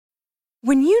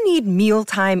When you need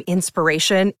mealtime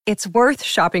inspiration, it's worth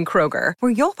shopping Kroger,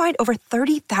 where you'll find over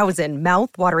 30,000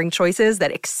 mouth-watering choices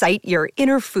that excite your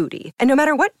inner foodie. And no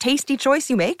matter what tasty choice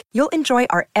you make, you'll enjoy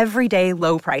our everyday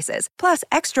low prices, plus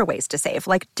extra ways to save,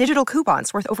 like digital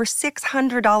coupons worth over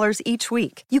 $600 each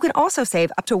week. You can also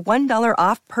save up to $1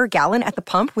 off per gallon at the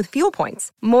pump with fuel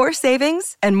points. More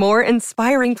savings and more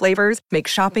inspiring flavors make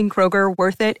shopping Kroger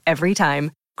worth it every time.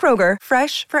 Kroger,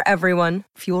 fresh for everyone.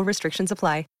 Fuel restrictions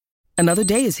apply. Another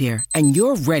day is here, and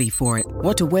you're ready for it.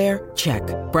 What to wear? Check.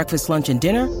 Breakfast, lunch, and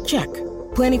dinner? Check.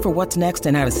 Planning for what's next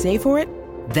and how to save for it?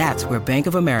 That's where Bank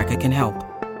of America can help.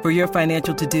 For your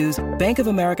financial to-dos, Bank of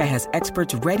America has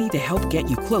experts ready to help get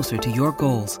you closer to your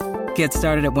goals. Get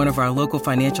started at one of our local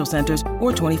financial centers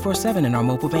or 24/7 in our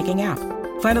mobile banking app.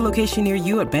 Find a location near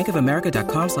you at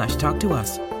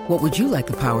bankofamerica.com/talktous. What would you like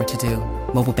the power to do?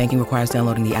 Mobile banking requires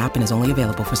downloading the app and is only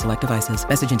available for select devices.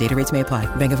 Message and data rates may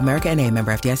apply. Bank of America N.A.,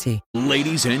 member FDIC.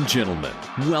 Ladies and gentlemen,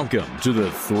 welcome to the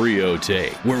 3-0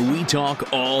 Take, where we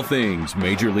talk all things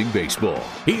Major League Baseball.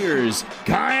 Here's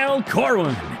Kyle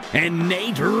Corwin and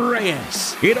Nate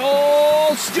Reyes. It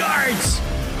all starts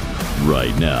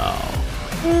right now.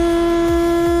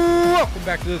 Welcome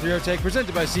back to the 3-0 Take,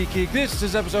 presented by SeatGeek. This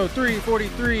is episode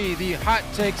 343, the Hot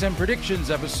Takes and Predictions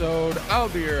episode. I'll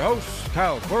be your host,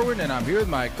 Kyle Corwin, and I'm here with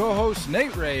my co-host,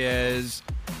 Nate Reyes.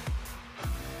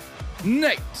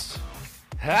 Nate.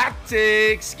 Hot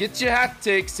takes. Get your hot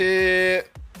takes here.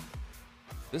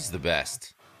 This is the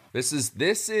best. This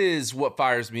is what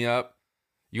fires me up.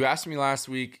 You asked me last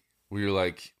week, we were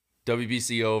like,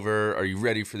 WBC over. Are you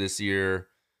ready for this year?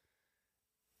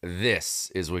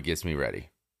 This is what gets me ready.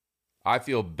 I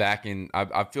feel back.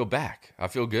 I feel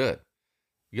good.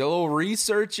 You got a little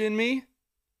research in me,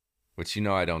 which you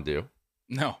know I don't do.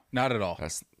 No, not at all.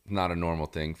 That's not a normal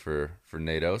thing for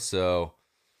NATO. So,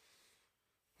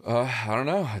 I don't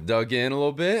know. I dug in a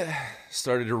little bit,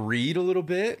 started to read a little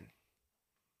bit.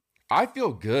 I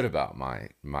feel good about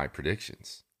my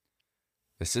predictions.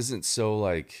 This isn't so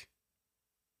like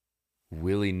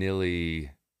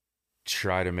willy-nilly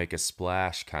try to make a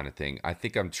splash kind of thing. I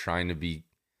think I'm trying to be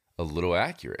a little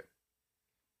accurate.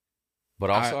 But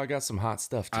also I got some hot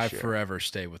stuff to share. I forever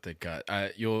stay with the gut.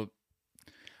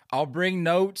 I'll bring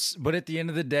notes, but at the end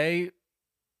of the day,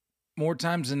 more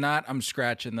times than not, I'm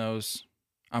scratching those.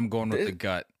 I'm going with the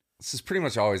gut. This is pretty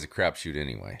much always a crapshoot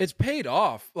anyway. It's paid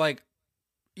off. Like,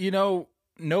 you know,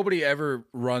 nobody ever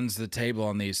runs the table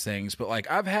on these things, but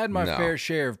like I've had my fair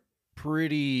share of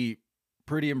pretty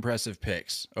impressive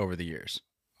picks over the years.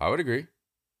 I would agree.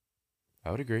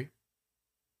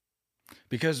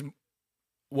 Because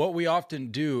what we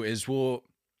often do is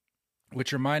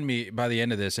which remind me by the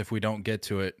end of this, if we don't get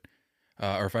to it,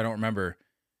 or if I don't remember,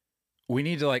 we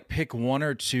need to like pick one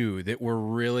or two that we're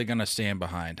really going to stand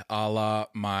behind, a la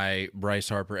my Bryce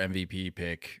Harper MVP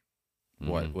pick.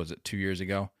 What was it, 2 years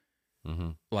ago?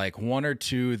 Mm-hmm. Like one or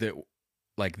two that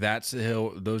like, that's the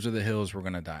hill. Those are the hills we're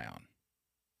going to die on.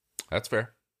 That's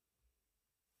fair.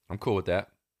 I'm cool with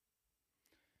that.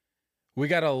 We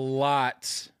got a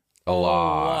lot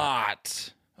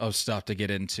of stuff to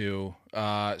get into.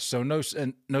 So no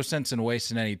sense in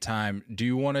wasting any time. Do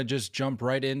you want to just jump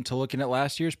right into looking at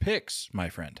last year's picks, my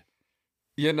friend?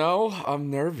 You know, I'm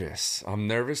nervous. I'm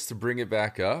nervous to bring it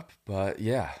back up, but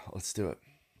yeah, let's do it.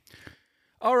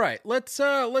 All right, let's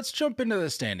jump into the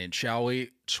standings, shall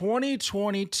we?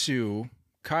 2022,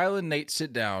 Kyle and Nate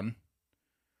sit down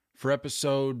for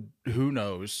episode who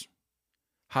knows,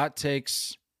 hot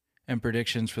takes and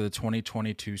predictions for the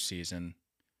 2022 season.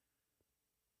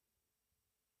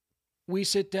 We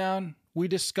sit down, we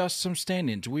discuss some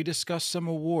standings, we discuss some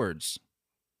awards.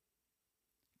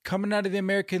 Coming out of the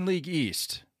American League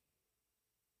East,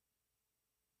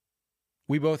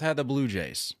 we both had the Blue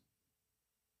Jays.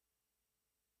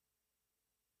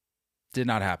 Did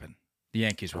not happen. The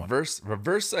Yankees won.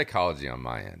 Reverse psychology on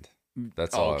my end.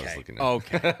 That's all I was looking at.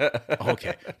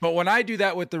 Okay. But when I do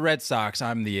that with the Red Sox,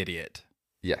 I'm the idiot.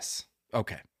 Yes.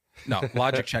 Okay. No,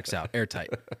 logic checks out. Airtight.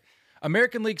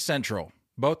 American League Central,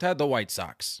 both had the White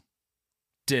Sox.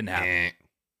 Didn't happen.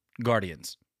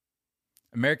 Guardians.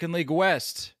 American League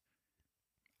West,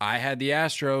 I had the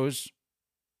Astros.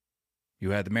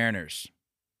 You had the Mariners.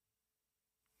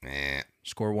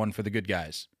 Score one for the good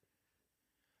guys.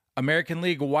 American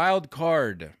League Wild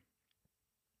Card,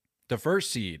 the first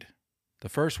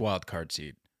wild card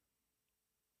seed.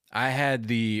 I had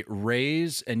the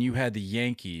Rays and you had the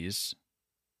Yankees.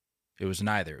 It was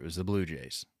neither. It was the Blue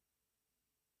Jays.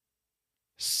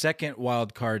 Second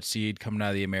wild card seed coming out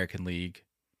of the American League.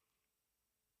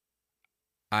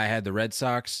 I had the Red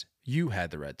Sox. You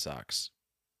had the Red Sox.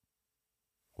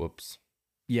 Whoops.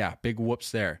 Yeah, big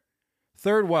whoops there.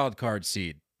 Third wild card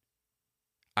seed.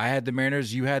 I had the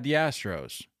Mariners, you had the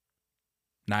Astros.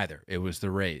 Neither. It was the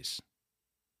Rays.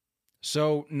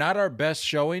 So, not our best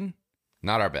showing.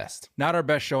 Not our best. Not our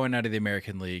best showing out of the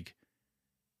American League.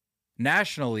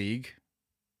 National League,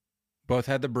 both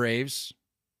had the Braves.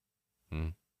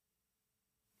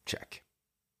 Check.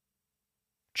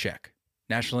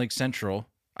 National League Central,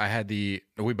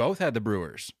 we both had the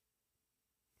Brewers.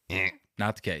 Eh.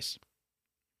 Not the case.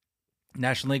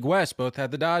 National League West, both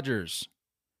had the Dodgers.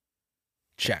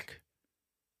 Check.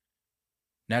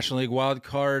 National League Wild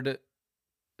Card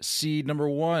seed number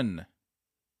 1.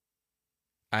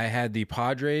 I had the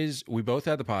Padres. We both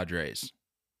had the Padres.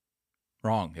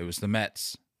 Wrong. It was the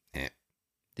Mets.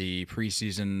 The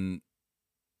preseason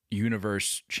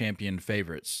universe champion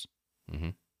favorites. Mm-hmm.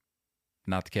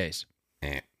 Not the case.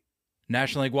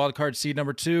 National League Wild Card seed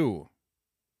number 2.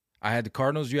 I had the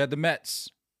Cardinals. You had the Mets.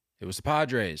 It was the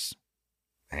Padres.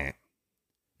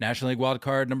 National League Wild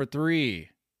Card number 3.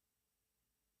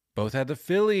 Both had the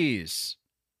Phillies.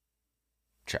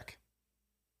 Check.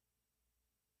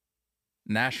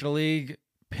 National League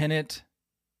pennant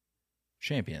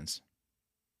champions.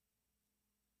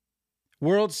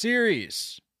 World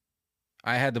Series.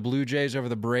 I had the Blue Jays over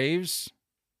the Braves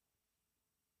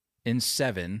in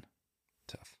 7.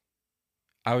 Tough.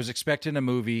 I was expecting a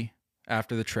movie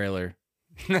after the trailer.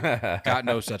 Got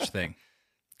no such thing.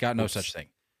 Such thing.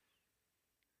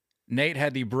 Nate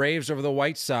had the Braves over the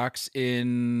White Sox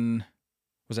in,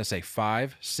 what did I say,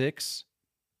 5, 6?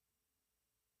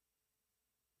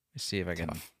 Let's see if I can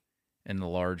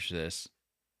enlarge this.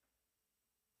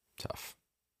 Tough.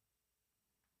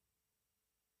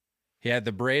 He had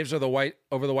the Braves over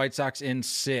the White Sox in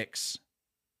 6.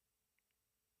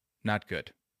 Not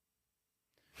good.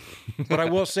 But I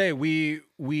will say we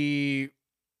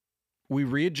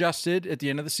readjusted at the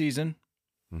end of the season.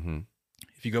 Mm-hmm.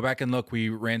 If you go back and look, we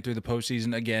ran through the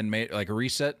postseason again, made like a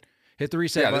reset, hit the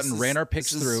reset button, ran our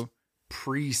picks through.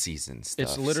 Preseason stuff.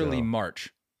 It's literally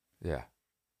March. Yeah.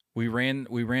 We ran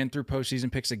through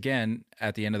postseason picks again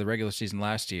at the end of the regular season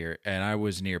last year, and I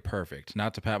was near perfect.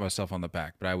 Not to pat myself on the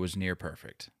back, but I was near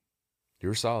perfect. You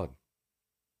were solid.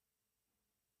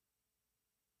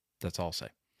 That's all I'll say.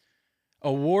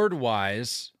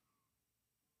 Award-wise,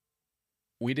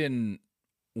 this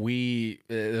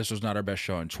was not our best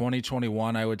showing.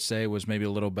 2021, I would say, was maybe a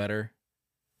little better.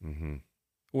 Mm-hmm.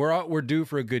 We're due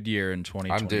for a good year in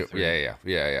 2023. I'm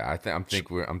due. Yeah. I'm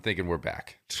thinking we're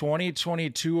back.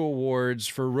 2022 awards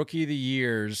for Rookie of the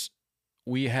Years.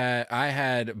 I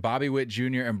had Bobby Witt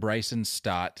Jr. and Bryson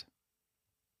Stott.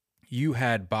 You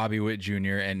had Bobby Witt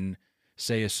Jr. and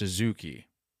Seiya Suzuki.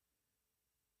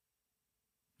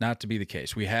 Not to be the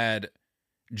case. We had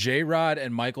J-Rod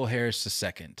and Michael Harris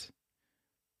II.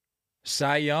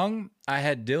 Cy Young, I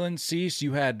had Dylan Cease.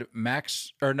 You had I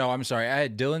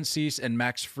had Dylan Cease and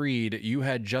Max Fried. You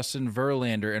had Justin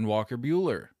Verlander and Walker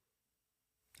Buehler.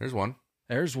 There's one.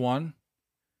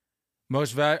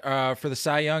 Most for the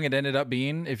Cy Young, it ended up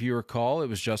being, if you recall, it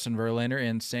was Justin Verlander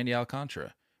and Sandy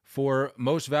Alcantara. For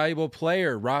most valuable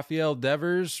player, Rafael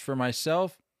Devers for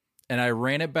myself, and I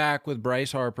ran it back with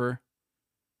Bryce Harper.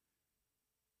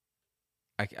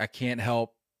 I can't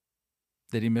help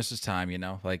that he misses time,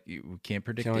 like we can't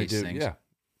predict these things.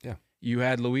 Yeah. You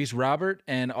had Luis Robert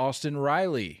and Austin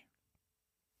Riley.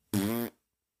 It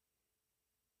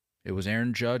was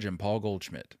Aaron Judge and Paul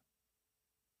Goldschmidt.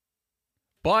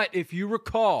 But if you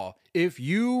recall,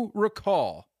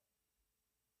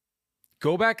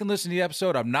 go back and listen to the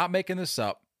episode. I'm not making this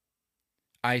up.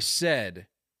 I said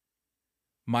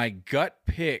my gut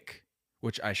pick,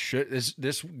 which I should.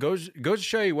 This goes to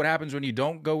show you what happens when you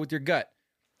don't go with your gut.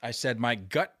 I said my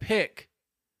gut pick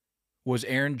was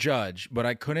Aaron Judge, but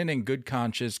I couldn't in good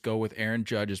conscience go with Aaron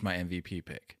Judge as my MVP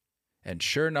pick. And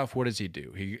sure enough, what does he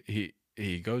do?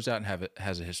 He goes out and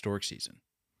has a historic season.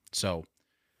 So,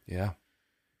 yeah.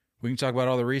 We can talk about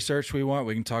all the research we want.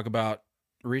 We can talk about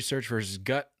research versus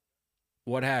gut,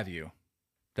 what have you.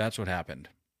 That's what happened.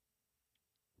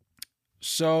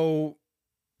 So,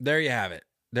 there you have it.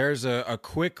 There's a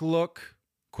quick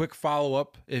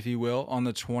follow-up, if you will, on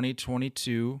the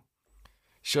 2022.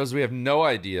 Shows we have no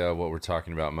idea what we're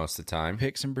talking about most of the time.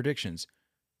 Picks and predictions.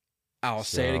 I'll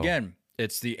say it again.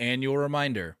 It's the annual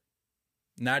reminder.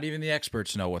 Not even the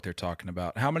experts know what they're talking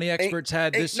about. How many experts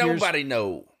had this year's... Nobody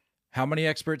know. How many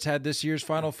experts had this year's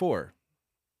Final Four?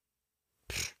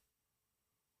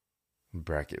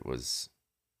 Bracket was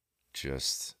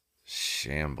just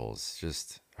shambles.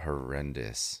 Just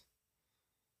horrendous.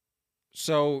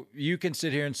 So you can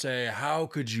sit here and say, how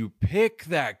could you pick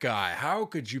that guy? How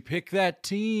could you pick that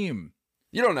team?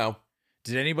 You don't know.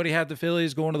 Did anybody have the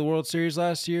Phillies going to the World Series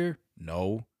last year?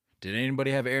 No. Did anybody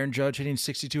have Aaron Judge hitting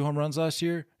 62 home runs last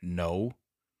year? No.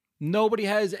 Nobody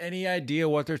has any idea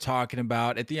what they're talking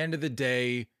about. At the end of the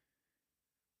day,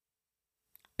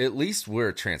 at least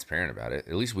we're transparent about it.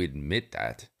 At least we admit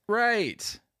that.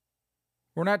 right.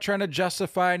 We're not trying to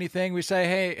justify anything. We say,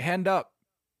 hey, hand up.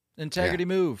 Integrity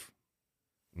move.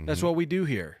 That's what we do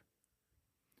here.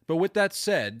 But with that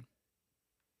said,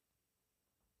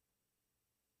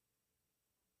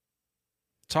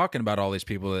 talking about all these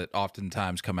people that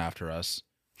oftentimes come after us,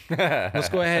 let's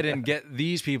go ahead and get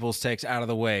these people's takes out of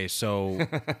the way so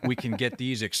we can get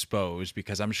these exposed,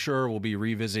 because I'm sure we'll be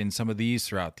revisiting some of these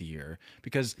throughout the year.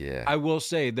 Because I will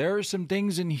say there are some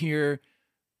things in here,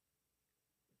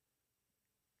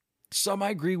 some I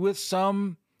agree with,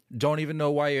 some don't even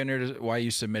know why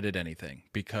you submitted anything,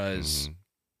 because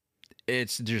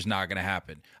it's just not going to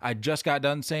happen. I just got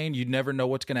done saying you'd never know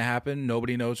what's going to happen.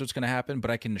 Nobody knows what's going to happen,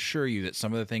 but I can assure you that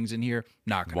some of the things in here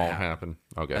not going to happen.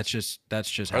 Okay. That's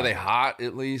just Are they hot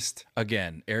at least?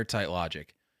 Again, airtight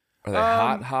logic. Are they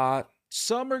hot?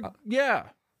 Some are yeah.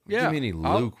 Give me any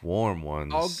lukewarm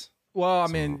ones. I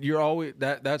mean, you're always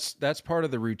that's part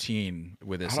of the routine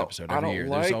with this episode every year.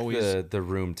 There's There's always always the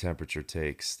room temperature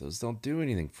takes. Those don't do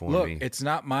anything for look. me. It's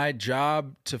not my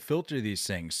job to filter these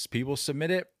things. People submit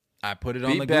it. I put it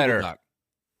on the better. Google Doc.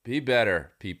 Be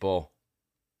better, people.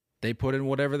 They put in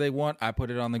whatever they want. I put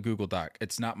it on the Google Doc.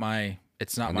 It's not my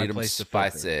place to filter.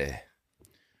 Spicy.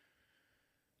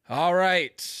 All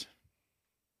right.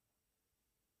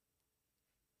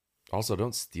 Also,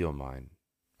 don't steal mine.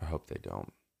 I hope they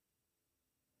don't.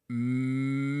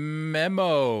 Memo.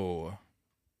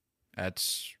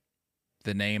 That's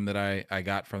the name that I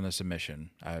got from the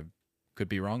submission. I could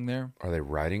be wrong there. Are they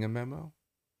writing a memo?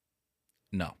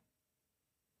 No.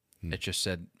 It just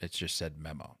said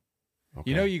memo. Okay.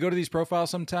 You know, you go to these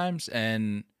profiles sometimes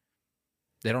and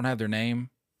they don't have their name.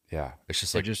 Yeah, it's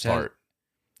just They like just fart.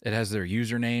 It has their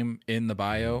username in the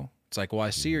bio. It's like, well,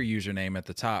 I see your username at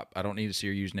the top. I don't need to see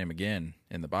your username again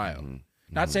in the bio.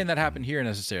 Not saying that happened here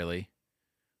necessarily,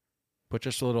 but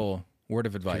just a little word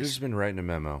of Could advice. have just been writing a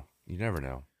memo. You never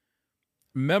know.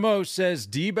 Memo says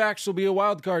D-backs will be a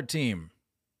wild card team.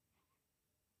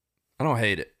 I don't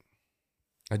hate it.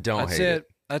 I don't hate it.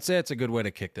 I'd say it's a good way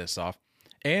to kick this off.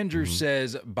 Andrew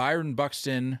says Byron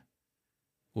Buxton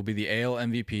will be the AL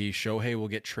MVP. Shohei will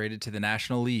get traded to the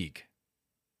National League.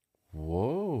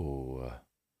 Whoa.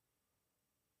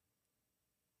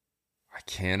 I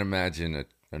can't imagine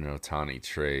an Ohtani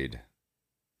trade.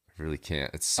 I really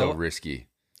can't. It's so risky.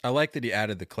 I like that he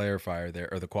added the clarifier there,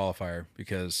 or the qualifier,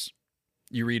 because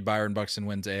you read Byron Buxton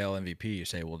wins AL MVP, you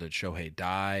say, well, did Shohei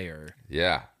die? Or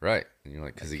yeah, right. And you're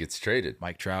like, because he gets traded.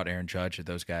 Mike Trout, Aaron Judge, did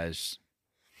those guys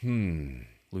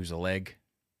lose a leg?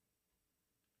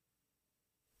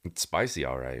 It's spicy,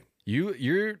 all right.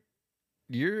 You're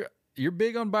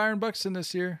big on Byron Buxton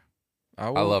this year. I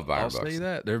love Byron Buxton. I'll say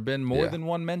that. There have been more than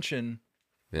one mention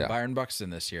of Byron Buxton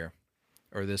this year.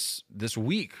 Or this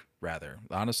week, rather.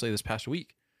 Honestly, this past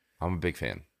week. I'm a big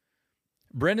fan.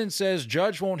 Brendan says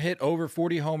Judge won't hit over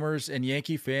 40 homers, and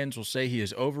Yankee fans will say he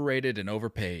is overrated and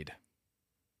overpaid.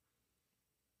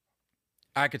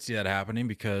 I could see that happening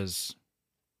because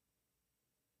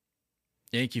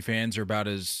Yankee fans are about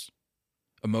as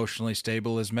emotionally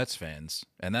stable as Mets fans,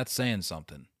 and that's saying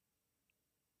something.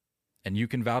 And you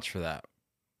can vouch for that.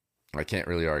 I can't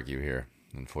really argue here,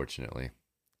 unfortunately.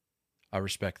 I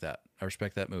respect that. I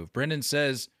respect that move. Brendan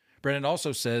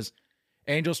also says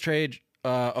Angels trade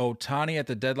Ohtani at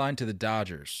the deadline to the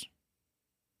Dodgers.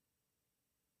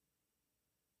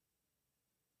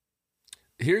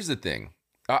 Here's the thing.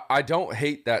 I don't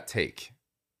hate that take.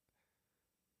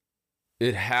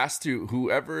 It has to,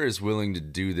 whoever is willing to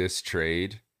do this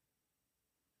trade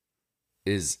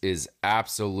is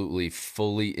absolutely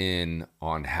fully in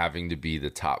on having to be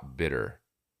the top bidder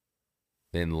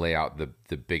and lay out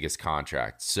the biggest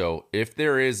contract. So if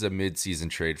there is a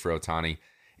midseason trade for Ohtani,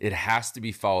 it has to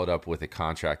be followed up with a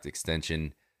contract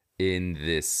extension in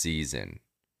this season.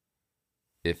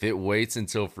 If it waits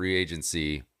until free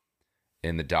agency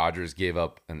and the Dodgers gave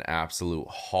up an absolute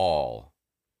haul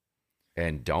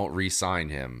and don't re-sign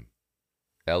him,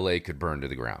 LA could burn to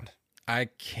the ground. I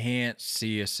can't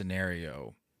see a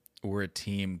scenario where a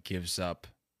team gives up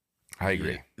I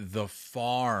agree. The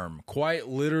farm, quite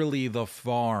literally the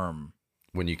farm,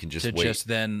 when you can just to wait. just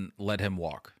then let him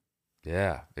walk.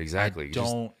 Yeah, exactly. I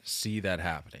don't see that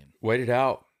happening. Wait it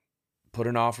out. Put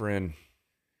an offer in.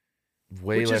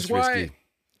 Way less risky.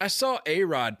 I saw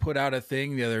A-Rod put out a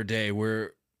thing the other day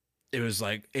where it was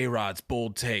like A-Rod's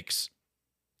bold takes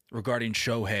regarding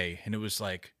Shohei. And it was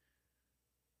like,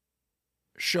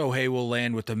 Shohei will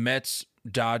land with the Mets,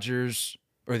 Dodgers,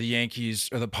 or the Yankees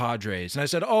or the Padres. And I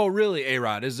said, oh, really,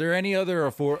 A-Rod? Is there any other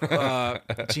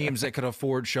teams that could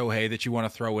afford Shohei that you want to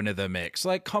throw into the mix?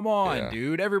 Like, come on,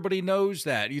 dude. Everybody knows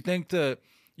that. You think the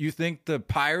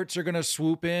Pirates are going to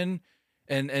swoop in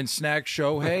and snag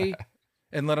Shohei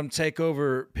and let him take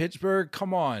over Pittsburgh?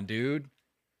 Come on, dude.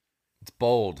 It's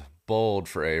bold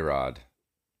for A-Rod.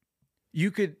 You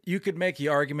could make the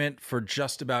argument for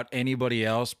just about anybody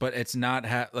else, but it's not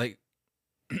like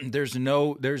there's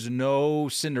no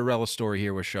Cinderella story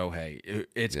here with Shohei.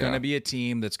 It's going to be a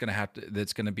team that's going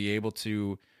to be able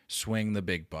to swing the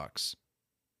big bucks.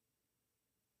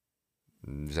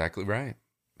 Exactly right.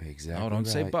 Exactly. Oh, don't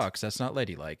say bucks. That's not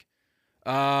ladylike.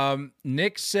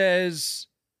 Nick says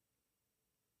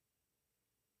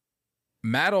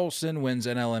Matt Olson wins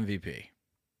NL MVP.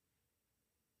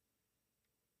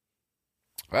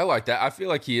 I like that. I feel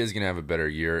like he is going to have a better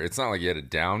year. It's not like he had a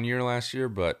down year last year,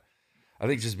 but I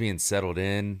think just being settled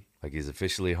in, like he's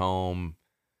officially home,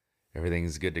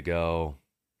 everything's good to go.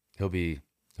 He'll be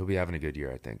having a good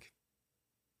year, I think.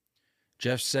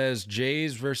 Jeff says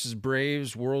Jays versus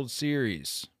Braves World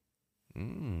Series.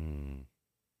 Mm.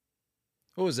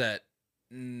 What was that?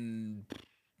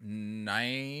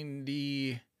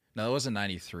 90? No, that wasn't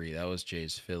 93. That was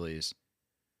Jays Phillies.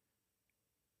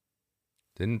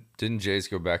 Didn't Jays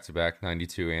go back to back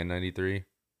 92 and 93?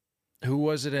 Who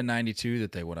was it in 92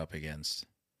 that they went up against?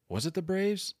 Was it the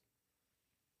Braves?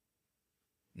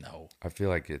 No. I feel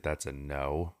like that's a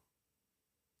no.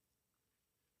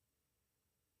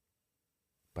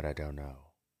 But I don't know.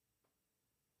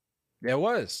 Yeah, it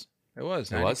was. It was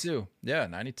 92. It was? Yeah,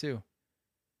 92.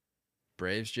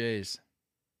 Braves Jays.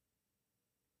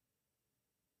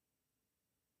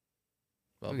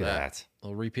 Well, Look at that. A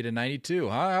little repeat of 92.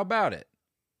 Huh? How about it?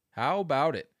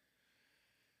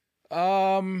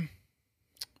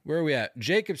 Where are we at?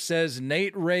 Jacob says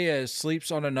Nate Reyes sleeps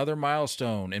on another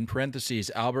milestone. In parentheses,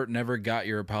 Albert never got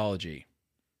your apology.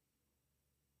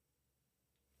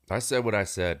 I said what I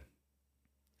said.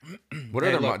 What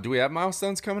other do we have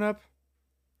milestones coming up?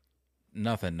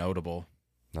 Nothing notable.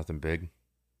 Nothing big.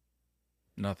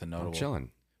 Nothing notable. I'm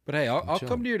chilling. But hey, I'll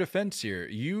come to your defense here.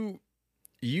 You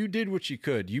did what you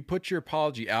could. You put your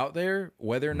apology out there.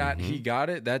 Whether or not he got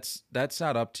it, that's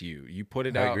not up to you. You put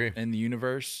it out in the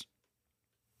universe.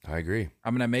 I agree.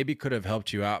 I mean, I maybe could have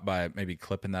helped you out by maybe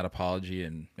clipping that apology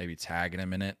and maybe tagging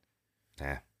him in it.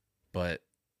 Yeah. But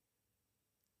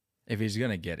if he's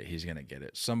going to get it, he's going to get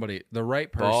it. Somebody, the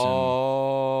right person.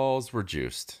 Balls were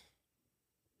juiced.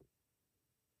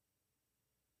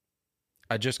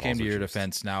 I just came to your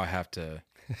defense. Now I have to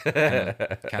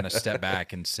kind of step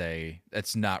back and say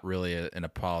that's not really an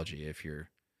apology if you're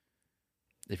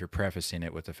prefacing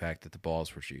it with the fact that the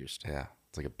balls were juiced. Yeah.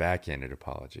 It's like a backhanded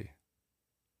apology.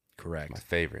 Correct. My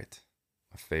favorite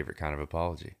kind of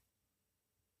apology.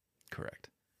 Correct.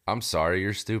 I'm sorry,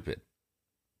 you're stupid.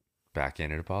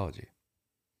 Backhanded apology.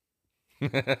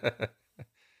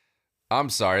 I'm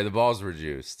sorry, the balls were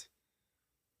juiced.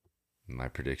 My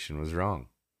prediction was wrong.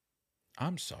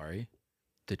 I'm sorry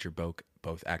that you're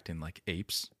both acting like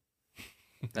apes.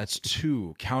 That's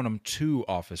count them, 2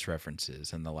 Office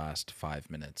references in the last 5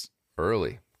 minutes.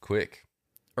 Early, quick.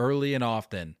 Early and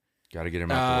often. Got to get him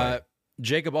out the way.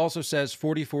 Jacob also says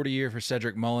 40-40 year for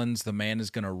Cedric Mullins. The man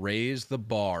is going to raise the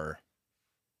bar.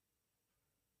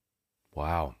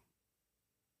 Wow.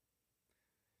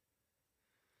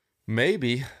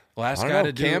 Maybe. Last guy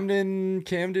to do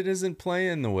Camden isn't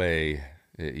playing the way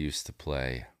it used to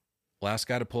play. Last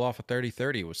guy to pull off a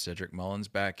 30-30 was Cedric Mullins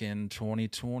back in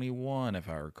 2021, if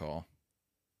I recall.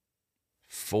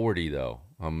 40 though.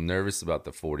 I'm nervous about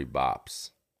the 40 bops.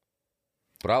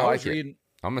 But I like it.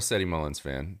 I'm a Ceddy Mullins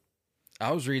fan.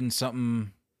 I was reading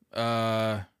something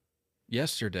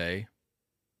yesterday.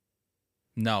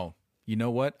 No, you know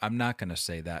what? I'm not going to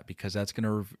say that because that's going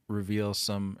to reveal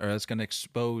that's going to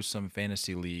expose some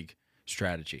fantasy league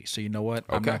strategy. So you know what?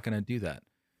 Okay. I'm not going to do that.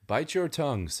 Bite your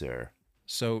tongue, sir.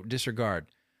 So disregard.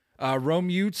 Rome,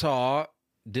 Utah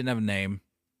didn't have a name.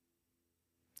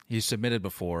 He submitted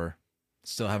before.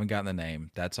 Still haven't gotten the name.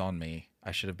 That's on me.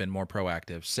 I should have been more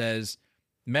proactive. Says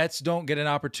Mets don't get an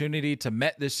opportunity to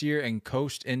Met this year and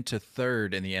coast into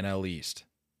 3rd in the NL East.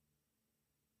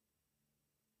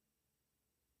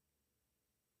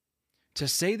 To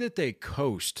say that they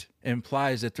coast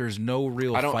implies that there's no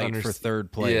real fight for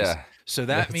 3rd place. Yeah, so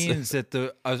that means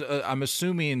that I'm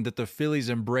assuming that the Phillies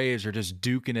and Braves are just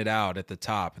duking it out at the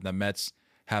top, and the Mets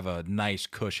have a nice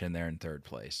cushion there in 3rd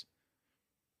place.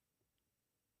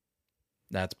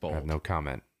 That's bold. I have no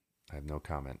comment.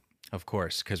 Of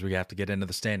course, because we have to get into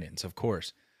the standings, of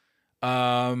course.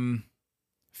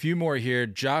 Few more here.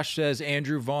 Josh says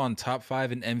Andrew Vaughn, top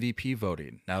 5 in MVP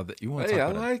voting. Now that you want to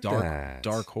talk about a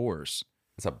dark horse.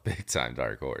 It's a big time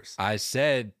dark horse. I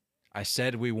said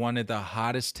we wanted the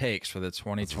hottest takes for the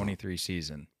 2023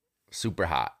 season. Super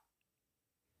hot.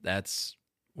 That's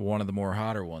one of the more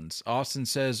hotter ones. Austin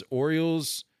says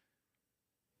Orioles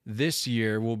this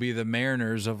year will be the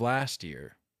Mariners of last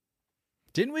year.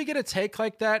 Didn't we get a take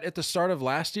like that at the start of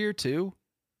last year too?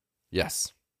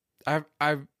 Yes. I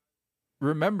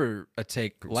remember a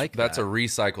take like That's that. a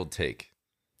recycled take.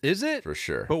 Is it? For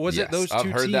sure. But was it those two I've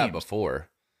heard teams? that before.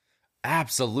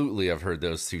 Absolutely, I've heard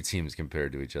those two teams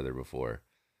compared to each other before.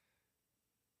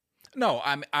 No,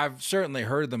 I've certainly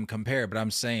heard them compare, but I'm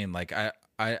saying like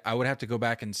I would have to go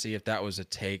back and see if that was a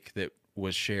take that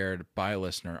was shared by a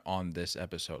listener on this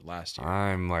episode last year.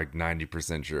 I'm like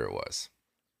 90% sure it was.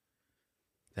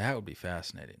 That would be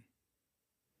fascinating.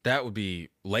 That would be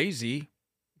lazy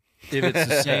if it's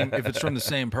the same if it's from the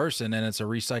same person and it's a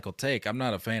recycled take. I'm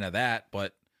not a fan of that,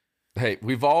 but Hey,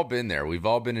 we've all been there. We've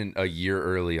all been in a year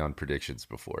early on predictions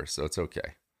before, so it's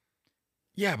okay.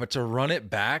 yeah, but to run it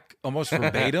back almost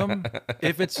verbatim,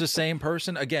 if it's the same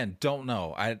person, again, don't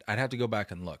know. I'd have to go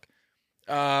back and look.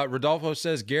 Rodolfo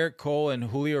says Garrett Cole and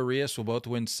Julio Urias will both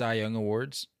win Cy Young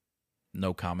awards.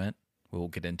 No comment. We'll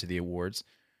get into the awards.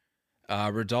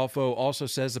 Rodolfo also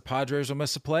says the Padres will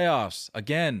miss the playoffs.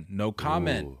 Again, no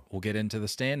comment. Ooh. We'll get into the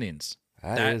standings.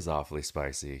 That is awfully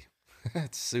spicy.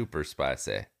 It's super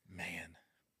spicy. Man,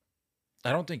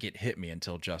 I don't think it hit me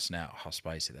until just now how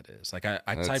spicy that is. Like I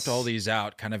That's- typed all these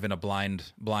out kind of in a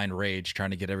blind rage, trying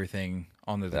to get everything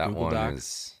onto the Google Doc.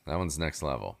 That one's next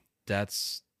level.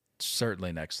 That's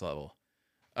certainly next level.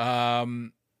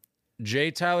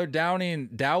 J. Tyler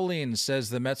Dowling says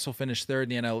the Mets will finish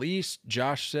third in the NL East.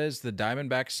 Josh says the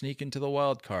Diamondbacks sneak into the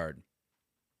wild card.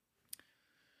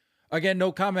 Again,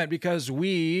 no comment because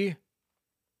we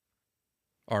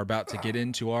are about to get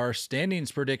into our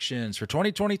standings predictions for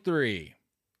 2023.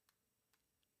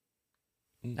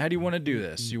 How do you want to do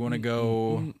this? You want to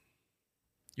go,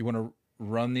 you want to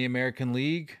run the American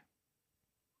League?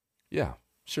 Yeah,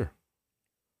 sure.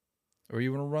 Or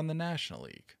you want to run the National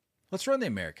League? Let's run the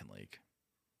American League.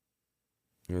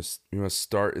 You want to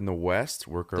start in the West,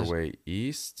 work our way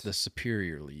east? The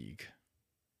Superior League.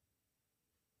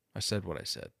 I said what I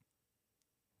said.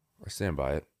 I stand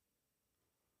by it.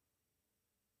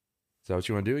 Is that what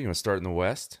you want to do? You want to start in the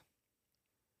West?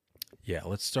 Yeah,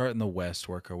 let's start in the West,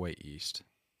 work our way east.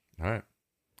 All right.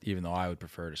 Even though I would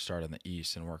prefer to start in the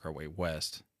East and work our way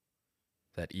west.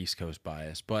 That East Coast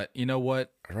bias. But you know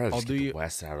what? I'd rather just get the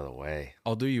West out of the way.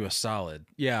 I'll do you a solid.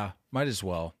 Yeah, might as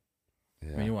well.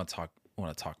 Yeah. I mean, you want to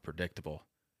talk predictable.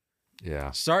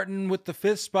 Yeah. Starting with the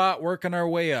 5th spot, working our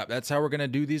way up. That's how we're going to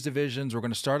do these divisions. We're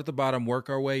going to start at the bottom, work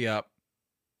our way up.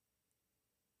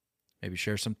 Maybe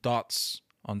share some thoughts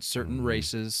on certain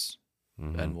races,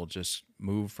 and we'll just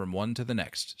move from one to the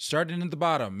next. Starting at the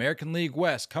bottom, American League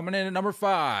West, coming in at number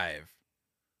 5.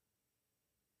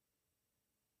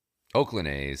 Oakland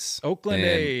A's. Oakland And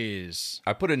A's.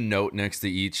 I put a note next to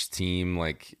each team,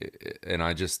 and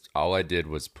all I did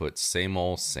was put same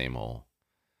old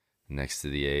next to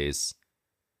the A's.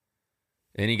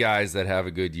 Any guys that have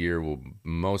a good year will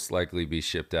most likely be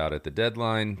shipped out at the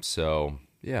deadline. So,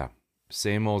 yeah,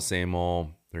 same old.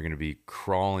 They're going to be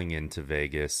crawling into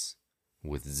Vegas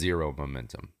with zero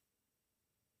momentum.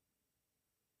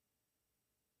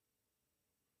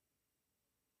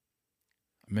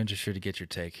 I'm interested to get your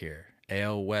take here.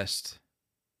 AL West,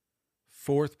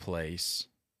 4th place.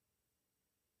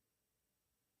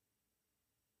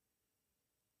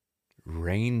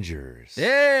 Rangers.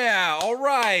 Yeah, all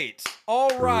right.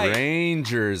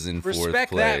 Rangers in 4th place.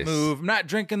 Respect that move. I'm not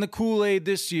drinking the Kool-Aid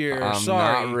this year. I'm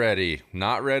Sorry. not ready.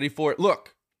 Not ready for it.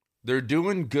 Look, they're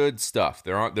doing good stuff.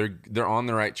 They're on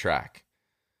the right track.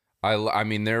 I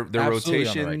mean their Absolutely on the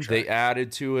rotation, right track. they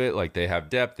added to it. Like, they have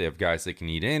depth. They have guys that can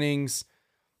eat innings.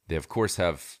 They of course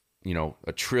have,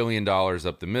 $1 trillion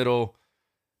up the middle.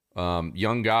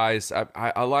 Young guys.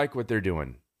 I like what they're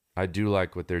doing. I do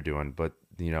like what they're doing, but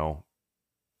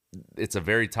it's a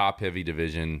very top heavy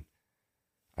division.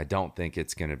 I don't think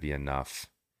it's going to be enough.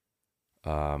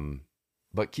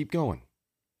 But keep going.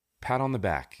 Pat on the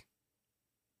back.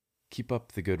 Keep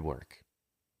up the good work.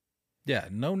 Yeah,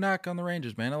 no knock on the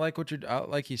Rangers, man. I like what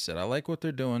like he said, I like what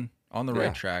they're doing on the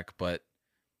right track, but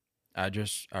I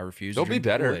refuse They'll to be drink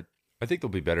better. Kool-Aid. I think they'll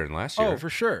be better than last year. Oh, for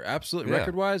sure. Absolutely. Yeah.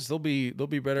 Record-wise, they'll be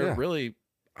better. Yeah. Really,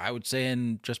 I would say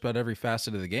in just about every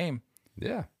facet of the game.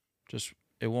 Yeah. Just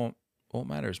it won't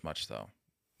matter as much though.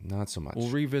 Not so much. We'll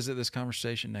revisit this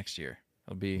conversation next year.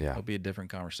 It'll be a different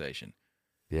conversation.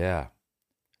 Yeah.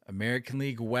 American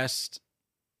League West,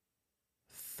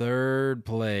 third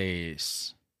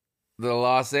place. The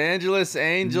Los Angeles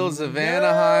Angels of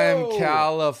Anaheim,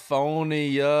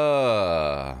 California.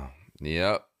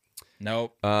 Yep.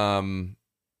 Nope.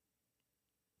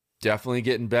 Definitely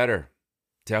getting better.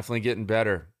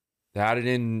 They added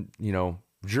in,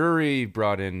 Drury,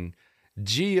 brought in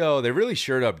Gio. They really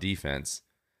shored up defense.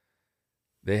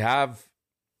 They have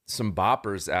some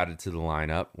boppers added to the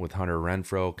lineup with Hunter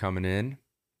Renfroe coming in.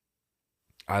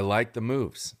 I like the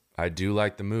moves. I do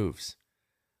like the moves.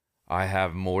 I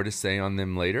have more to say on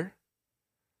them later.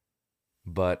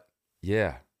 But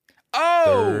yeah.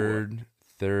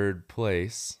 Third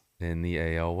place in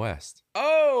the AL West.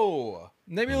 Oh,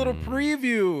 maybe a little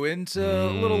preview into a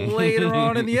little later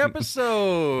on in the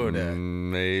episode.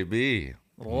 Maybe.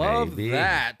 Love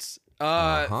that.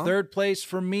 Third place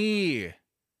for me,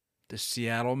 the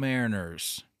Seattle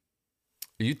Mariners.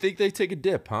 You think they take a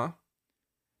dip, huh?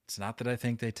 It's not that I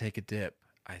think they take a dip.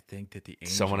 I think that the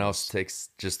Angels, someone else takes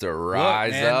just a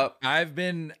rise up. I have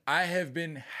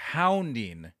been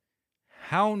hounding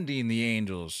the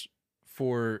Angels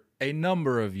for a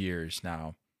number of years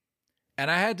now.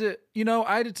 And I had to,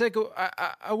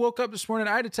 I woke up this morning,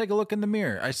 I had to take a look in the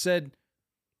mirror. I said,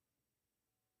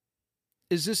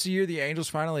 is this the year the Angels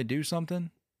finally do something?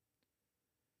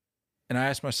 And I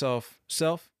asked myself,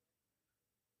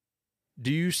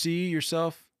 do you see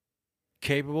yourself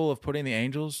capable of putting the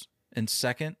Angels in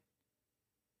second?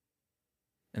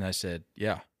 And I said,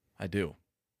 yeah, I do.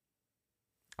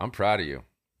 I'm proud of you.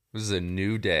 This is a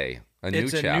new day, new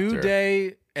chapter. It's a new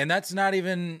day, and that's not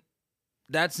even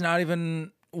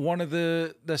one of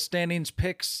the standings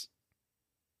picks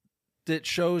that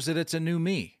shows that it's a new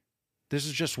me. This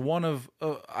is just one of,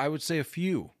 I would say, a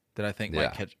few that I think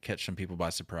might catch some people by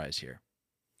surprise here.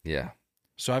 Yeah.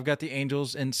 So I've got the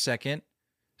Angels in second.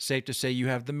 Safe to say you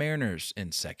have the Mariners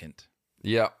in second.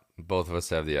 Yep. Both of us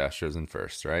have the Astros in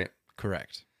first, right?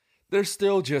 Correct. They're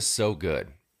still just so good.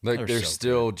 Like, they're so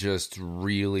still good. Just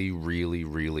really, really,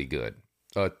 really good.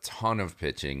 A ton of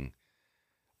pitching.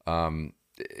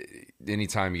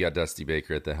 Anytime you got Dusty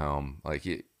Baker at the helm,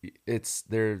 like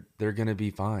they're gonna be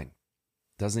fine.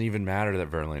 Doesn't even matter that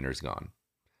Verlander's gone.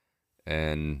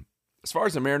 And as far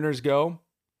as the Mariners go,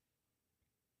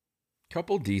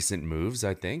 couple decent moves,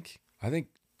 I think.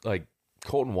 Like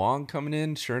Colton Wong coming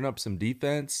in, shoring up some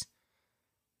defense,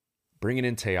 bringing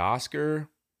in Teoscar.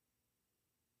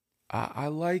 I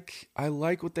like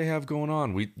what they have going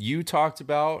on. You talked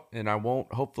about, and I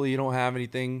won't. Hopefully, you don't have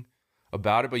anything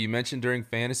about it, but you mentioned during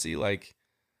fantasy, like,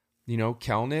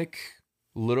 Kelnick,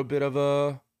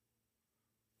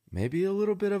 maybe a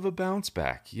little bit of a bounce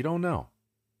back. You don't know.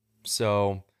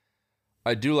 So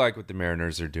I do like what the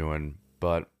Mariners are doing,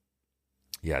 but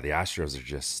yeah, the Astros are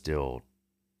just still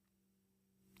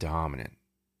dominant.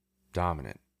 I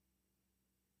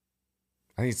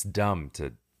think it's dumb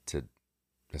to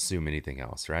assume anything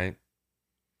else, right?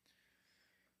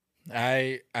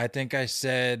 I think I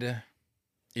said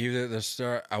either the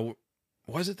start.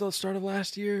 Was it the start of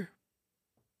last year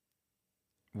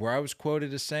where I was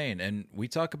quoted as saying, and we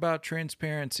talk about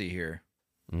transparency here.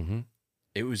 Mm-hmm.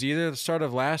 It was either the start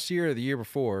of last year or the year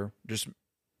before. Just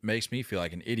makes me feel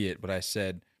like an idiot, but I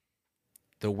said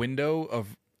the window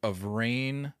of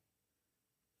rain.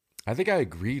 I think I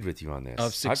agreed with you on this.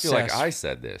 Of success I feel like I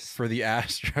said this for the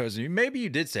Astros. Maybe you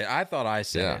did say it. I thought I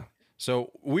said it.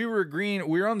 So we were agreeing.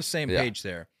 We were on the same page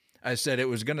there. I said it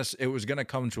was gonna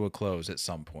come to a close at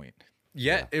some point.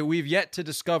 We've yet to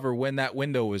discover when that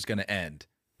window was gonna end.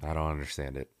 I don't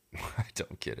understand it. I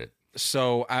don't get it.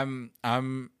 So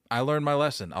I learned my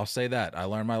lesson. I'll say that. I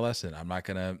learned my lesson. I'm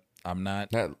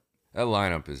not. That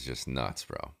lineup is just nuts,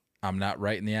 bro. I'm not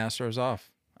writing the Astros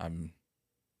off.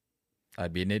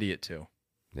 I'd be an idiot too.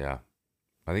 Yeah.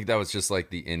 I think that was just like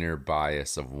the inner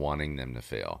bias of wanting them to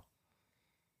fail.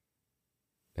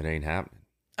 It ain't happening.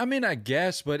 I mean, I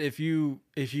guess, but if you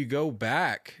go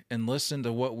back and listen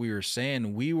to what we were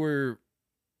saying, we were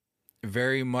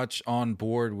very much on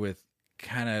board with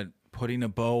kind of putting a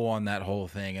bow on that whole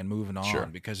thing and moving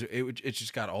on because it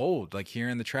just got old. Like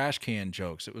hearing the trash can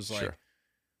jokes, it was like,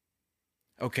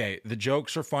 okay, the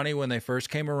jokes are funny when they first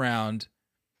came around.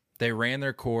 They ran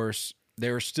their course. They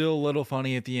were still a little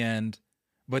funny at the end.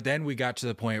 But then we got to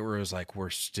the point where it was like, we're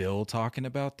still talking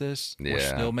about this. Yeah. We're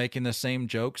still making the same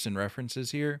jokes and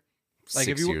references here. Like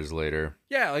 6 years later.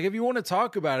 Yeah, like if you want to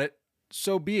talk about it,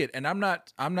 so be it. And I'm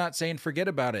not saying forget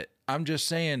about it. I'm just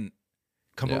saying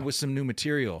come up with some new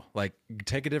material. Like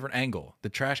take a different angle. The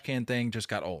trash can thing just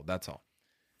got old. That's all.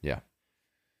 Yeah.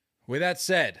 With that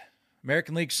said,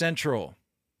 American League Central.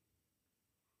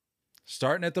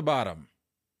 Starting at the bottom.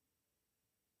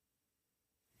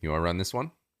 You want to run this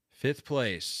one? Fifth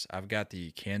place, I've got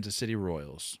the Kansas City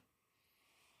Royals.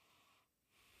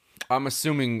 I'm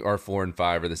assuming our 4 and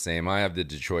 5 are the same. I have the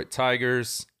Detroit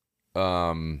Tigers.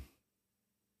 I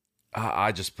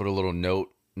just put a little note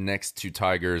next to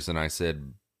Tigers, and I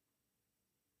said,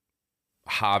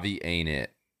 Javi ain't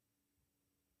it.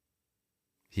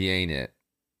 He ain't it.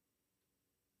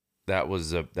 That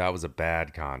was a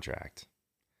bad contract.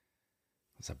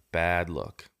 It's a bad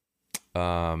look.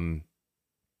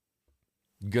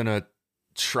 Gonna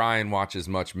try and watch as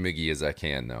much Miggy as I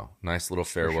can, though. Nice little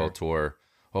farewell tour.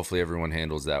 Hopefully everyone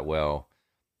handles that well.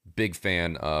 I'm a big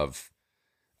fan of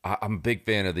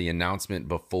the announcement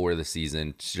before the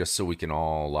season, just so we can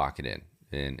all lock it in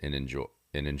and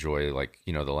enjoy like,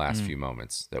 the last few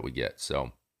moments that we get.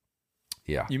 So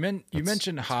yeah. You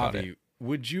mentioned Javi.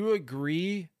 Would you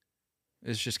agree?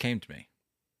 This just came to me.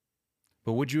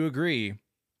 But would you agree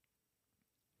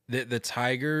that the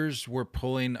Tigers were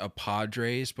pulling a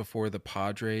Padres before the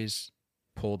Padres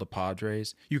pulled a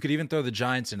Padres? You could even throw the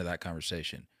Giants into that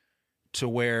conversation, to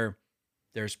where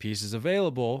there's pieces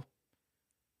available.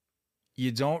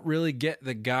 You don't really get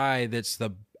the guy that's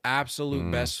the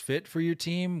absolute best fit for your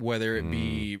team, whether it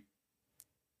be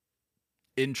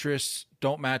interests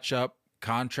don't match up,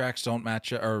 contracts don't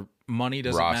match up, or money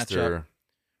doesn't match up.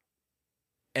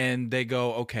 And they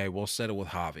go, okay, we'll settle with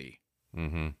Javi.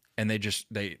 Mm-hmm. And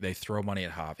they throw money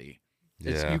at Javi.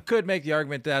 You could make the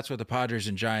argument that's what the Padres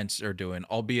and Giants are doing,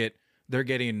 albeit they're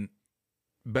getting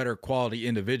better quality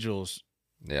individuals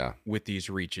with these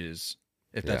reaches,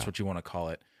 if that's what you want to call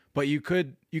it. But you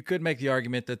could make the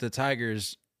argument that the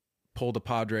Tigers pulled the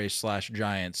Padres /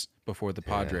 Giants before the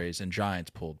Padres and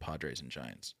Giants pulled Padres and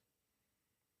Giants.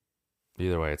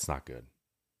 Either way, it's not good.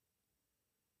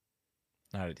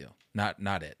 Not a deal.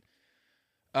 Not it.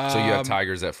 So you have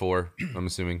Tigers at 4, I'm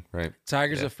assuming, right?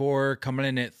 Tigers at 4, coming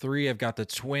in at 3. I've got the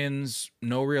Twins.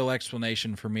 No real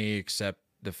explanation for me except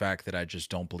the fact that I just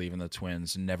don't believe in the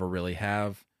Twins. Never really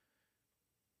have.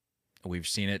 We've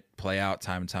seen it play out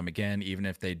time and time again. Even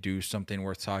if they do something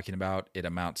worth talking about, it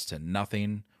amounts to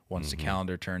nothing once the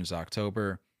calendar turns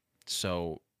October.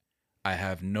 So I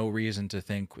have no reason to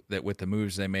think that with the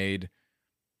moves they made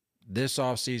this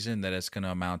offseason that it's going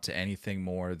to amount to anything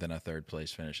more than a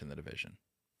third-place finish in the division.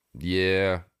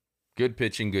 Yeah. Good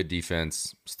pitching, good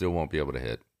defense. Still won't be able to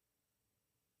hit.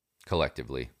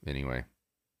 Collectively, anyway.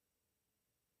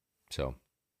 So,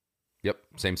 yep,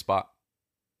 same spot.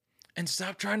 And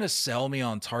stop trying to sell me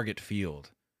on Target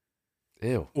Field.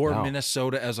 Ew. Or no.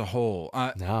 Minnesota as a whole.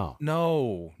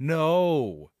 No.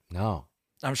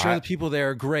 I'm sure the people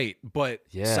there are great, but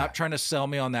stop trying to sell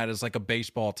me on that as like a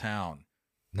baseball town.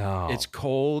 No. It's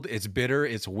cold, it's bitter,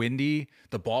 it's windy.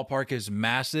 The ballpark is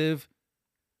massive.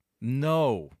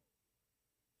 No.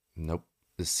 Nope.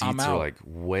 The seats are like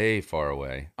way far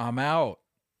away. I'm out.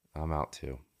 I'm out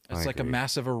too. It's like a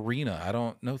massive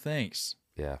arena. No thanks.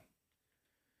 Yeah.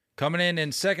 Coming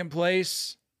in second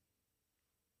place.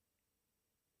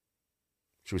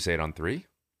 Should we say it on 3?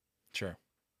 Sure.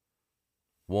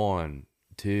 1,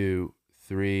 2,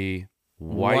 3.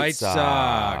 White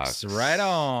Sox. Right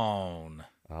on.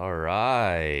 All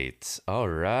right.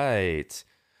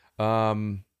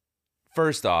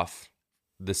 First off,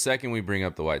 the second we bring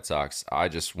up the White Sox, I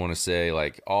just want to say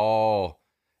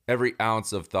every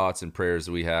ounce of thoughts and prayers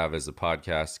that we have as a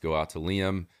podcast go out to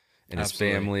Liam and his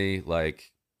family.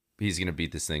 Like, he's going to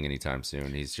beat this thing anytime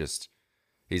soon. He's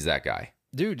that guy.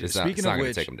 Dude, it's speaking not of going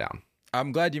which, to take him down.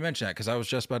 I'm glad you mentioned that because I was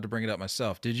just about to bring it up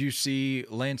myself. Did you see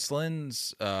Lance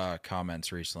Lynn's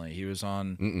comments recently? He was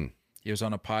on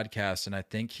a podcast, and I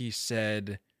think he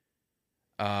said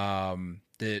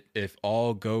that if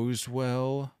all goes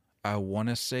well, I want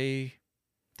to say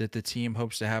that the team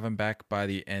hopes to have him back by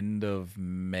the end of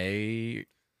May,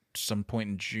 some point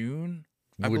in June.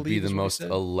 Would be the most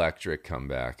electric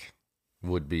comeback.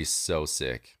 Would be so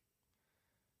sick.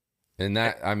 And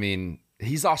that, I mean,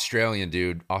 he's Australian,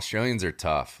 dude. Australians are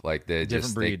tough. Like, they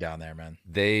different breed down there, man.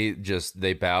 They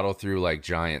battle through like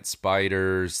giant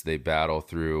spiders. They battle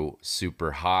through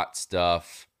super hot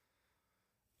stuff.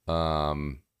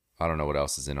 I don't know what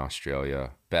else is in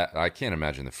Australia. I can't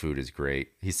imagine the food is great.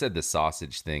 He said the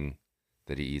sausage thing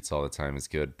that he eats all the time is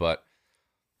good, but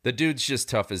the dude's just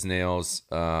tough as nails.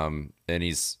 And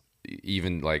he's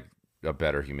even like a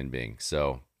better human being.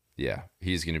 So yeah,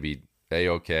 he's going to be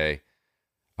A-okay.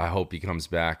 I hope he comes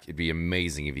back. It'd be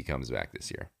amazing if he comes back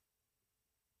this year.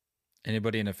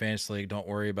 Anybody in a fantasy league, don't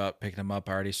worry about picking him up.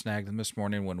 I already snagged them this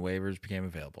morning when waivers became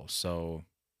available. So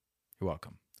you're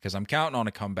welcome. Because I'm counting on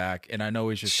a comeback, and I know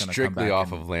he's just going to come back strictly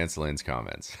off of Lance Lynn's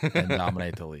comments and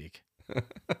dominate the league.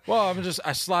 Well,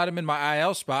 I slide him in my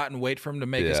IL spot and wait for him to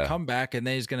make his Yeah. comeback, and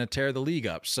then he's going to tear the league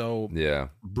up. So Yeah.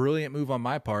 brilliant move on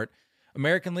my part.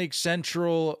 American League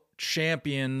Central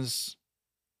champions,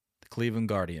 the Cleveland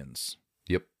Guardians.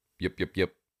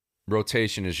 Yep.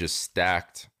 Rotation is just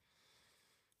stacked.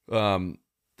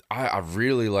 I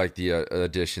really like the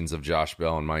additions of Josh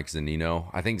Bell and Mike Zunino.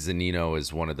 I think Zunino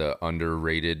is one of the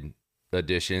underrated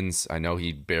additions. I know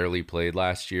he barely played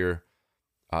last year.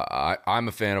 I'm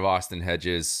a fan of Austin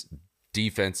Hedges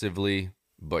defensively,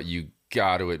 but you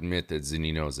got to admit that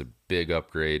Zunino is a big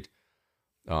upgrade.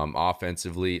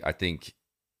 Offensively, I think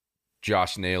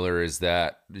Josh Naylor is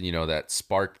that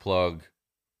spark plug,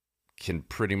 can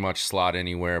pretty much slot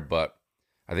anywhere, but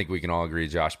I think we can all agree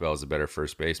Josh Bell is a better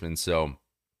first baseman. So,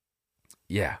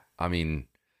 yeah, I mean,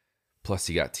 plus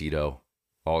he got Tito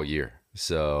all year.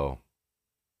 So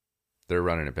they're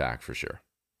running it back for sure.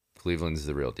 Cleveland's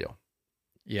the real deal.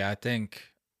 Yeah, I think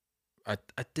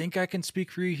I can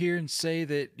speak for you here and say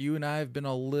that you and I have been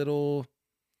a little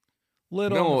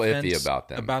iffy about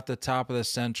them. About the top of the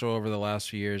Central over the last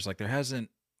few years. Like, there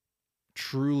hasn't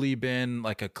truly been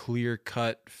like a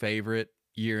clear-cut favorite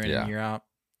year in and year out.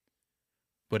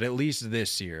 But at least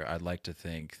this year, I'd like to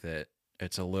think that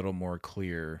it's a little more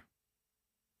clear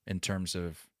in terms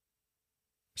of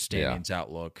standings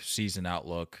outlook, season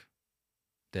outlook,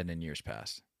 than in years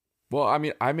past. Well, I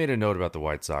mean, I made a note about the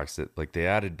White Sox that, like, they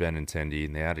added Benintendi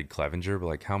and they added Clevenger, but,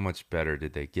 like, how much better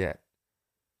did they get?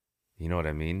 You know what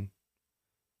I mean?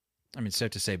 I mean, it's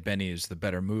safe to say Benny is the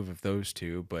better move of those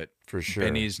two, but For sure.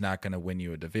 Benny's not going to win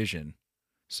you a division.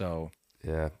 So,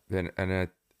 Yeah, and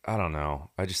I don't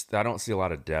know. I don't see a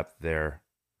lot of depth there,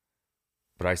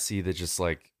 but I see the just,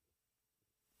 like,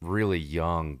 really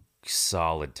young,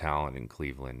 solid talent in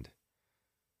Cleveland.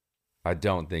 I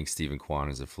don't think Stephen Kwan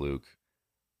is a fluke.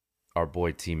 Our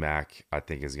boy T-Mac, I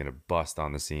think, is going to bust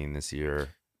on the scene this year.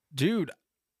 dude,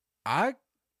 I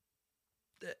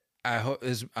hope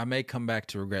I may come back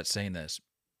to regret saying this,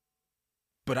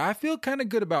 but I feel kind of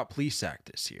good about Plesac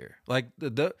this year. Like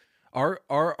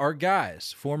our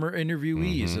guys, former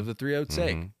interviewees of the 3-0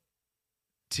 take,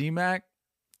 T-Mac,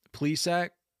 Plesac.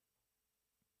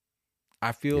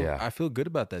 I feel good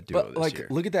about that duo But, this like, year.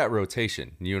 look at that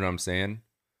rotation. You know what I'm saying?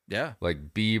 Yeah.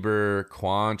 Like Bieber,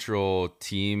 Quantrill,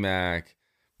 T-Mac.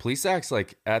 Plesac's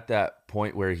like at that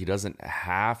point where he doesn't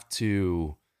have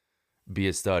to be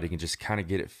a stud. He can just kind of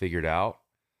get it figured out.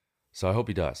 So I hope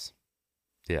he does.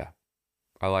 Yeah.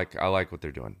 I like what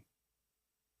they're doing.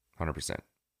 100%.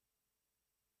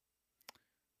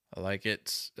 I like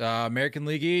it. American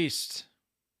League East.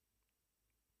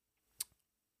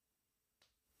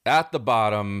 At the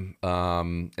bottom,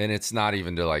 and it's not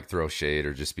even to like throw shade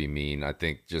or just be mean. I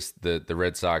think just the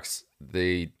Red Sox,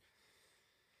 they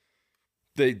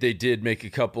did make a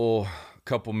couple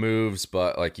moves,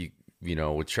 but like you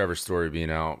know, with Trevor Story being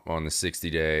out on the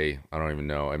 60-day, I don't even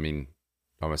know. I mean,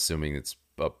 I'm assuming it's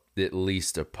at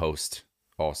least a post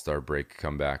All-Star break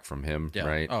comeback from him, Yeah.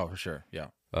 right? Oh, for sure. Yeah.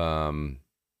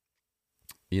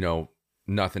 You know,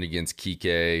 nothing against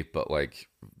Kike, but like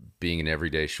being an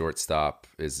everyday shortstop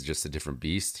is just a different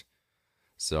beast.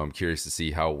 So I'm curious to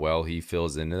see how well he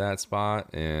fills into that spot.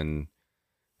 And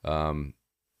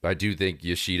I do think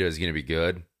Yoshida is going to be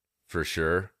good for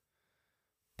sure.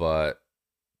 But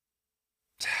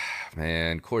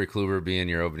man, Corey Kluber being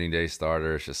your opening day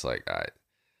starter, it's just like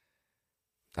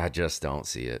I just don't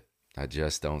see it. I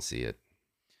just don't see it.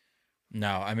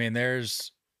 No, I mean,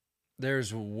 there's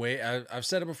way, I've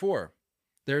said it before,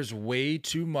 there's way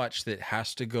too much that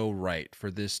has to go right for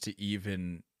this to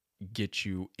even get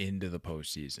you into the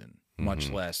postseason, much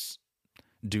less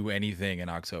do anything in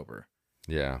October.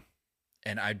 Yeah.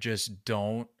 And I just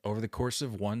don't, over the course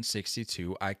of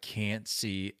 162, I can't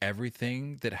see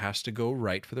everything that has to go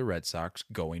right for the Red Sox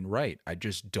going right. I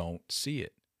just don't see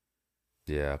it.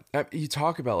 Yeah. You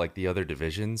talk about like the other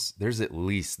divisions, there's at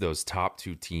least those top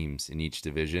two teams in each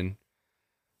division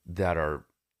that are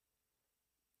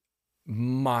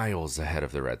miles ahead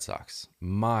of the Red Sox.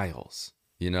 Miles,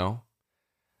 you know?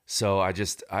 So I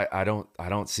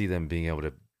don't see them being able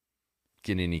to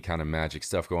get any kind of magic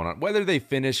stuff going on. Whether they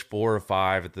finish 4 or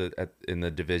 5 in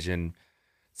the division,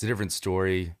 it's a different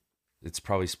story. It's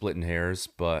probably splitting hairs,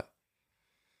 but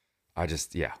I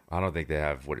don't think they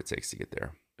have what it takes to get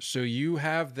there. So you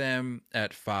have them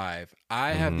at 5.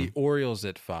 I have the Orioles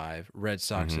at 5, Red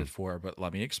Sox at 4, but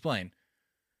let me explain.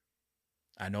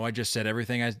 I know I just said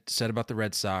everything I said about the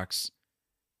Red Sox.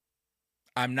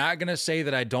 I'm not going to say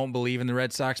that I don't believe in the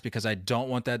Red Sox because I don't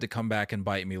want that to come back and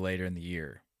bite me later in the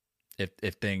year.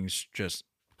 If things just,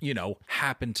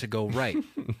 happen to go right.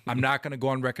 I'm not going to go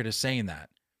on record as saying that.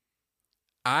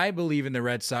 I believe in the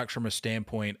Red Sox from a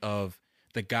standpoint of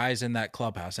the guys in that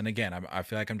clubhouse. And again, I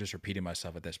feel like I'm just repeating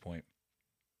myself at this point.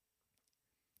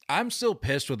 I'm still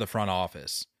pissed with the front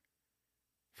office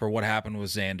for what happened with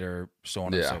Xander, so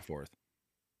on and so forth.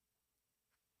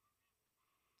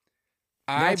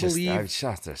 I believe it's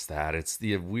not just that. It's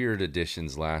the weird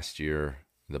additions last year,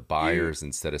 the buyers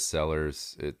instead of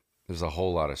sellers. There's a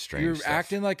whole lot of strange stuff. You're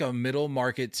acting like a middle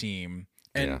market team,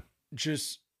 and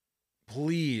just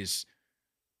please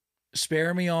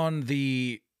spare me on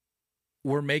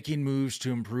we're making moves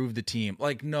to improve the team.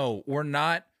 Like, no, we're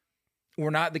not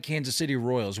the Kansas City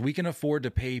Royals. We can afford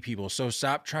to pay people. So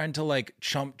stop trying to like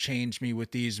chump change me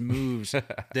with these moves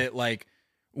that like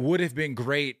would have been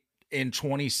great in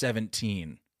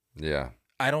 2017. Yeah.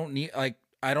 I don't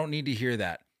need to hear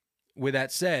that. With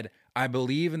that said, I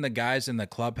believe in the guys in the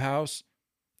clubhouse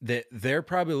that they're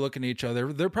probably looking at each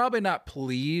other. They're probably not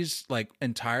pleased, like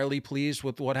entirely pleased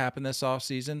with what happened this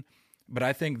offseason, but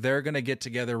I think they're going to get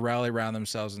together, rally around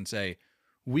themselves and say,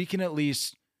 we can at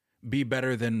least be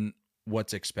better than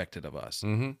what's expected of us.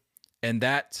 Mm-hmm. And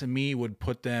that to me would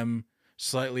put them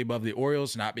slightly above the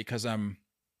Orioles, not because I'm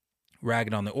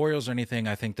ragging on the Orioles or anything.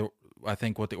 I think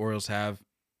what the Orioles have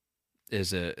is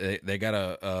they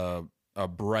got a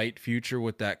bright future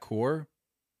with that core.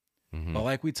 Mm-hmm. But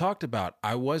like we talked about,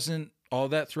 I wasn't all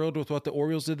that thrilled with what the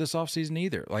Orioles did this offseason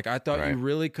either. Like I thought you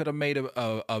really could have made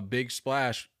a big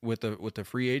splash with the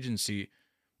free agency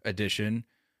addition,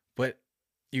 but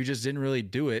you just didn't really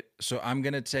do it. So I'm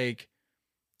going to take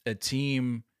a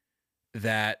team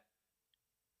that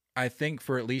I think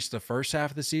for at least the first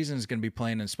half of the season is going to be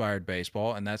playing inspired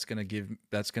baseball, and that's going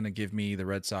to give me the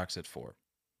Red Sox at 4.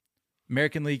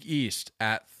 American League East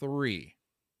at 3.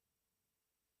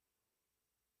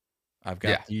 I've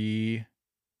got the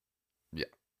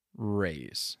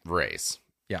Rays.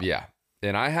 Yeah.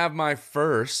 And I have my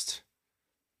first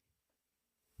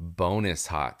bonus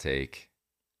hot take.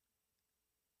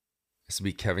 This will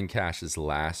be Kevin Cash's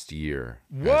last year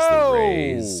as the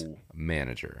Rays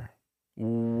manager.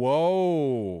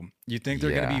 Whoa. You think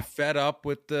they're going to be fed up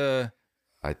with the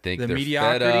mediocrity?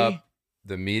 Fed up.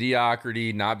 The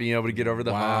mediocrity, not being able to get over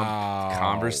the hump,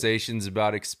 conversations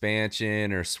about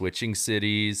expansion or switching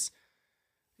cities.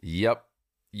 Yep.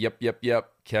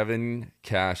 Kevin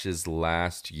Cash's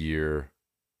last year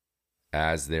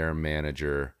as their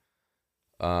manager.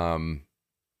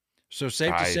 So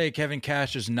safe to say Kevin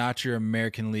Cash is not your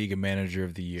American League Manager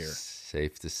of the Year.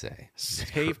 Safe to say.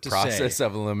 Process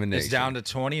of elimination. It's down to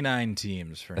 29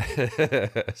 teams for me.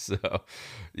 So,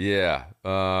 yeah.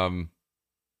 I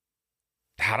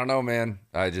don't know, man.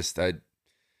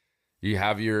 You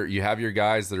have your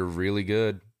guys that are really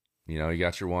good. You know, you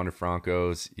got your Wander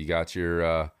Francos, you got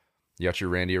your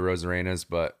Randy Rosarenas,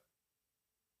 but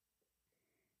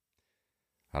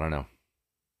I don't know.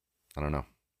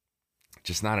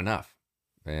 Just not enough.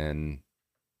 And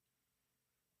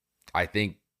I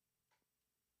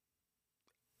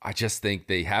just think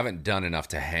they haven't done enough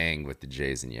to hang with the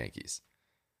Jays and Yankees.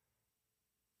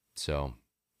 So,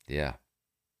 yeah.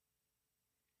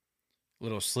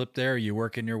 Little slip there. You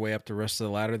working your way up the rest of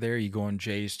the ladder there? You going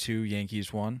Jays 2,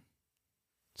 Yankees 1?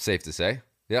 Safe to say.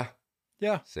 Yeah.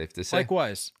 Yeah. Safe to say.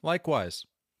 Likewise.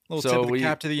 Little tip of the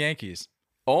cap to the Yankees.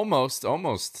 Almost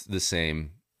the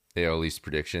same AL East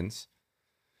predictions.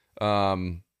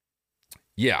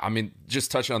 Yeah, I mean, just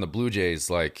touching on the Blue Jays,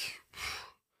 like,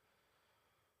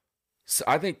 so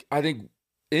I think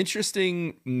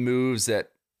interesting moves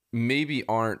that maybe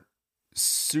aren't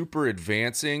super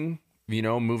advancing, you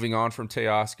know, moving on from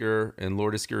Teoscar and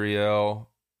Lourdes Gurriel,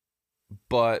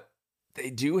 but they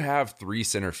do have 3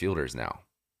 center fielders now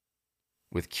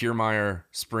with Kiermaier,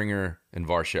 Springer, and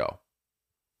Varsho.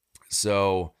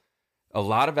 So a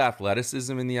lot of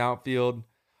athleticism in the outfield.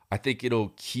 I think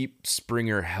it'll keep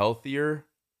Springer healthier,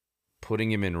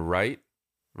 putting him in right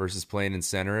versus playing in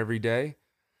center every day.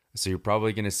 So you're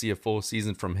probably going to see a full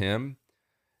season from him.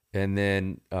 And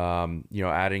then,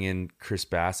 adding in Chris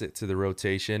Bassett to the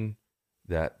rotation,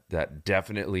 that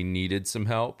definitely needed some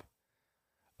help.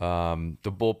 The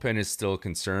bullpen is still a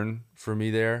concern for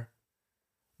me there.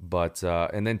 But,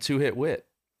 and then 2-hit Witt.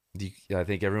 I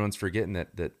think everyone's forgetting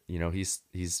that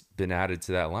he's been added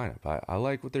to that lineup. I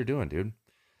like what they're doing, dude.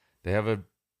 They have a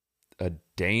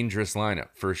dangerous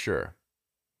lineup for sure.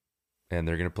 And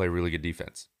they're going to play really good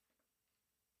defense.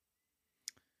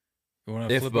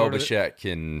 If Bo Bichette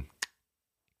can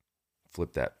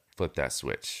flip that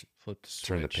switch,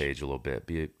 turn the page a little bit,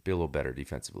 be a little better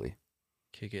defensively.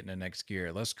 Kick it in the next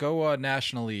gear. Let's go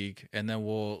National League, and then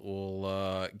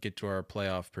we'll get to our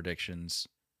playoff predictions,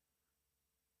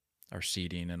 our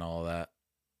seeding, and all that.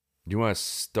 You want to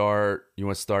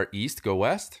start East, go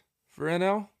West for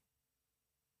NL?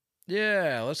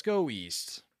 Yeah, let's go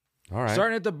East. All right.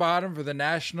 Starting at the bottom for the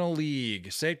National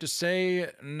League. Safe to say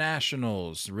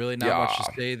Nationals. Really not much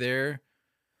to say there.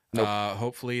 Nope.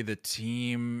 Hopefully the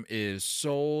team is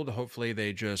sold. Hopefully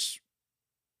they just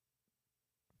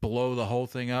blow the whole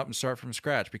thing up and start from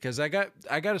scratch, because I got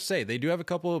to say, they do have a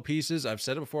couple of pieces. I've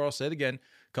said it before, I'll say it again.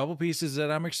 A couple pieces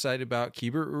that I'm excited about.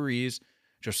 Keibert Ruiz,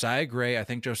 Josiah Gray. I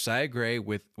think Josiah Gray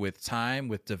with time,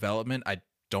 with development, I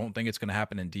don't think it's going to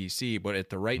happen in DC, but if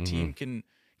the right team can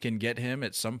get him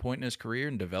at some point in his career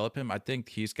and develop him, I think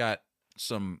he's got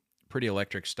some pretty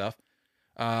electric stuff.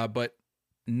 But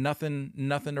nothing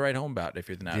to write home about if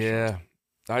you're the Nationals. Yeah,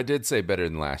 I did say better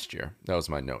than last year. That was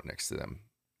my note next to them,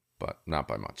 but not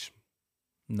by much.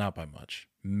 Not by much.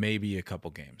 Maybe a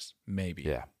couple games. Maybe.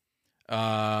 Yeah.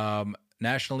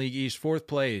 National League East, 4th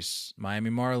place, Miami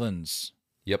Marlins.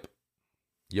 Yep.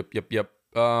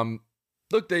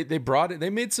 Look, they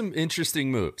made some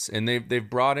interesting moves, and they've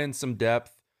brought in some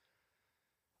depth.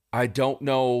 I don't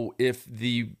know if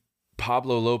the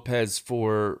Pablo Lopez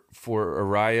for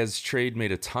Arias trade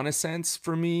made a ton of sense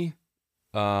for me,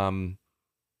 on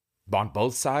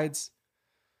both sides.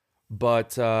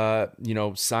 But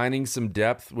signing some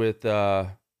depth with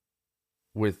Yuli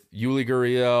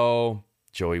Gurriel,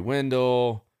 Joey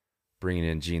Wendell, bringing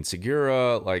in Gene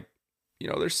Segura,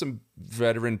 there's some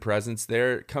veteran presence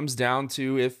there. It comes down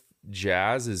to if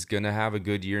Jazz is going to have a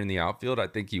good year in the outfield. I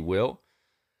think he will.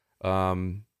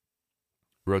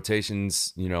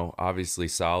 Rotations, obviously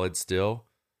solid still.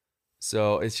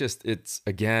 So it's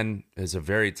a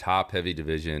very top heavy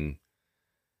division.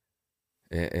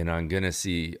 And I'm going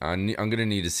to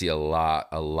need to see a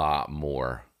lot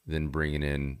more than bringing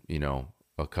in,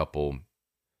 a couple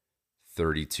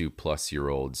 32 plus year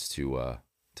olds to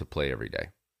play every day.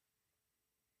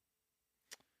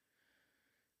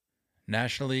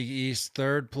 National League East,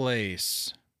 3rd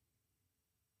place.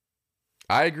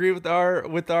 I agree with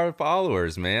our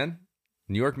followers, man.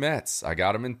 New York Mets. I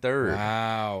got them in 3rd.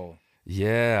 Wow.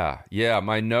 Yeah.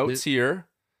 My notes here.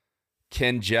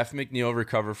 Can Jeff McNeil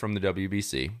recover from the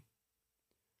WBC?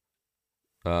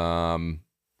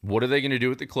 What are they going to do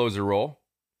with the closer role?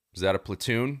 Is that a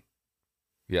platoon?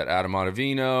 You got Adam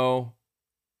Ottavino.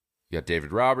 You got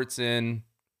David Robertson.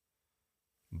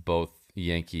 Both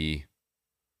Yankee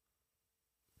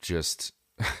just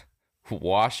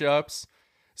wash-ups.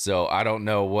 So I don't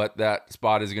know what that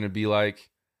spot is going to be like.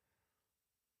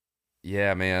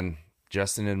 Yeah, man.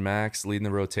 Justin and Max leading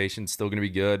the rotation, still going to be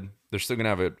good. They're still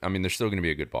going to they're still going to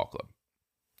be a good ball club.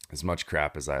 As much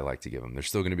crap as I like to give them, they're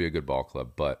still going to be a good ball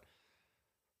club. But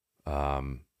I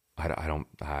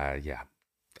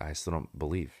still don't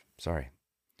believe. Sorry.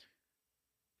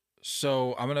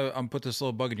 So I'm gonna put this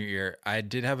little bug in your ear. I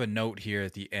did have a note here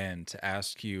at the end to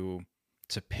ask you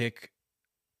to pick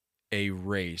a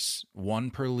race, one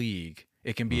per league.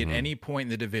 It can be at any point in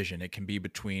the division. It can be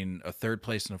between a 3rd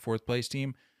place and a 4th place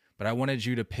team. But I wanted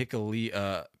you to pick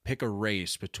a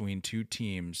race between 2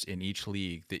 teams in each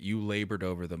league that you labored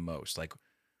over the most. Like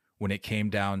when it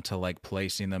came down to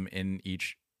placing them in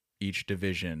each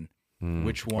division,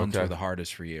 which ones were the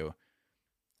hardest for you?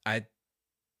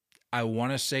 I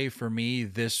want to say for me,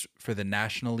 for the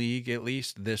National League at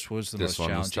least, this was the most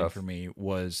challenging for me,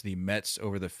 was the Mets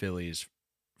over the Phillies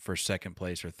for 2nd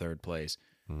place or 3rd place.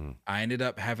 I ended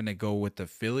up having to go with the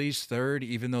Phillies 3rd,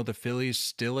 even though the Phillies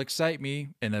still excite me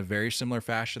in a very similar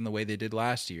fashion the way they did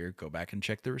last year. Go back and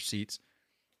check the receipts.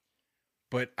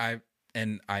 But I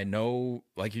know,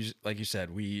 like you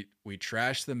said, we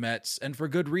trash the Mets, and for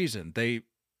good reason.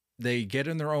 They get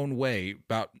in their own way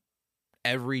about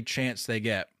every chance they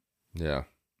get. Yeah.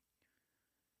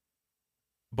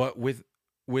 But with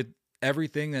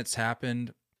everything that's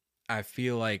happened, I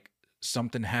feel like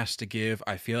something has to give.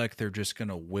 I feel like they're just going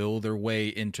to will their way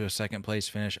into a 2nd place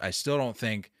finish. I still don't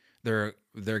think they're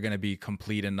going to be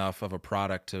complete enough of a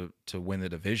product to win the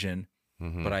division.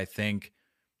 But I think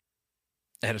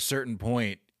at a certain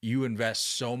point, you invest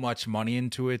so much money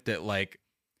into it that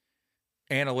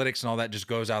analytics and all that just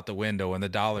goes out the window and the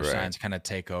dollar signs kind of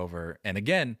take over. And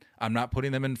again, I'm not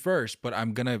putting them in first, but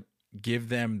I'm going to give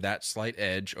them that slight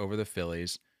edge over the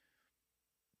Phillies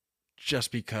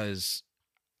just because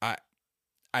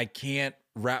I can't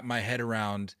wrap my head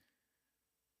around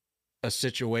a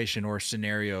situation or a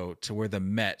scenario to where the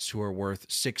Mets, who are worth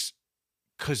 $6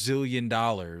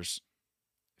 gazillion,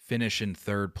 finish in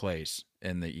 3rd place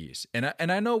in the East. And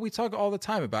I know we talk all the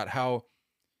time about how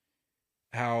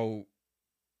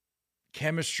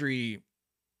chemistry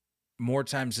more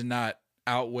times than not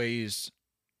outweighs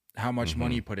how much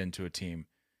money you put into a team.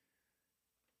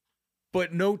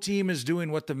 but no team is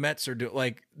doing what the Mets are doing.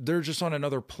 Like, they're just on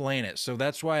another planet. So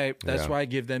that's why I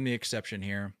give them the exception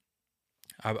here.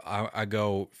 I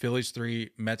go Phillies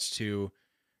 3, Mets 2,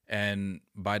 and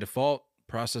by default,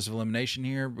 process of elimination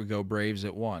here, we go Braves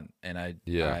at 1. And I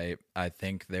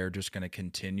think they're just going to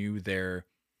continue their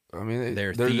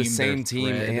they're theme, the same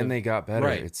team, and they got better.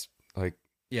 Right. It's like,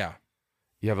 yeah,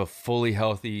 you have a fully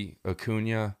healthy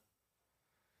Acuna,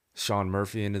 Sean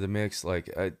Murphy into the mix. Like,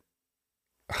 I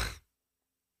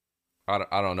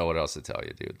don't know what else to tell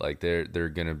you, dude. Like, they're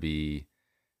gonna be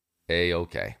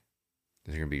okay.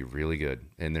 They're gonna be really good,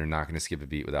 and they're not gonna skip a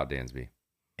beat without Dansby.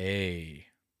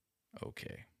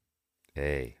 okay.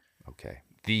 Okay.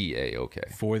 The okay.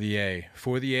 For the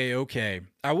okay.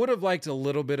 I would have liked a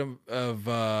little bit of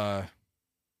a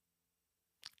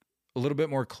little bit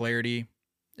more clarity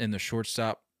in the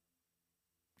shortstop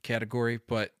category,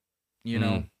 but you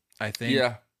know, I think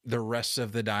the rest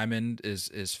of the diamond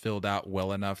is filled out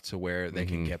well enough to where they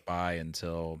can get by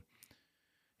until,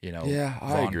 you know, I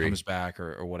Vaughn agree. comes back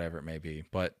or whatever it may be.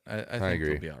 But I think agree.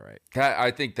 they'll be all right.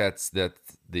 I think that's the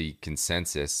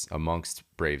consensus amongst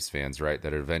Braves fans, right?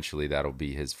 That eventually that'll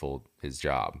be his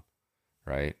job,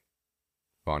 right?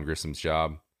 Vaughn Grissom's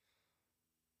job.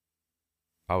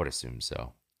 I would assume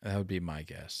so. That would be my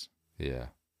guess. Yeah.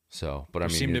 So, but There I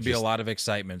mean, seemed to be a lot of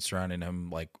excitement surrounding him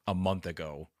like a month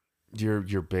ago.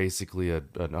 You're basically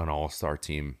an all-star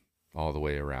team all the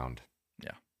way around.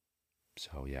 Yeah.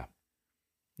 So yeah.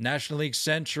 National League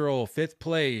Central, 5th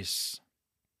place.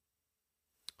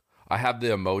 I have the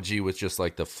emoji with just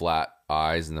like the flat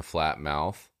eyes and the flat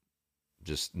mouth,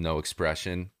 just no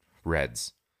expression.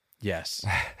 Reds. Yes.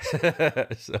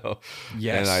 So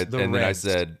yes. And then Reds.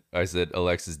 I said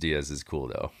Alexis Diaz is cool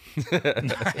though.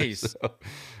 Nice. So,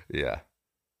 yeah.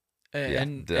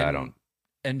 And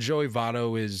Joey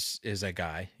Votto is a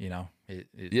guy, you know.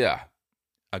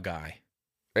 A guy.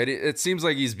 It seems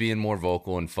like he's being more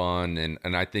vocal and fun,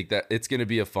 and I think that it's going to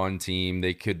be a fun team.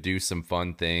 They could do some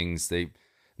fun things. They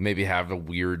maybe have a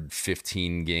weird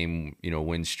 15-game,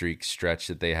 win streak stretch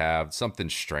that they have, something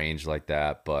strange like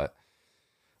that. But,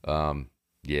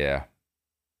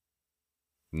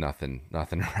 nothing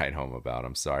to write home about.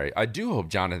 I'm sorry. I do hope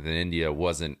Jonathan India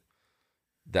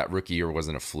that rookie year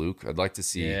wasn't a fluke. I'd like to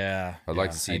see. I'd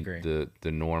like to see the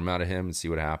norm out of him and see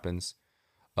what happens.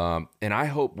 And I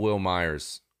hope Will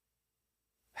Myers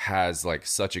has like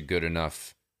such a good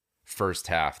enough first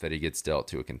half that he gets dealt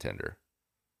to a contender.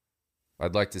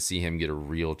 I'd like to see him get a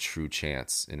real true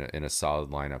chance in a solid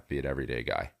lineup, be an everyday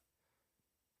guy.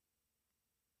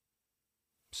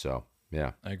 So,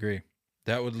 yeah. I agree.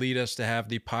 That would lead us to have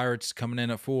the Pirates coming in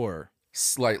at 4.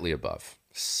 Slightly above,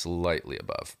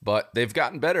 but they've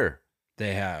gotten better.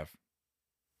 They have.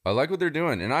 I like what they're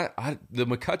doing, and I the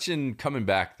McCutchen coming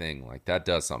back thing, like that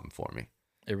does something for me.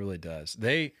 It really does.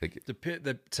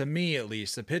 To me at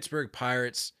least, the Pittsburgh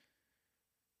Pirates,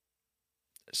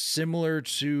 similar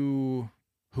to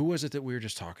who was it that we were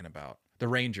just talking about? The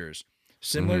Rangers.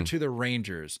 Similar to the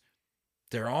Rangers,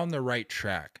 they're on the right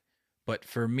track. But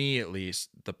for me at least,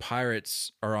 the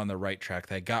Pirates are on the right track.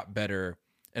 They got better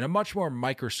in a much more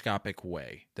microscopic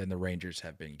way than the Rangers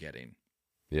have been getting.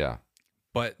 Yeah.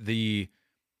 But the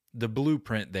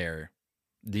blueprint there,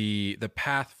 the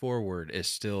path forward is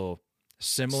still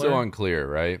similar. Still unclear,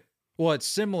 right? Well, it's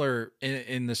similar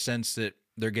in the sense that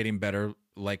they're getting better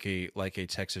like a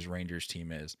Texas Rangers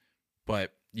team is.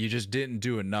 But you just didn't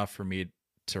do enough for me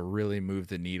to really move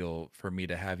the needle for me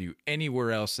to have you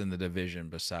anywhere else in the division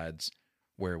besides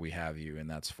where we have you, and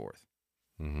that's 4th.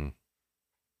 Mm-hmm.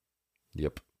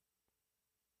 Yep.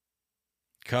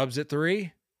 Cubs at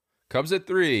 3? Cubs at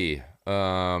 3.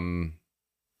 Are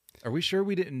we sure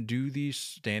we didn't do these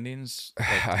standings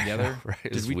together?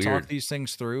 Right? Did we talk these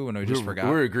things through and we just forgot?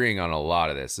 We're agreeing on a lot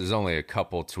of this. There's only a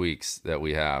couple tweaks that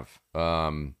we have.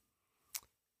 I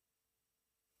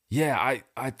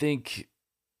think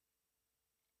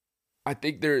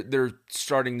they're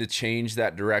starting to change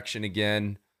that direction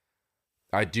again.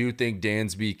 I do think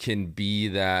Dansby can be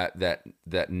that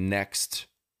next,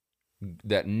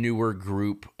 that newer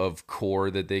group of core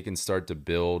that they can start to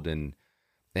build and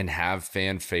have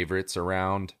fan favorites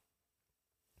around.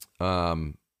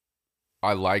 I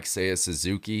like Seiya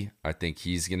Suzuki. I think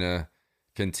he's gonna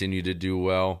continue to do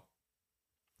well.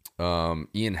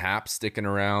 Ian Happ sticking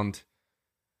around,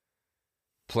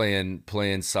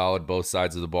 playing solid both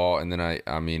sides of the ball, and then I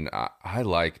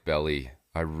like Belly.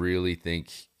 I really think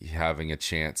having a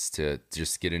chance to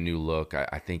just get a new look.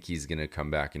 I think he's gonna come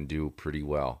back and do pretty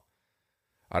well.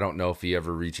 I don't know if he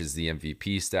ever reaches the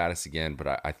MVP status again,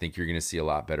 but I think you're going to see a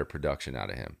lot better production out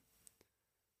of him.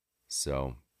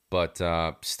 So, but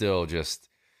still just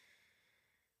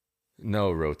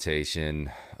no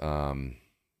rotation.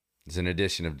 It's an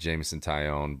addition of Jameson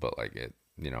Tyone, but like it,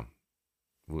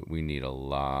 we need a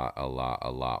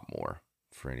lot more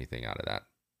for anything out of that.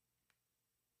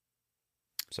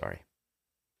 Sorry.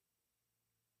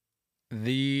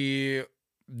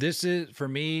 This is for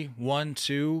me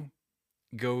 1-2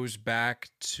 goes back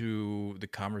to the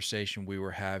conversation we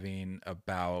were having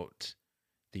about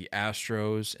the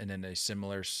Astros, and in a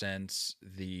similar sense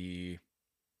the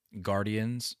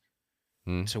Guardians,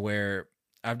 to where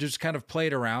I've just kind of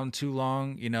played around too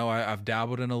long. I've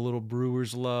dabbled in a little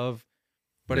Brewers love,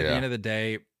 but at the end of the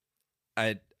day,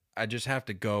 I just have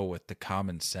to go with the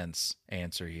common sense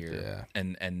answer here,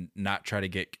 and not try to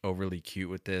get overly cute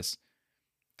with this.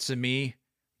 To me,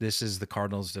 this is the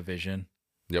Cardinals division.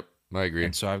 Yep, I agree.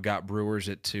 And so I've got Brewers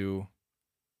at 2,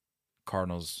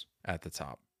 Cardinals at the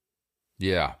top.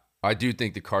 Yeah, I do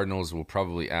think the Cardinals will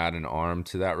probably add an arm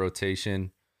to that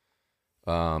rotation.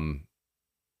 I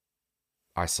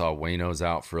saw Waino's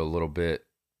out for a little bit,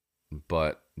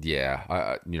 but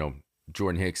yeah,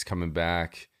 Jordan Hicks coming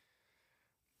back.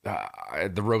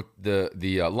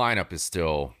 The lineup is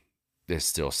still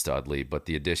studly, but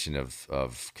the addition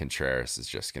of Contreras is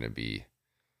just going to be.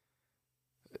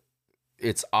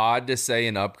 It's odd to say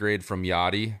an upgrade from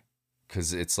Yachty,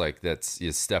 because it's like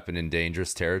you're stepping in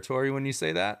dangerous territory when you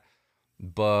say that.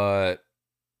 But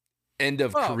end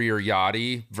of career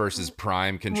Yachty versus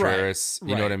prime Contreras,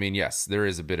 you know what I mean? Yes, there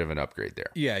is a bit of an upgrade there.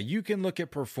 Yeah, you can look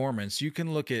at performance. You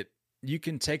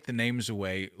can take the names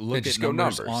away, look at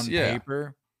numbers on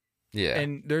paper. Yeah.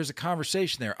 And there's a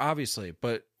conversation there, obviously,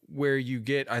 but where you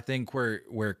get, I think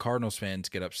where Cardinals fans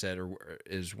get upset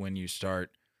is when you start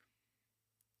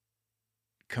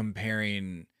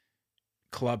comparing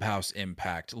clubhouse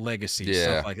impact, legacy,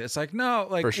 stuff like that. It's like, no,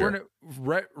 like we're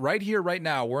right here, right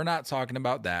now, we're not talking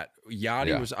about that.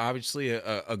 Yachty was obviously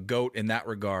a GOAT in that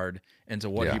regard into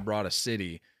what he brought a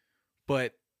city.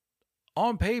 But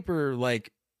on paper,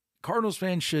 like, Cardinals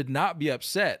fans should not be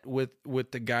upset with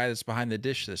the guy that's behind the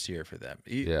dish this year for them.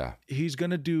 He's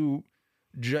gonna do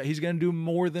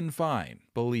more than fine.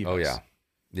 Believe us. Oh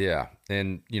yeah,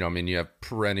 and you have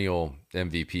perennial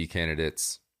MVP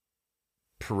candidates,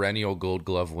 perennial Gold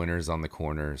Glove winners on the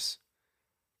corners.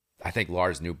 I think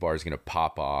Lars Nootbaar is gonna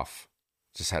pop off.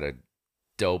 Just had a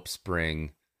dope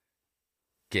spring.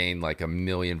 Gained like 1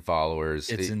 million followers.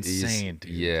 It's insane,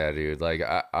 dude. Yeah, dude. Like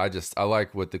I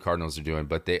like what the Cardinals are doing,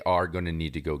 but they are going to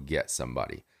need to go get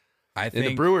somebody. I think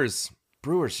the Brewers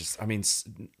just,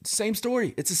 same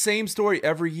story. It's the same story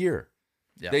every year.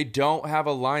 Yeah. They don't have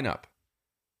a lineup.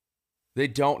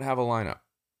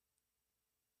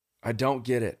 I don't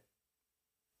get it.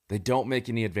 They don't make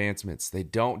any advancements. They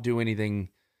don't do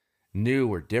anything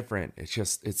new or different.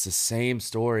 It's the same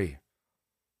story.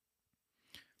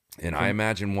 And I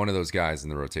imagine one of those guys in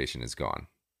the rotation is gone.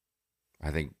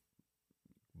 I think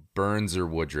Burns or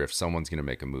Woodruff, someone's going to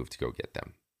make a move to go get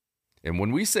them. And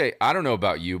when we say, I don't know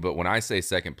about you, but when I say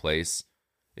second place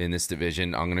in this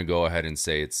division, I'm going to go ahead and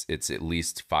say it's at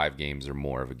least 5 games or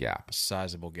more of a gap. A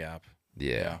sizable gap.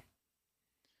 Yeah.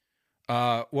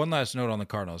 One last note on the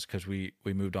Cardinals, because we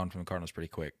moved on from the Cardinals pretty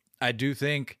quick. I do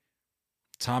think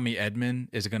Tommy Edman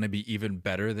is going to be even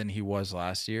better than he was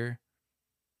last year.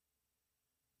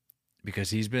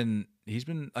 Because he's been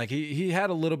like he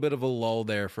had a little bit of a lull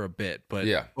there for a bit, but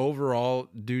overall,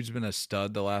 dude's been a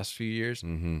stud the last few years,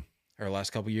 or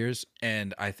last couple years,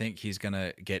 and I think he's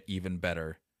gonna get even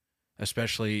better,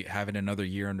 especially having another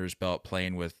year under his belt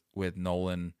playing with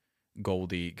Nolan,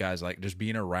 Goldie, guys like just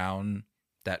being around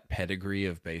that pedigree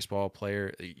of baseball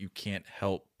player. You can't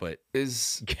help but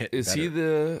is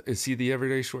better. he the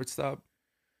everyday shortstop?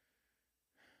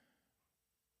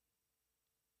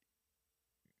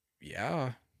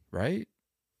 Yeah, right?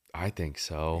 I think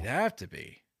so. It'd have to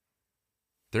be.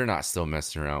 They're not still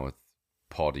messing around with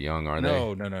Paul DeJong, are they?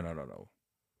 No.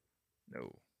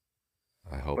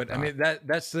 I hope but not. I mean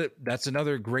that's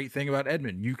another great thing about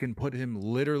Edman. You can put him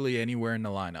literally anywhere in the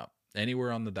lineup,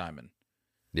 anywhere on the diamond.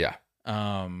 Yeah.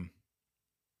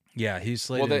 Yeah, he's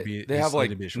slated to be. They have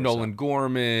like Nolan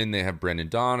Gorman, they have Brendan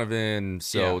Donovan.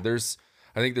 So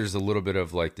I think there's a little bit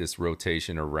of like this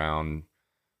rotation around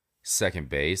second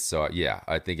base. So yeah,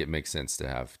 I think it makes sense to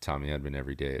have Tommy Edman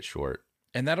every day at short.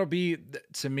 And that'll be,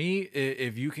 to me,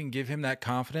 if you can give him that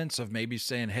confidence of maybe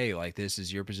saying, hey, like, this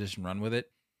is your position, run with it.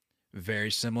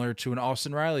 Very similar to an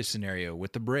Austin Riley scenario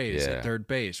with the Braves at third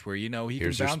base, where, he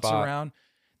can bounce around.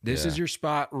 This is your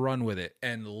spot, run with it.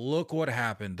 And look what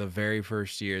happened the very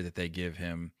first year that they give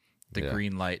him the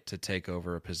green light to take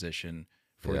over a position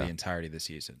for the entirety of the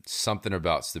season. Something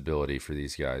about stability for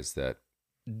these guys that,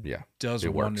 does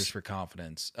wonders for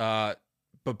confidence.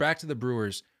 But back to the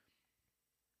Brewers.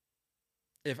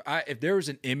 if there was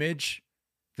an image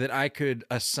that I could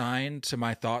assign to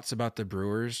my thoughts about the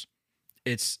Brewers,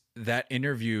 it's that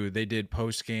interview they did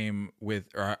post game with,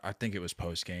 or I think it was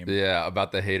post game. Yeah,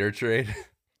 about the Hader trade.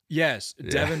 Yes,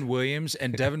 Yeah. Devin Williams,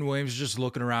 and Devin Williams just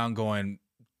looking around, going,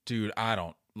 "Dude, I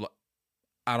don't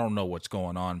know what's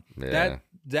going on." Yeah.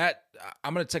 That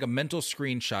I'm gonna take a mental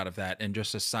screenshot of that and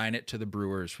just assign it to the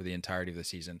Brewers for the entirety of the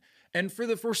season and for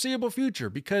the foreseeable future,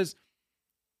 because,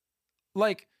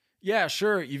 like, yeah,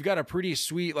 sure, you've got a pretty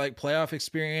sweet like playoff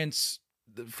experience,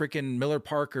 the freaking Miller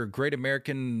Park or Great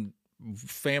American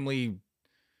Family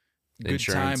Good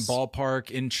Insurance. Time Ballpark,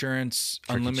 insurance,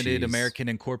 Tricky unlimited cheese. American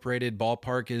Incorporated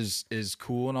ballpark is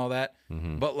cool and all that.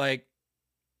 Mhm. But like,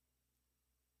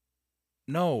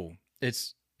 no,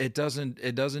 it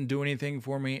doesn't do anything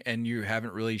for me, and you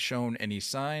haven't really shown any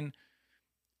sign.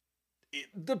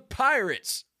 The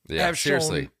Pirates Yeah, have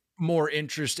seriously. shown more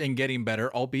interest in getting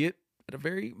better, albeit at a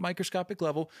very microscopic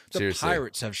level. The Seriously.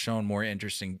 Pirates have shown more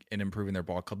interest in improving their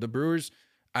ball club. The Brewers,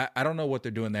 I don't know what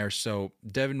they're doing there. So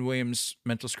Devin Williams,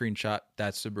 mental screenshot,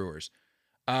 that's the Brewers.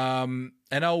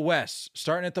 NL West,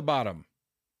 starting at the bottom.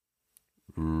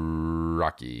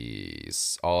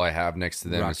 Rockies. All I have next to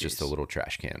them is just a Rockies. little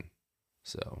trash can.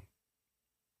 So And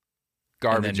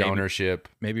garbage then ownership.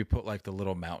 Maybe put like the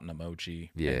little mountain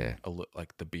emoji. Yeah. And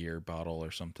like the beer bottle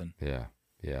or something. Yeah.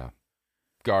 Yeah.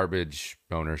 Garbage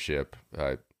ownership.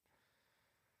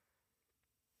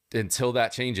 Until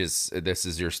that changes, this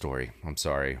is your story. I'm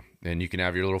sorry. And you can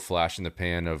have your little flash in the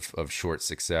pan of short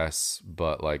success,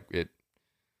 but like it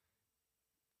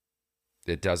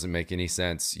doesn't make any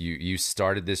sense. You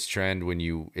started this trend when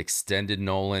you extended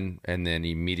Nolan and then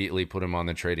immediately put him on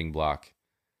the trading block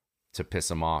to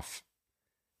piss him off.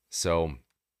 So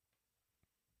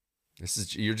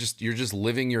you're just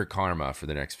living your karma for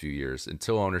the next few years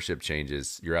until ownership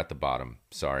changes. You're at the bottom.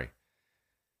 Sorry.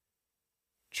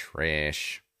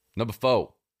 Trash. Number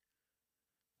 4.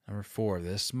 Number 4.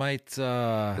 This might This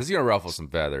is gonna ruffle some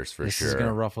feathers for this sure. is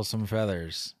gonna ruffle some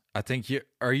feathers. I think you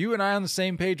and I on the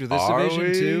same page with this Are division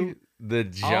we? too? The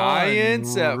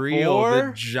Giants Unreal. at 4.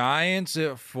 The Giants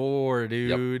at 4,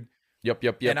 dude. Yep.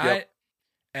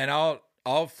 And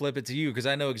I'll flip it to you because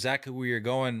I know exactly where you're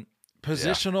going.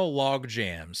 Positional log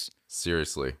jams.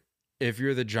 Seriously. If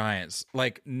you're the Giants,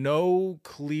 like no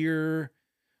clear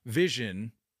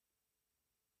vision.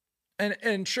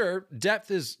 And sure,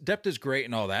 depth is great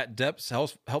and all that. Depth's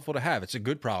helpful to have. It's a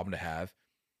good problem to have.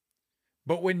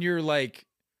 But when you're like,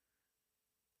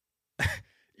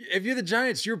 if you're the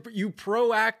Giants, you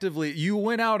proactively you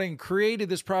went out and created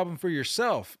this problem for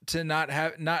yourself to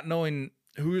not knowing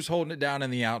who's holding it down in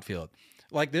the outfield.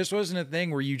 Like, this wasn't a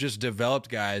thing where you just developed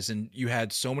guys and you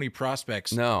had so many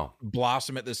prospects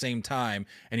blossom at the same time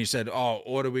and you said, "Oh,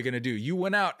 what are we going to do?" You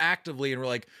went out actively and were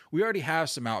like, "We already have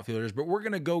some outfielders, but we're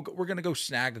going to go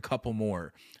snag a couple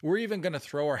more. We're even going to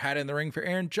throw our hat in the ring for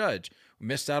Aaron Judge. We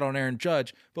missed out on Aaron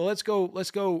Judge, but let's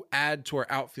go add to our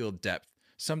outfield depth,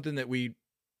 something that we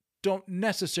don't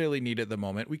necessarily need at the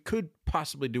moment. We could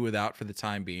possibly do without for the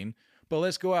time being, but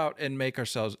let's go out and make a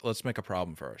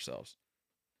problem for ourselves."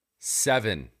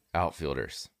 7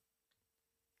 outfielders.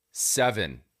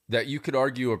 7 that you could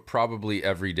argue are probably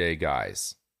everyday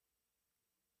guys.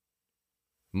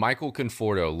 Michael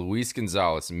Conforto, Luis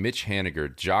Gonzalez, Mitch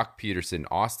Haniger, Jock Peterson,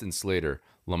 Austin Slater,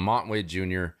 Lamont Wade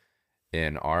Jr.,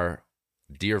 and our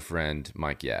dear friend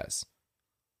Mike Yaz.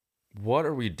 What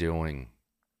are we doing?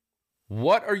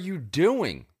 What are you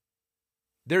doing?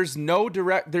 There's no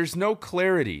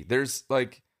clarity. There's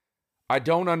like, I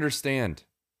don't understand.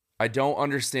 I don't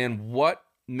understand what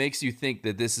makes you think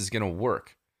that this is going to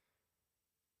work.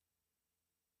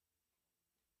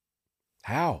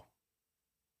 How?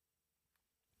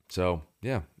 So,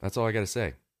 yeah, that's all I got to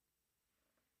say.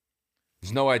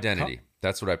 There's no identity.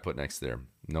 That's what I put next there.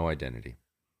 No identity.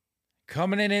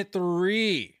 Coming in at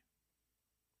 3.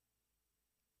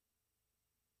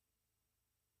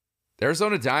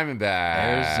 Arizona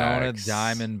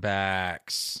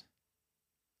Diamondbacks.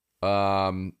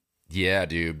 Yeah,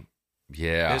 dude.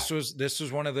 Yeah. This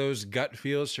was one of those gut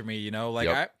feels for me, you know, like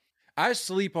Yep. I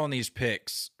sleep on these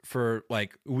picks for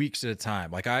like weeks at a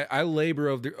time. Like I labor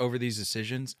over these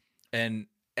decisions, and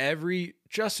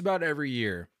just about every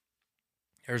year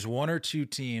there's one or two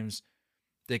teams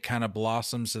that kind of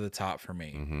blossoms to the top for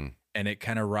me. Mm-hmm. And it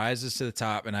kind of rises to the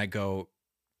top and I go,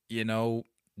 you know,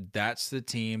 that's the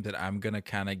team that I'm going to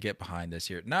kind of get behind this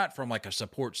year. Not from like a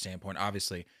support standpoint,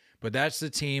 obviously, but that's the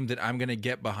team that I'm going to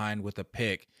get behind with a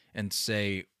pick and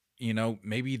say, you know,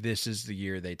 maybe this is the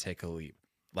year they take a leap.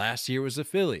 Last year was the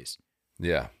Phillies.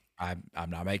 Yeah. I'm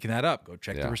not making that up. Go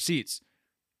check the receipts.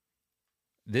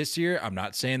 This year, I'm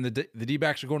not saying the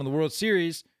D-backs are going to the World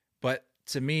Series, but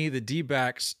to me, the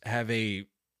D-backs have a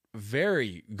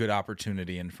very good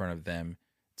opportunity in front of them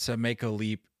to make a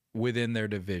leap within their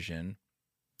division,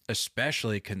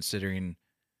 especially considering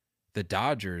the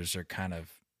Dodgers are kind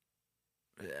of,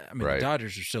 Right. the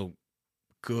Dodgers are still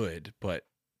good, but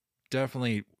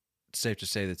definitely safe to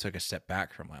say they took a step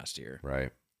back from last year.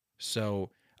 Right. So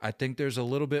I think there's a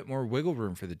little bit more wiggle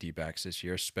room for the D-backs this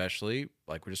year, especially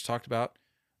like we just talked about.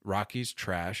 Rockies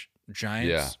trash,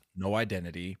 Giants no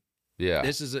identity. Yeah.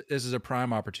 This is a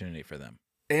prime opportunity for them.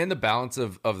 And the balance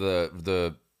of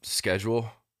the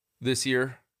schedule this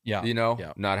year. Yeah.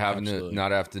 Not having absolutely.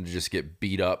 to just get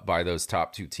beat up by those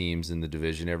top two teams in the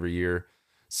division every year.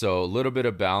 So a little bit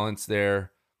of balance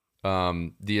there.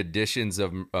 The additions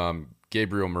of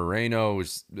Gabriel Moreno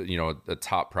was, a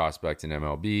top prospect in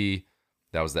MLB.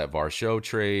 That was that Varsho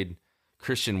trade.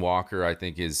 Christian Walker, I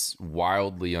think, is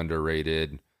wildly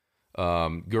underrated.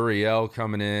 Gurriel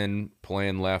coming in,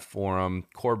 playing left for him.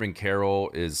 Corbin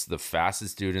Carroll is the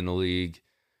fastest dude in the league.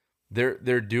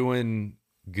 They're doing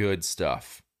good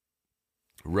stuff.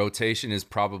 Rotation is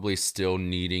probably still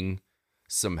needing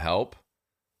some help.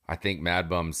 I think Mad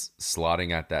Bum's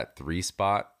slotting at that 3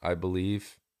 spot, I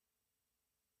believe.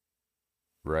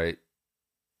 Right?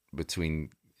 Between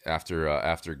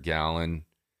after Gallen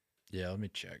Yeah, let me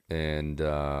check. and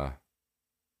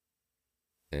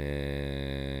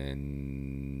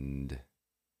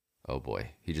oh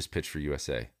boy, he just pitched for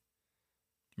USA.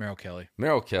 Merrill Kelly.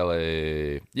 Merrill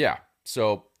Kelly. Yeah.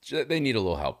 So they need a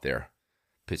little help there,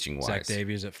 pitching wise. Zach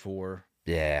Davies at 4.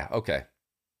 Yeah. Okay.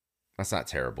 That's not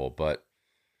terrible, but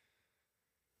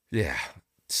yeah,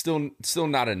 still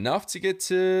not enough to get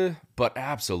to, but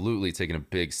absolutely taking a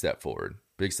big step forward.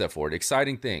 Big step forward.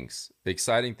 Exciting things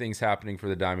happening for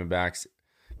the Diamondbacks.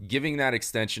 Giving that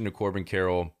extension to Corbin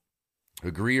Carroll,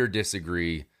 agree or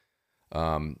disagree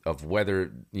of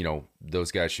whether,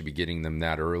 those guys should be getting them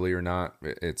that early or not.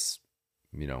 It's,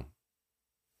 I think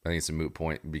it's a moot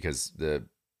point because the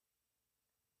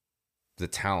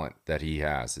talent that he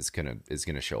has is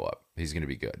gonna show up. He's gonna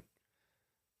be good.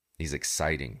 He's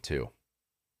exciting too.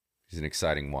 He's an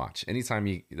exciting watch.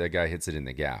 Anytime that guy hits it in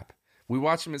the gap. We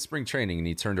watched him at spring training and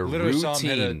he turned a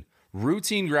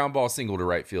routine ground ball single to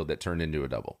right field that turned into a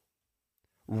double.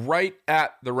 Right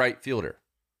at the right fielder.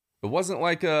 It wasn't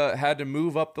like had to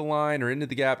move up the line or into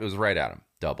the gap. It was right at him.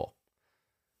 Double.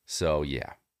 So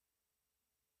yeah.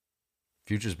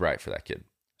 Future's bright for that kid.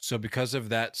 So because of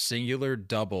that singular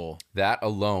double, That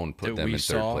alone put that them we in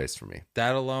third saw- place for me.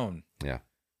 that alone, Yeah.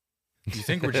 you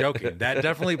think we're joking? That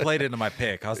definitely played into my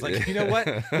pick. I was like, you know what?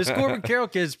 This Corbin Carroll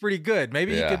kid is pretty good.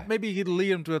 Maybe he could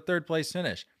lead him to a third place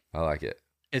finish. I like it.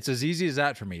 It's as easy as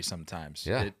that for me sometimes.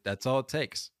 Yeah. That's all it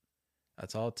takes.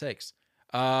 That's all it takes.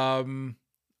 Where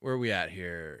are we at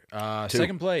here? 2.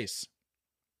 Second place.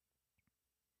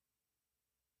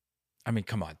 I mean,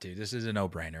 come on, dude. This is a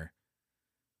no-brainer.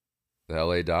 The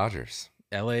LA Dodgers.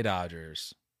 LA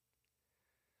Dodgers.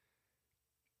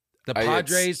 The It's-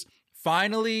 Padres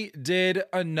finally did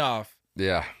enough.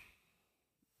 Yeah.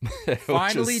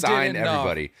 Finally Just sign did enough.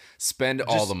 everybody. Spend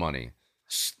all Just- the money.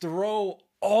 Throw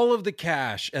all of the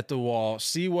cash at the wall.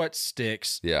 See what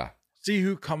sticks. Yeah. See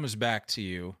who comes back to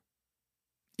you.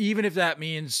 Even if that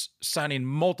means signing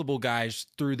multiple guys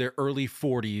through their early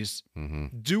 40s,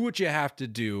 Mm-hmm. do what you have to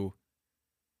do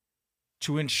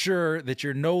to ensure that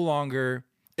you're no longer,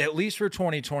 at least for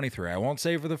 2023, I won't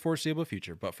say for the foreseeable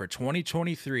future, but for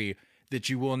 2023, that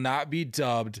you will not be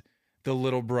dubbed the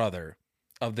little brother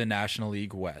of the National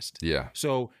League West. Yeah.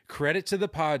 So credit to the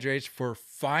Padres for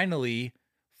finally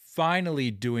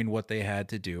doing what they had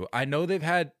to do. I know they've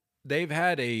had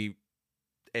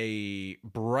a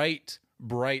bright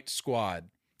squad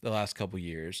the last couple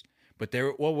years, but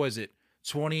what was it?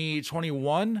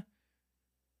 2021?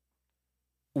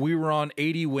 We were on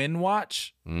 80 win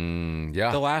watch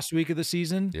Yeah. the last week of the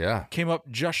season. Yeah. Came up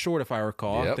just short, if I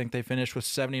recall. I Yep. think they finished with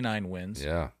 79 wins.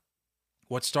 Yeah.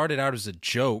 What started out as a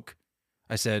joke,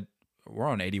 I said, we're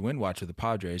on 80 win watch with the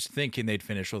Padres, thinking they'd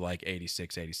finish with like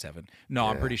 86, 87. No,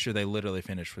 I'm Yeah. pretty sure they literally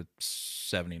finished with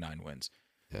 79 wins.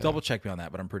 Yeah. Double check me on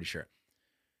that, but I'm pretty sure.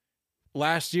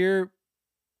 Last year,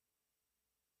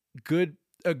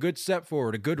 a good step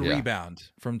forward, a good Yeah.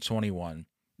 rebound from 21.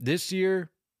 This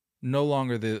year, no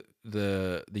longer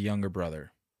the younger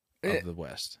brother of the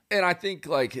West. And I think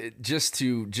just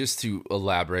to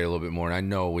elaborate a little bit more, and I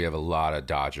know we have a lot of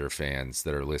Dodger fans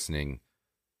that are listening.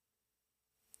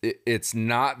 It's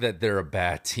not that they're a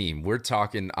bad team. We're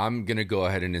talking, I'm going to go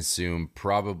ahead and assume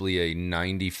probably a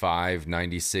 95,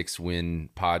 96 win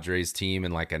Padres team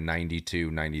and like a 92,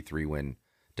 93 win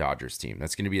Dodgers team.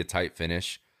 That's going to be a tight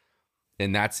finish.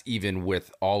 And that's even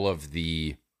with all of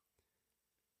the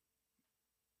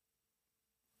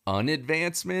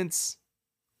unadvancements,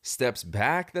 steps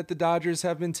back that the Dodgers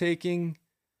have been taking.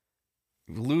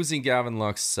 Losing Gavin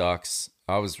Lux sucks.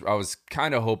 I was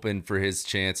kind of hoping for his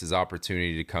chance, his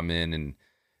opportunity to come in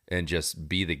and just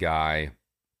be the guy.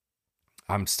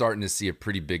 I'm starting to see a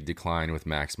pretty big decline with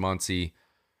Max Muncy.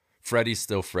 Freddie's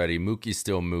still Freddie. Mookie's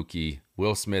still Mookie.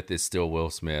 Will Smith is still Will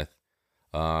Smith.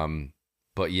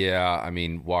 But yeah, I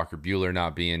mean, Walker Buehler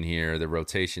not being here, the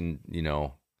rotation,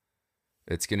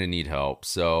 it's going to need help.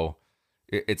 So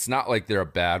it's not like they're a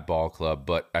bad ball club,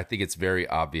 but I think it's very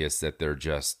obvious that they're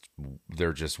just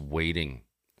waiting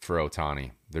for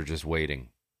Ohtani. They're just waiting.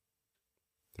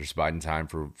 They're just biding time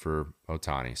for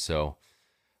Ohtani. So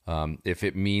if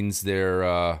it means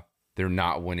they're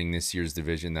not winning this year's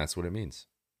division, that's what it means.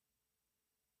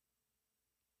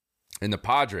 And the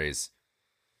Padres,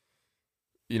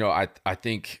 I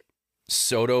think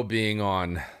Soto being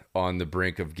on the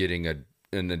brink of getting a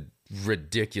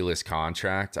ridiculous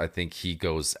contract, I think he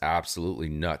goes absolutely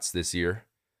nuts this year.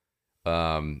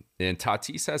 And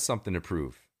Tatis has something to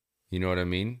prove. You know what I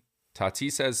mean?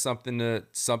 Tatis has something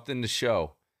to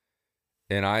show.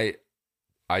 And I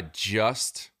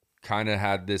just kind of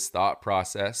had this thought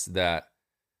process that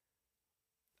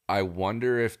I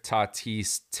wonder if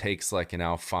Tatis takes like an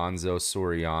Alfonso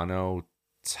Soriano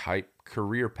type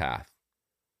career path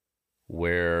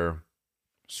where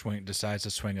decides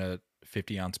to swing a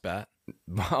 50-ounce bat.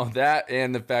 Well, that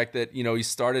and the fact that, he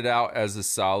started out as a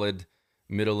solid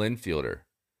middle infielder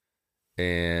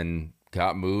and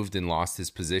got moved and lost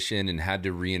his position and had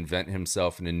to reinvent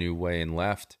himself in a new way and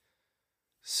left.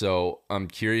 So I'm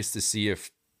curious to see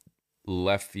if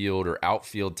left field or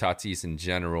outfield Tatis in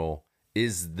general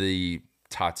is the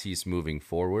Tatis moving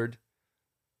forward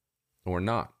or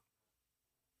not.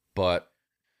 But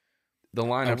the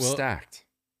lineup's stacked.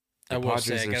 The I will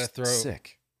Padres say, are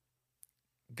sick.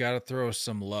 Gotta throw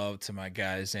some love to my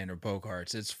guy, Xander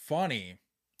Bogaerts. It's funny.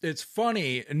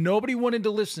 Nobody wanted to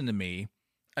listen to me.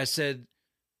 I said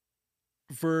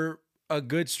for a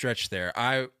good stretch there,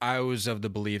 I was of the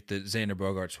belief that Xander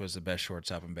Bogaerts was the best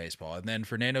shortstop in baseball. And then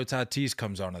Fernando Tatis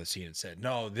comes onto the scene and said,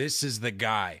 no, this is the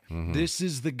guy. Mm-hmm. This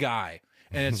is the guy.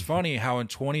 And it's funny how in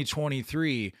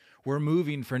 2023, we're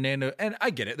moving Fernando. And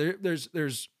I get it.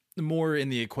 There's more in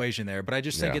the equation there. But I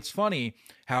just think it's funny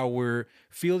how we're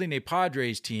fielding a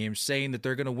Padres team saying that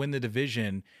they're going to win the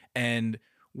division. And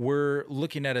we're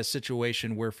looking at a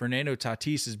situation where Fernando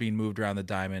Tatis is being moved around the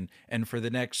diamond. And for the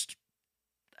next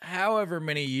however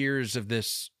many years of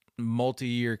this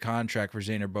multi-year contract for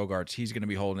Xander Bogaerts, he's going to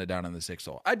be holding it down in the 6th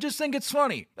hole. I just think it's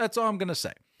funny. That's all I'm going to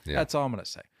say. Yeah. That's all I'm going to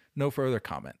say. No further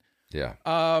comment. Yeah.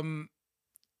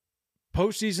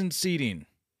 Postseason seeding.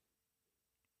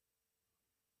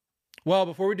 Well,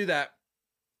 before we do that,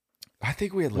 I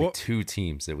think we had two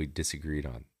teams that we disagreed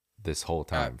on this whole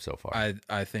time so far.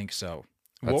 I think so.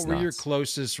 That's what were nuts. your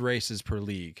closest races per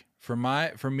league? For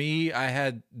me, I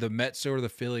had the Mets or the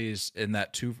Phillies in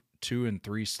that 2 and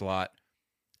 3 slot.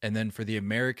 And then for the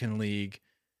American League,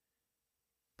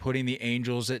 putting the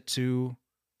Angels at 2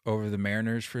 over the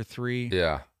Mariners for 3.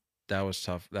 Yeah. That was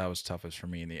tough. That was toughest for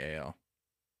me in the AL.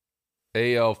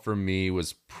 AL for me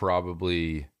was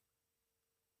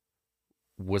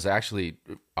actually,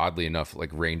 oddly enough, like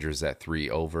Rangers at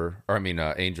 3 over.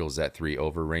 Angels at 3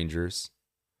 over Rangers.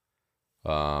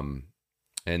 And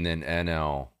then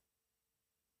NL,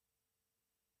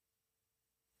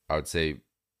 I would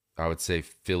say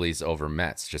Phillies over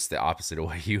Mets, just the opposite of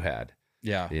what you had.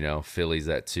 Yeah. Phillies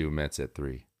at 2, Mets at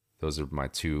 3. Those are my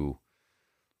two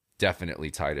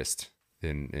definitely tightest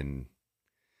in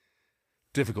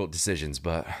difficult decisions,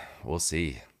 but we'll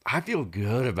see. I feel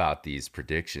good about these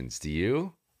predictions. Do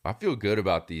you? I feel good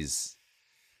about these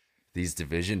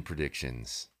division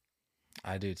predictions.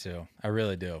 I do too. I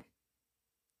really do.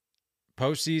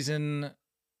 Postseason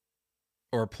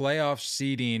or playoff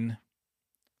seeding.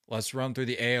 Let's run through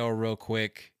the AL real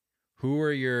quick.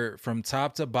 From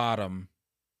top to bottom,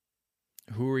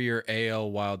 who are your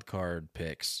AL wildcard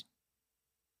picks?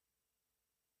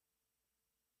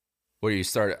 What do you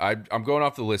start? I'm going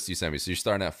off the list you sent me. So you're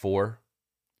starting at 4?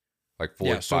 Like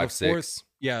 4, 5, 6?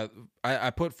 Yeah, I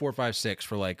put 4, 5, 6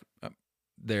 for like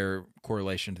their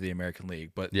correlation to the American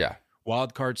League. But yeah,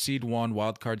 wild card seed 1,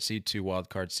 wild card seed 2, wild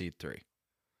card seed 3.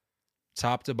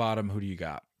 Top to bottom, who do you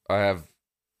got? I have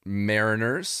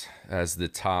Mariners as the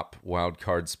top wild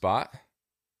card spot.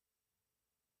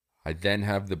 I then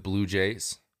have the Blue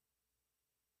Jays.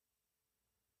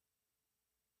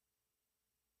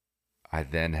 I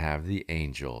then have the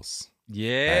Angels.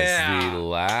 Yeah. As the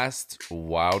last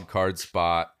wild card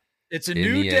spot. It's a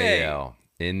new day. AL.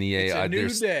 in the It's AL. a new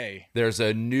day. There's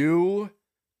a new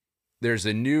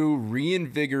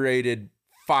reinvigorated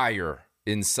fire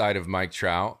inside of Mike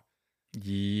Trout.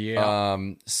 Yeah.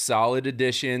 Solid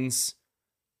additions.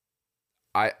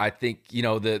 I think,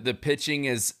 the pitching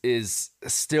is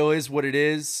still is what it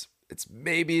is. It's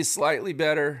maybe slightly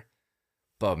better,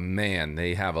 but man,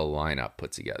 they have a lineup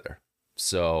put together.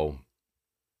 So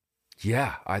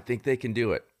yeah, I think they can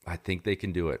do it.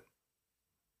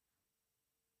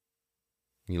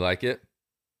 You like it?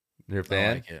 You're a fan?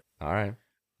 I like it. All right.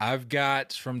 I've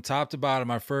got from top to bottom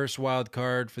my first wild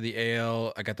card for the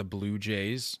AL. I got the Blue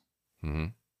Jays. Mm-hmm.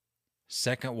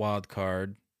 Second wild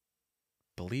card,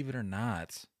 believe it or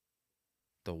not,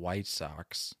 the White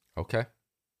Sox. Okay.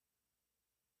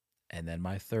 And then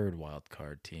my third wild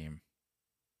card team,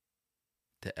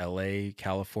 the LA,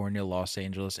 California, Los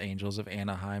Angeles Angels of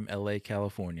Anaheim, LA,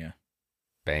 California.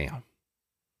 Bam.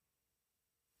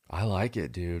 I like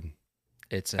it, dude.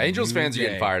 It's a Angels new fans are day.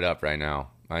 getting fired up right now.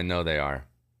 I know they are.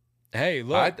 Hey,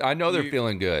 look. I know they're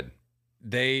feeling good.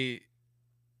 They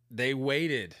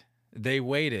waited.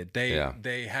 Yeah.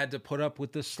 They had to put up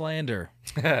with the slander,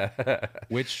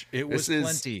 which it was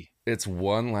plenty. It's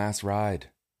one last ride.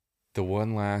 The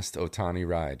one last Ohtani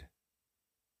ride.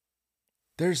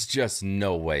 There's just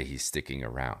no way he's sticking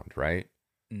around, right?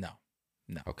 No.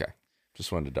 Okay.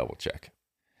 Just wanted to double check.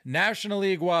 National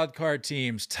League wildcard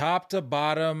teams, top to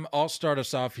bottom. I'll start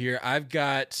us off here. I've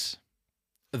got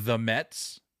the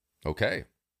Mets. Okay.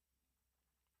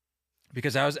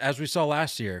 Because as we saw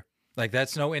last year, like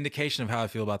that's no indication of how I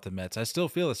feel about the Mets. I still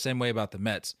feel the same way about the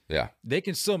Mets. Yeah. They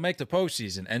can still make the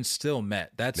postseason and still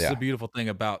Met. That's the beautiful thing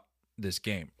about this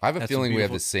game. I have a feeling we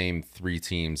have the same three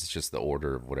teams. It's just the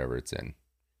order of whatever it's in.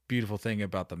 Beautiful thing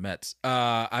about the Mets.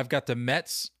 I've got the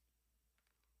Mets,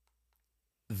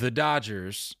 the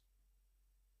Dodgers,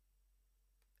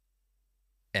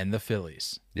 and the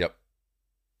Phillies. Yep.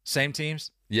 Same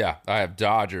teams? Yeah. I have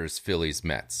Dodgers, Phillies,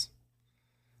 Mets.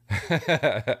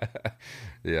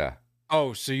 Yeah.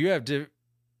 Oh, so you have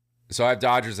So I have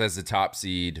Dodgers as the top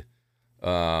seed,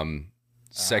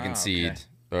 second seed,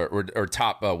 or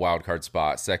top wild card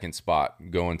spot, second spot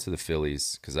going to the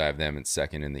Phillies because I have them in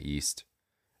second in the East,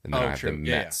 and then I have the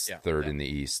Mets third in the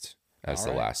East as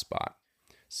the last spot.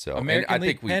 So and I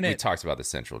think we talked about the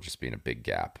Central just being a big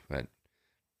gap, but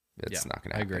it's not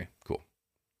going to happen. I agree. Cool.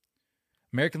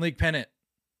 American League pennant.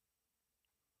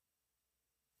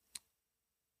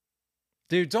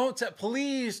 Dude,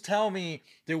 please tell me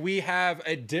that we have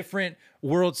a different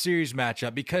World Series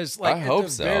matchup because, like, at the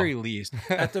very least,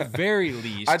 I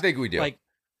think we do. Like,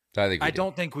 I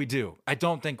don't think we do. I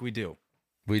don't think we do.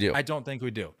 We do. I don't think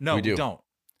we do. No, we don't.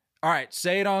 All right,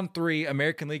 say it on three.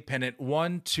 American League pennant.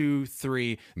 1, 2,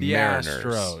 3. The Mariners.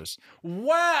 Astros.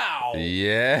 Wow.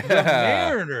 Yeah. The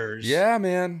Mariners. Yeah,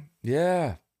 man.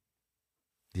 Yeah.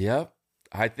 Yep.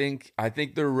 I think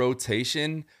their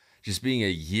rotation, just being a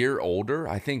year older,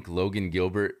 I think Logan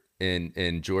Gilbert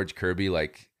and George Kirby,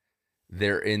 like,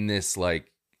 they're in this,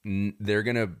 like, they're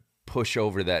going to push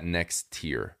over that next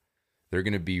tier. They're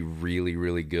going to be really,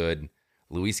 really good.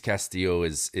 Luis Castillo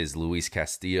is Luis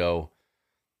Castillo.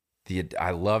 I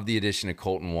love the addition of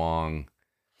Colton Wong.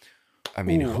 I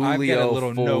mean,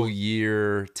 Julio, full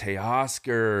year.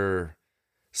 Teoscar.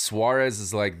 Suarez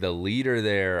is like the leader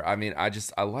there. I mean, I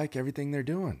like everything they're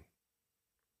doing.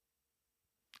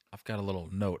 I've got a little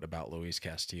note about Luis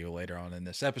Castillo later on in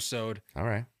this episode. All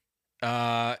right.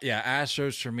 Yeah,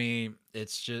 Astros for me,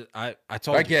 it's just I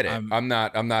told you. I get it. I'm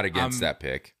not against that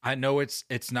pick. I know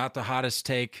it's not the hottest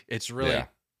take. It's really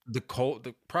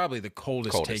probably the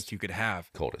coldest take you could have.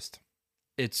 Coldest.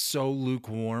 It's so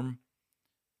lukewarm,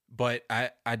 but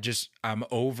I'm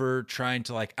over trying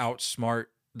to like outsmart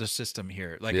the system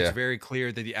here. Like it's very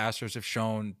clear that the Astros have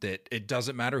shown that it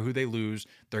doesn't matter who they lose,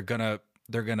 they're gonna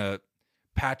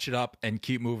patch it up and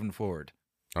keep moving forward.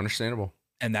 Understandable.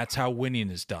 And that's how winning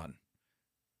is done.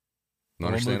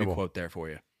 Understandable. Little movie quote there for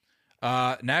you.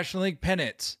 National League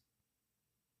pennant.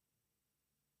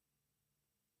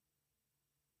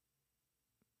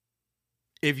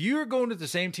 If you're going with the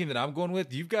same team that I'm going with,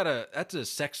 that's a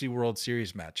sexy World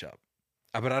Series matchup.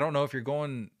 But I don't know if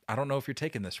you're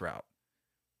taking this route.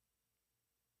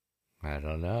 I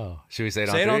don't know. Should we say it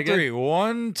on three? Say it on again? 3.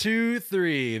 1, 2,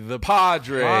 3. The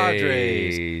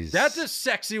Padres. That's a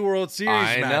sexy World Series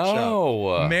matchup. I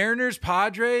know. Mariners,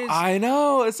 Padres. I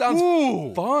know. It sounds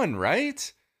fun,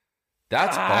 right?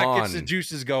 That's fun. Gets the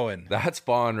juices going. That's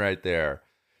fun right there.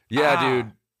 Yeah,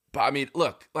 dude. I mean,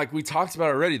 look, like we talked about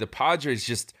already, the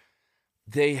Padres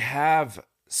they have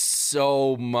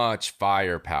so much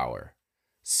firepower.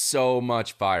 So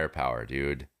much firepower,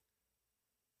 dude.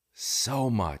 So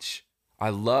much. I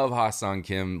love Ha-Seong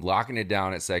Kim locking it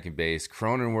down at second base,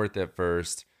 Cronenworth at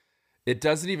first. It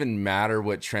doesn't even matter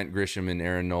what Trent Grisham and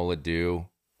Aaron Nola do,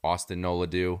 Austin Nola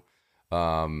do.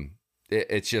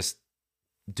 It's just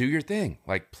do your thing.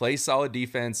 Like, play solid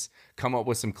defense, come up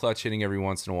with some clutch hitting every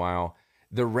once in a while.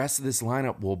 The rest of this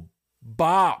lineup will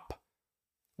bop.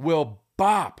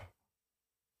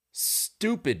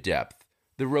 Stupid depth.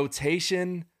 The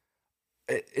rotation,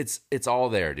 it's all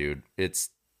there, dude. It's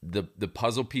the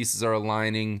puzzle pieces are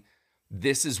aligning.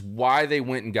 This is why they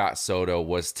went and got Soto,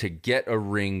 was to get a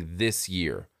ring this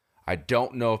year. I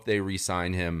don't know if they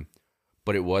re-sign him,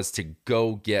 but it was to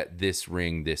go get this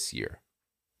ring this year.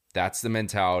 That's the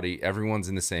mentality. Everyone's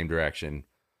in the same direction.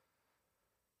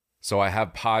 So I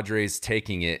have Padres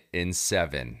taking it in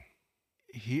 7.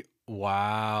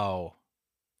 Wow.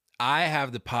 I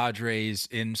have the Padres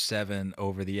in 7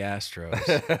 over the Astros.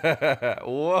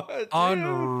 What?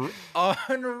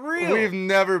 Unreal. We've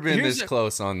never been this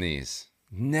close on these.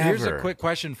 Never. Here's a quick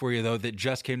question for you, though, that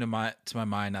just came to my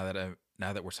mind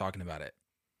now that we're talking about it.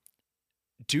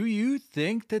 Do you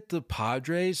think that the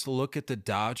Padres look at the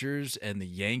Dodgers and the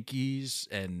Yankees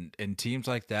and teams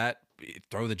like that,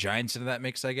 throw the Giants into that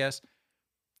mix, I guess,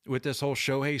 with this whole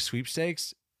Shohei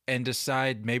sweepstakes, and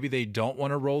decide maybe they don't want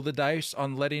to roll the dice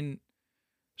on letting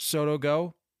Soto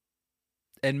go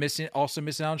and missing out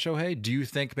on Shohei? Do you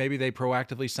think maybe they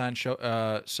proactively sign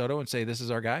Soto and say, this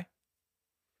is our guy?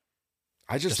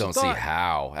 I just don't see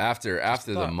how. After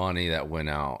the money that went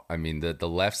out, I mean, the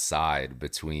left side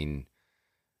between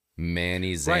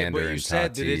Manny, Xander, right, but you and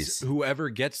said Tatis. that it's whoever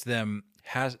gets them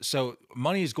has. So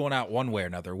money is going out one way or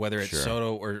another, whether it's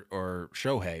Soto or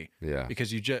Shohei. Yeah.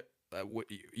 Because you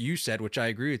said, which I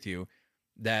agree with you,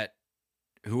 that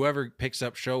whoever picks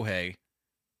up Shohei,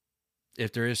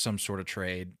 if there is some sort of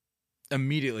trade,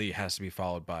 immediately has to be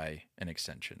followed by an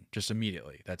extension. Just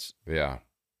immediately. That's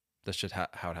just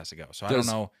how it has to go. So I don't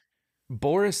know.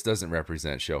 Boris doesn't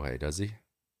represent Shohei, does he?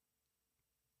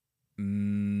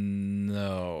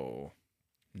 No.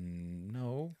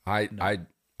 I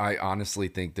honestly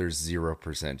think there's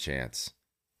 0% chance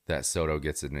that Soto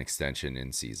gets an extension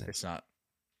in season. It's not.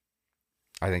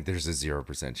 I think there's a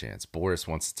 0% chance. Boris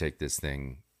wants to take this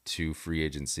thing to free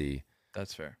agency.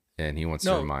 That's fair. And he wants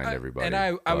to remind everybody. And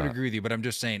I would agree with you, but I'm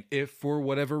just saying, if for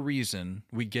whatever reason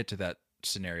we get to that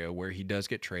scenario where he does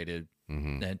get traded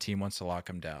and a team wants to lock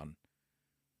him down,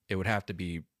 it would have to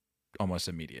be almost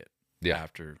immediate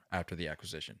after the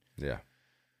acquisition. Yeah.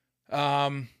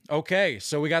 Okay,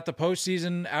 so we got the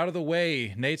postseason out of the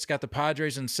way. Nate's got the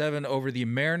Padres in 7 over the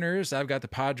Mariners. I've got the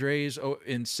Padres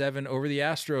in 7 over the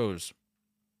Astros.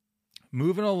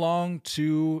 Moving along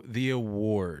to the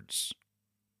awards.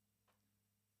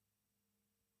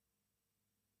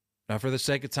 Now, for the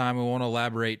sake of time, we won't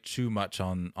elaborate too much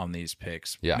on these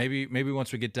picks. Yeah. Maybe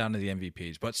once we get down to the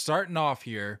MVPs. But starting off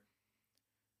here,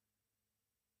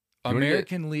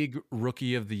 American League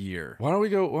Rookie of the Year. Why don't we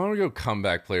go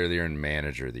comeback player of the year and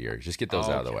manager of the year? Just get those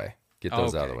out of the way. Get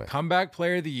those out of the way. Comeback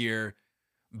player of the year.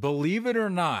 Believe it or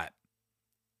not,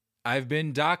 I've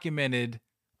been documented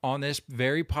on this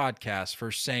very podcast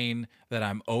for saying that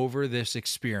I'm over this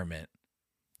experiment.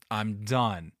 I'm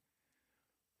done.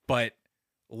 But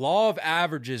law of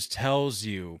averages tells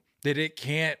you that it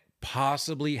can't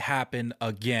possibly happen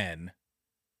again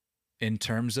in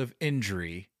terms of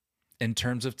injury, in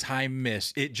terms of time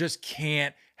missed. It just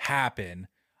can't happen.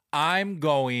 I'm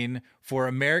going for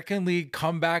American League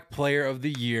Comeback Player of the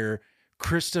Year,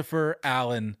 Christopher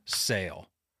Allen Sale.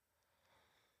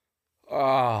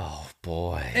 Oh,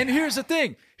 boy. And here's the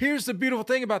thing. Here's the beautiful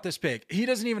thing about this pick. He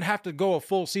doesn't even have to go a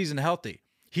full season healthy.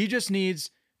 He just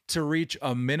needs to reach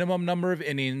a minimum number of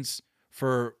innings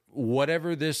for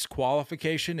whatever this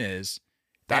qualification is.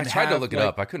 I tried to look it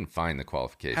up. I couldn't find the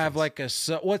qualifications. Have like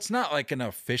it's not like an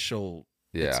official.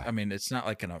 Yeah. It's not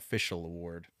like an official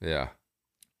award. Yeah.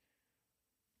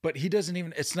 But he doesn't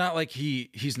even, it's not like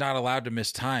he's not allowed to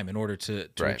miss time in order to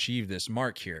Right. achieve this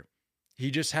mark here. He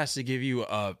just has to give you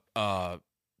a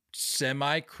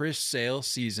semi Chris Sale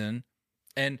season.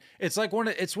 And it's like one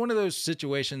of those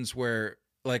situations where,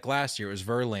 like last year, it was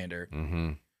Verlander.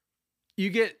 Mm-hmm.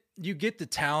 You get the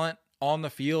talent on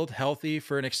the field healthy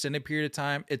for an extended period of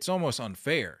time. It's almost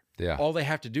unfair. Yeah. All they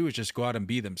have to do is just go out and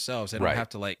be themselves. They don't Right. have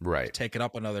to Right. take it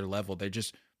up another level. They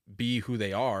just be who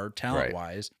they are talent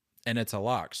wise, and it's a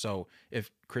lock. So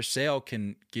if Chris Sale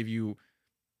can give you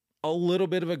a little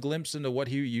bit of a glimpse into what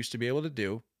he used to be able to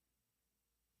do,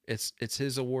 it's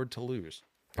his award to lose.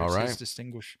 All It's right. his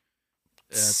distinguish.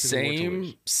 It's his award to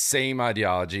lose. Same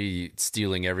ideology,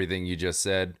 stealing everything you just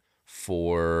said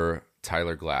for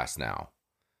Tyler Glass now.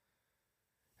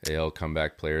 AL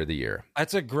Comeback Player of the Year.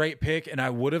 That's a great pick, and I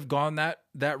would have gone that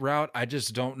route. I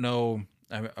just don't know.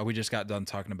 We just got done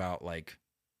talking about like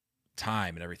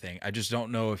time and everything. I just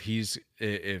don't know if he's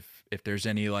if there's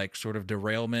any like sort of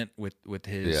derailment with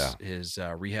his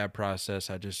rehab process.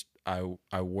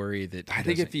 I worry that I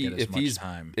think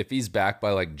if he's back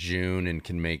by like June and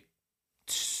can make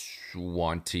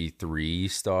 23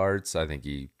 starts, I think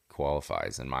he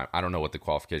qualifies. And I don't know what the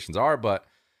qualifications are, but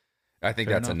I think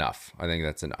that's enough. I think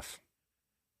that's enough.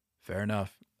 Fair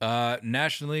enough.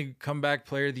 National League Comeback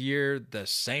Player of the Year, the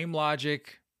same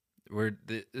logic.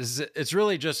 It's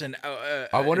really just I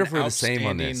wonder if we're the same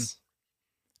on this.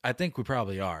 I think we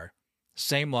probably are.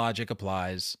 Same logic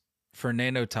applies.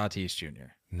 Fernando Tatis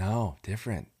Jr. No,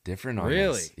 different on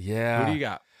really? This. Yeah. Who do you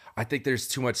got? I think there's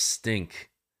too much stink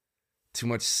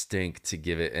to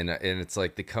give it, and it's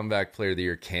like the Comeback Player of the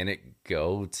Year. Can it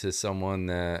go to someone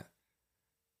that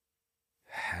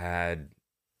had,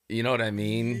 you know what I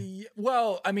mean?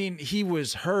 Well, I mean, he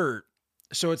was hurt,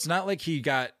 so it's not like he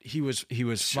was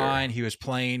Sure. fine. He was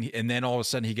playing, and then all of a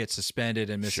sudden he gets suspended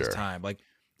and misses Sure. time. Like,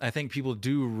 I think people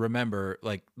do remember,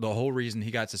 like, the whole reason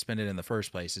he got suspended in the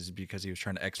first place is because he was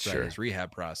trying to expedite Sure. his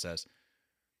rehab process.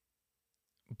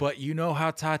 But you know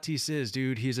how Tatis is,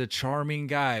 dude. He's a charming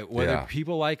guy. Whether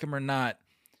people like him or not,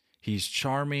 he's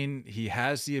charming. He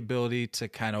has the ability to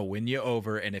kind of win you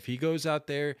over. And if he goes out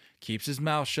there, keeps his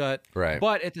mouth shut, Right.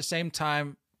 but at the same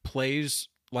time plays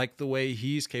like the way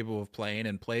he's capable of playing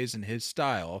and plays in his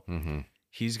style,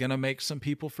 he's going to make some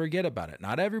people forget about it.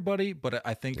 Not everybody, but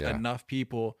I think enough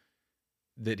people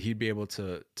that he'd be able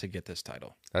to get this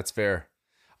title. That's fair.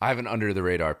 I have an under the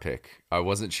radar pick. I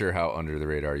wasn't sure how under the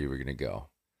radar you were going to go.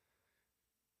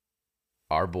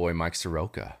 Our boy Mike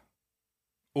Soroka.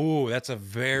 Ooh, that's a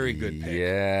very good pick.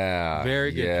 Yeah,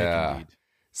 very good pick indeed.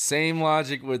 Same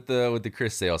logic with the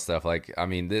Chris Sale stuff. Like, I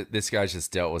mean, this guy's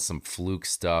just dealt with some fluke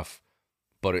stuff,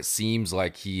 but it seems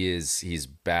like he's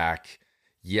back.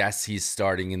 Yes, he's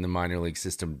starting in the minor league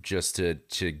system just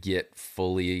to get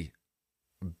fully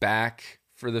back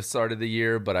for the start of the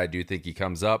year, but I do think he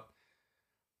comes up.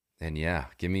 And yeah,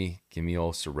 give me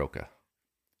old Soroka.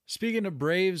 Speaking of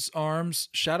Braves arms,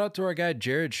 shout out to our guy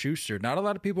Jared Schuster. Not a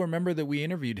lot of people remember that we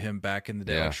interviewed him back in the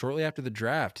day, like shortly after the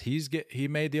draft. He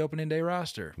made the opening day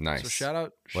roster. Nice. So shout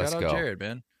out go. Jared,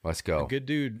 man. Let's go. Good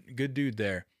dude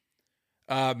there.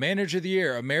 Manager of the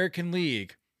Year, American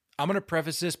League. I'm gonna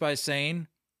preface this by saying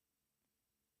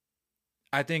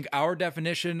I think our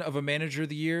definition of a manager of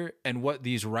the year and what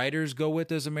these writers go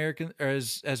with as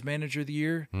as manager of the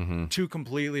year, two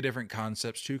completely different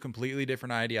concepts, two completely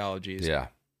different ideologies. Yeah.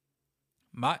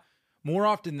 More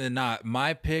often than not,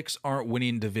 my picks aren't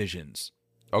winning divisions.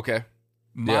 Okay.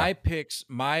 My picks,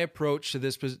 my approach to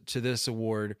this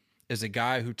award is a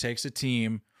guy who takes a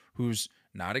team who's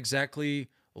not exactly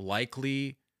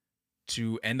likely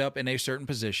to end up in a certain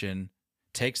position,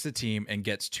 takes the team and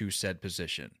gets to said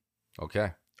position.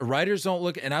 Okay. Writers don't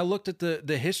look, and I looked at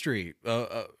the history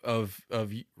of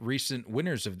recent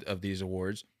winners of these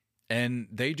awards, and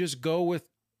they just go with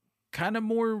kind of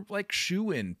more like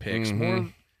shoe-in picks, more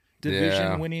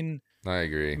division-winning I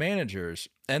agree. managers.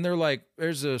 And they're like,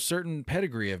 there's a certain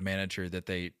pedigree of manager that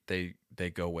they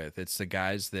go with. It's the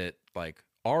guys that like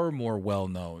are more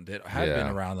well-known, that have been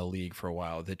around the league for a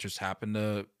while, that just happen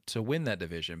to win that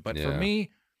division. But for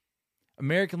me,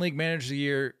 American League Manager of the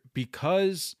Year,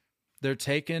 because they're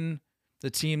taking the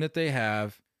team that they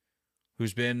have,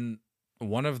 who's been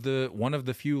one of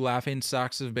the few laughing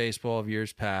stocks of baseball of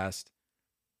years past,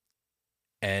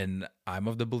 and I'm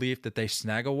of the belief that they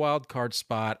snag a wild card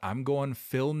spot. I'm going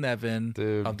Phil Nevin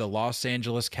of the Los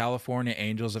Angeles, California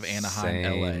Angels of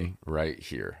Anaheim, LA. Right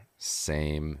here.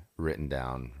 Same written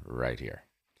down right here.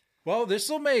 Well, this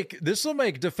will make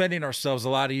defending ourselves a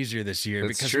lot easier this year.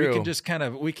 That's because true. we can just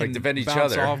like defend each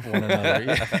bounce other off one another.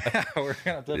 Yeah, we're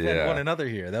gonna defend one another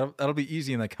here. That'll be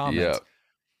easy in the comments.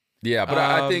 Yeah, but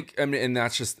I think, I mean, and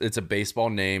that's just, it's a baseball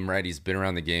name, right? He's been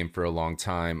around the game for a long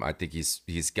time. I think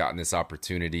he's gotten this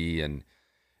opportunity, and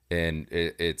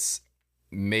it's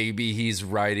maybe he's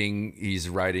riding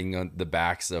on the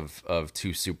backs of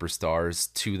two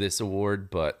superstars to this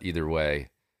award. But either way,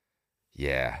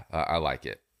 yeah, I like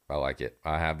it.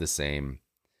 I have the same.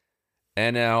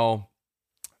 NL.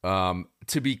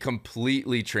 To be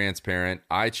completely transparent,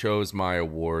 I chose my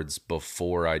awards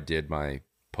before I did my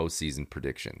postseason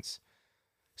predictions.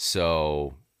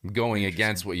 So going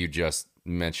against what you just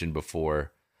mentioned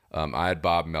before, I had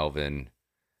Bob Melvin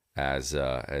as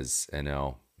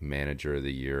NL Manager of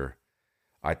the Year.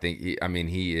 I think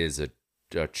he is a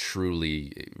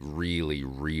truly, really,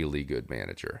 really good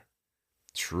manager.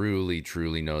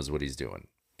 Truly knows what he's doing.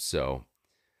 So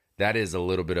that is a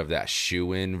little bit of that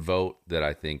shoe-in vote that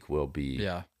I think will be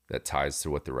that ties to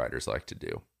what the writers like to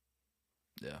do.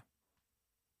 Yeah,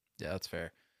 that's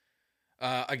fair.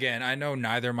 Again, I know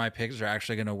neither of my picks are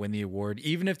actually going to win the award,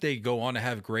 even if they go on to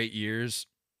have great years.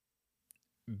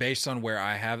 Based on where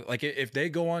I have, like, if they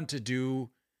go on to do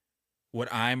what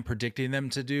I'm predicting them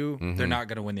to do, they're not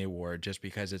going to win the award just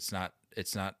because it's not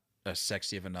a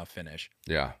sexy of enough finish.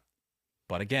 Yeah.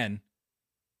 But again,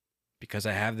 because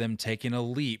I have them taking a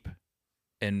leap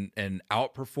and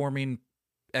outperforming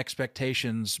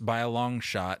expectations by a long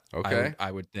shot, okay,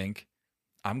 I would think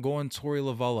I'm going Torey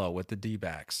Lovullo with the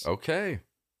D-backs. Okay.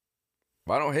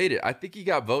 I don't hate it. I think he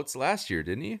got votes last year,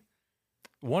 didn't he?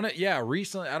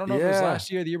 Recently. I don't know if it was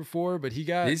last year or the year before, but he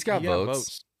got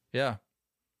votes. Yeah.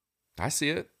 I see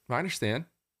it. I understand.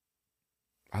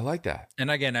 I like that. And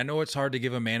again, I know it's hard to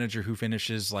give a manager who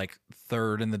finishes like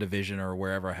third in the division or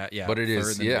wherever. But it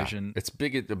is, division. It's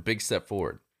a big step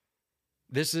forward.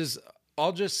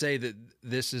 I'll just say that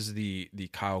this is the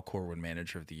Kyle Corwin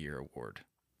Manager of the Year award,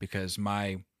 because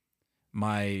my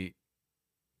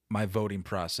voting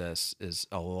process is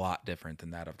a lot different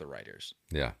than that of the writers.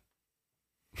 Yeah.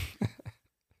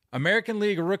 American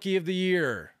League Rookie of the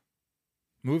Year.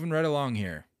 Moving right along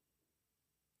here.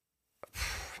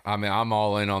 I mean, I'm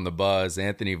all in on the buzz.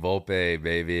 Anthony Volpe,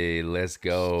 baby. Let's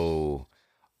go.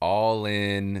 All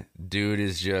in. Dude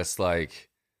is just like,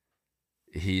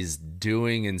 he's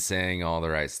doing and saying all the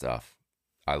right stuff.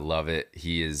 I love it.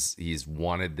 He's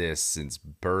wanted this since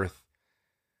birth.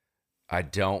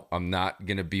 I'm not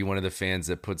going to be one of the fans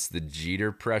that puts the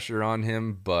Jeter pressure on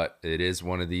him, but it is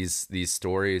one of these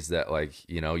stories that, like,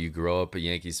 you know, you grow up a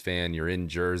Yankees fan, you're in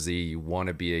Jersey, you want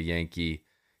to be a Yankee.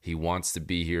 He wants to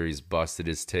be here. He's busted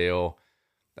his tail.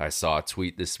 I saw a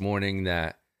tweet this morning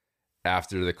that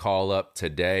after the call up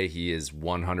today, he is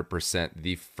 100%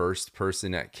 the first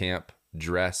person at camp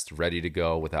dressed, ready to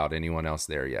go without anyone else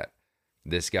there yet.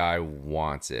 This guy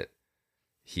wants it.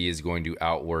 He is going to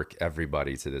outwork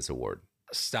everybody to this award.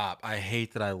 Stop. I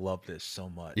hate that I love this so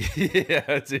much.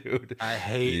 Yeah, dude.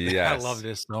 I love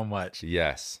this so much.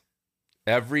 Yes.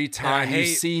 Every time you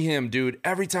see him, dude,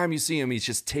 he's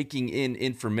just taking in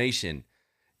information.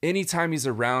 Anytime he's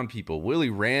around people, Willie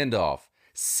Randolph,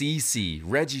 CeCe,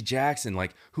 Reggie Jackson,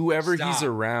 like whoever he's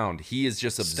around, he is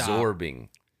just absorbing.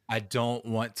 I don't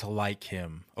want to like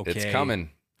him. Okay. It's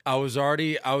coming. I was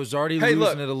already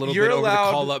losing it a little bit over the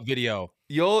call-up video.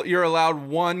 You're allowed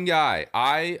one guy.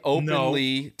 I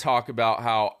openly talk about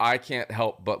how I can't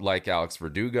help but like Alex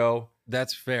Verdugo.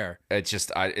 That's fair.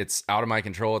 It's out of my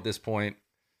control at this point.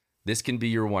 This can be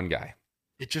your one guy.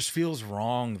 It just feels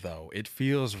wrong, though. It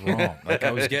feels wrong. Like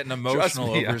I was getting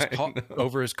emotional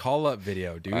over his call-up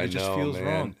video, dude. It just feels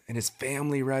wrong. And his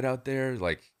family right out there,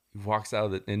 like he walks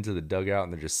out into the dugout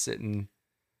and they're just sitting.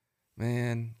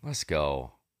 Man, let's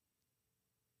go.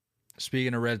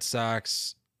 Speaking of Red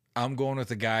Sox, I'm going with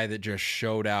the guy that just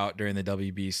showed out during the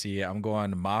WBC. I'm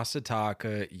going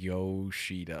Masataka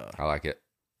Yoshida. I like it.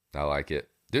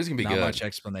 Dude's going to be good. Not much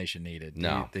explanation needed.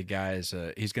 No. The guy is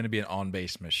he's going to be an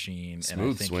on-base machine.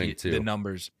 Smooth swing, too.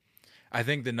 I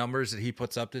think the numbers that he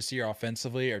puts up this year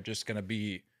offensively are just going to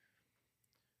be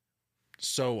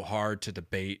so hard to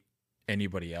debate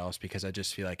anybody else, because I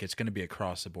just feel like it's going to be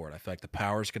across the board. I feel like the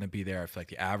power is going to be there. I feel like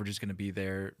the average is going to be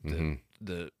there.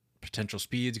 The potential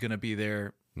speed is going to be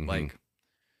there. Like,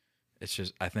 it's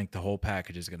just, I think the whole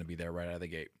package is going to be there right out of the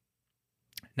gate.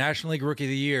 National League Rookie of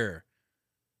the Year.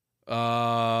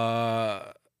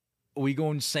 We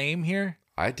going same here?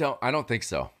 I don't think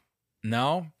so.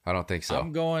 No? I don't think so.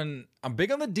 I'm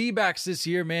big on the D-backs this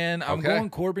year, man. I'm going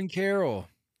Corbin Carroll.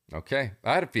 Okay.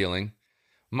 I had a feeling.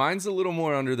 Mine's a little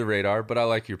more under the radar, but I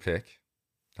like your pick.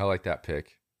 I like that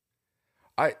pick.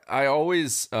 I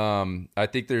always I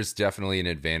think there's definitely an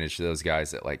advantage to those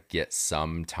guys that like get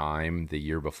some time the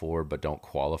year before but don't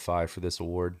qualify for this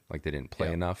award, like they didn't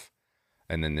play enough,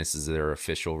 and then this is their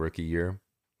official rookie year.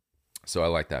 So I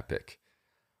like that pick.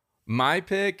 My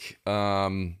pick,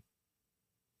 you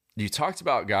talked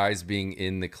about guys being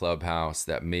in the clubhouse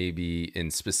that maybe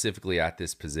specifically at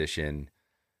this position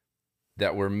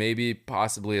that were maybe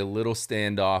possibly a little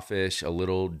standoffish, a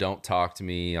little don't talk to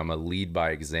me, I'm a lead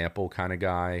by example kind of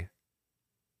guy.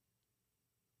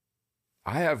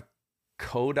 I have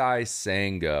Kodai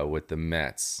Senga with the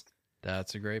Mets.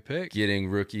 That's a great pick. Getting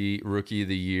rookie of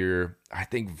the year. I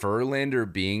think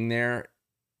Verlander being there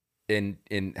and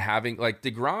having, like,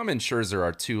 DeGrom and Scherzer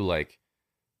are two, like,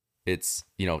 it's,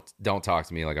 you know, don't talk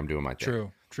to me like I'm doing my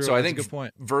thing. True. So I think a good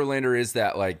point. Verlander is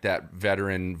that, like, that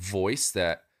veteran voice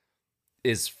that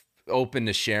is open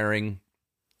to sharing,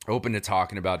 open to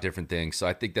talking about different things. So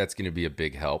I think that's going to be a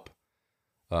big help.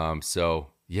 So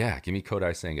Yeah, give me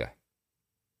Kodai Senga.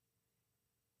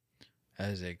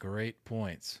 That is a great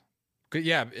point. Good.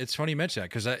 Yeah, it's funny you mention that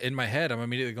because in my head, I'm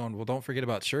immediately going, well, don't forget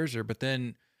about Scherzer. But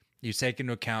then you take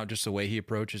into account just the way he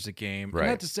approaches the game. Right.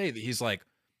 Not to say that he's like,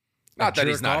 Not that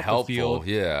he's not off the helpful. field,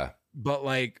 Yeah. but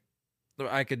like,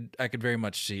 I could very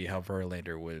much see how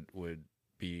Verlander would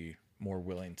be more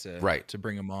willing to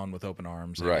bring him on with open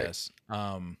arms. I guess.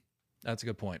 That's a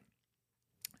good point.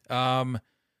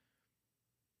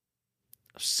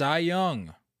 Cy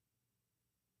Young.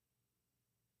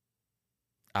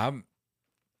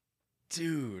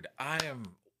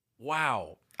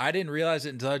 Wow. I didn't realize it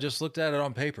until I just looked at it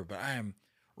on paper, but I am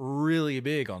really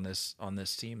big on this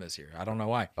team this year. I don't know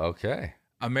why. Okay.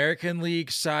 American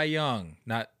League Cy Young,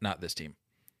 not this team.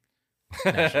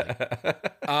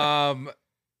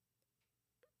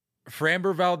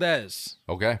 Framber Valdez.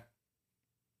 Okay.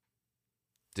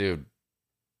 Dude,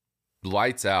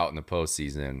 lights out in the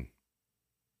postseason.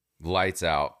 Lights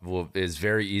out is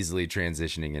very easily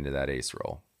transitioning into that ace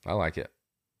role. I like it.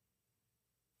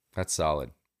 That's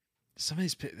solid. Some of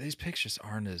these pictures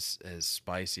aren't as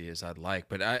spicy as I'd like,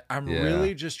 but I'm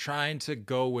really just trying to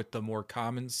go with the more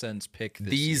common sense pick this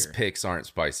These year. picks aren't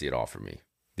spicy at all for me.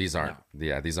 These aren't. No.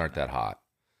 Yeah, these aren't that hot.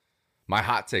 My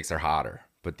hot takes are hotter,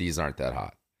 but these aren't that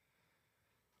hot.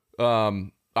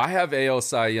 I have AL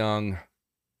Cy Young,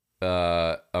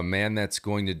 a man that's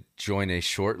going to join a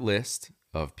short list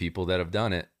of people that have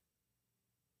done it.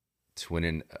 It's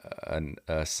winning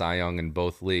a Cy Young in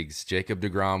both leagues. Jacob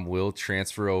deGrom will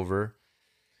transfer over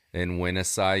and win a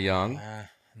Cy Young.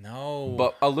 No.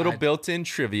 But a little built-in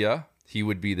trivia, he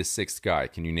would be the sixth guy.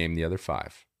 Can you name the other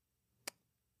five?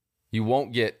 You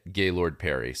won't get Gaylord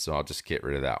Perry, so I'll just get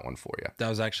rid of that one for you. That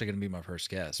was actually going to be my first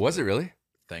guess. Was it really?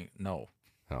 No.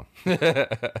 Oh.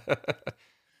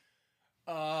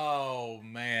 Oh,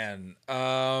 man.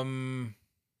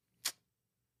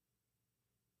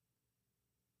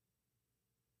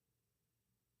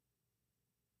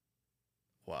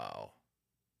 Wow.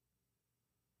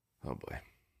 Oh boy.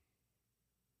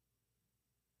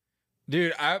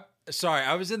 Dude, I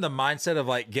was in the mindset of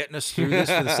like getting us through this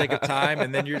for the sake of time,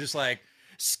 and then you're just like,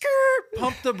 skirt,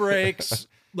 pump the brakes,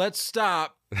 let's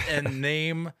stop and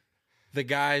name the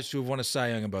guys who have won a Cy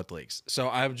Young in both leagues. So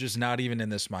I'm just not even in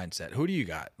this mindset. Who do you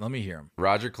got? Let me hear him.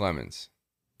 Roger Clemens.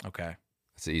 Okay.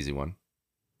 That's an easy one.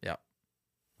 Yep.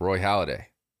 Roy Halladay.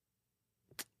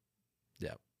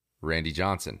 Yep. Randy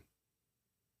Johnson.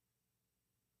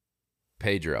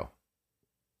 Pedro.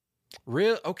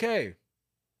 Real okay.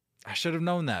 I should have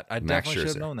known that. I definitely should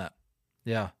have known that.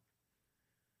 Yeah.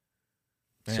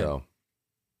 Man. So,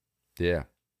 yeah.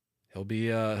 He'll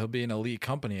be an elite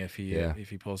company if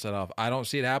he pulls that off. I don't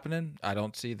see it happening. I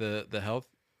don't see the health.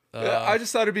 I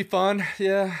just thought it'd be fun.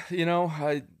 Yeah,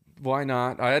 why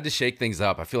not? I had to shake things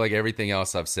up. I feel like everything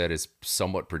else I've said is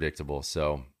somewhat predictable.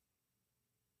 So,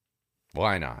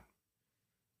 why not?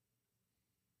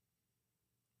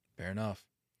 Fair enough.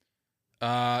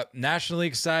 National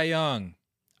League Cy Young.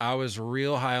 I was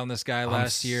real high on this guy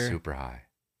last year. Super high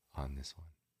on this one.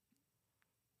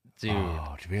 Dude.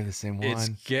 Oh, do we have the same one? It's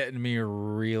getting me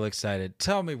real excited.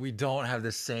 Tell me we don't have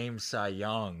the same Cy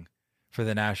Young for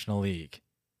the National League.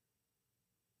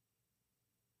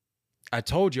 I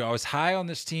told you I was high on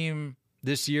this team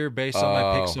this year based on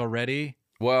my picks already.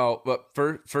 Well, but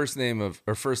first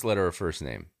letter of first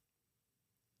name.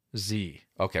 Z.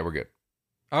 Okay, we're good.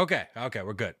 Okay,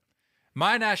 we're good.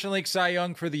 My National League Cy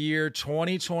Young for the year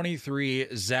 2023,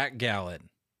 Zach Gallen.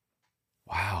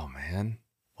 Wow, man.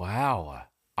 Wow.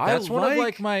 That's one of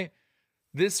like my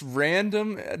this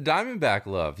random Diamondback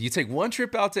love. You take one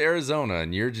trip out to Arizona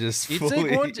and you're just you fully,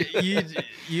 take one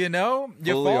you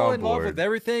fall in love with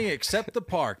everything except the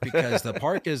park because the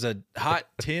park is a hot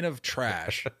tin of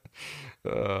trash.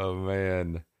 Oh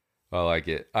man. I like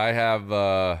it. I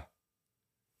have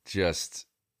just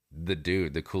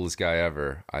the coolest guy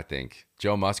ever, I think.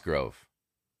 Joe Musgrove.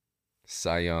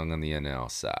 Cy Young on the NL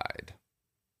side.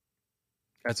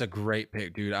 That's a great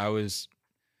pick, dude.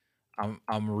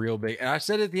 I'm real big. And I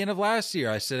said at the end of last year,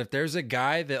 I said if there's a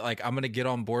guy that like I'm gonna get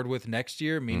on board with next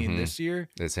year, meaning this year,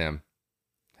 it's him.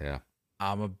 Yeah.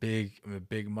 I'm a big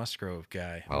Musgrove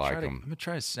guy. I like him. I'm gonna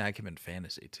try to snag him in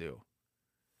fantasy too.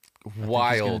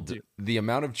 Wild. The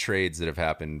amount of trades that have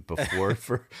happened before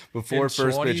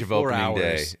first pitch of opening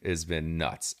day has been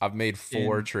nuts. I've made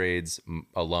 4 trades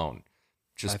alone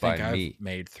just by me. I've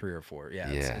made 3 or 4. Yeah.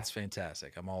 It's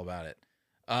fantastic. I'm all about it.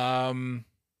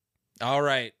 All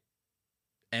right.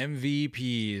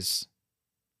 MVPs.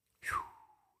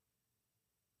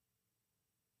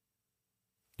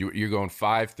 You're going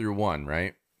 5 through 1,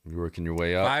 right? You're working your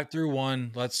way up. 5 through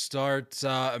 1. Let's start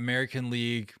American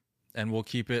League. and we'll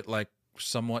keep it like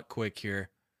somewhat quick here.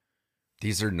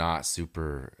 These are not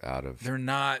super out of. They're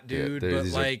not, dude. Yeah, but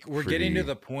these are like we're getting to pretty-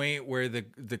 the point where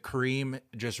the cream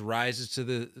just rises to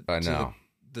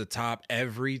the top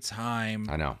every time,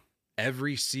 I know.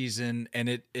 every season,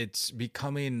 and it's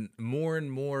becoming more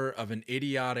and more of an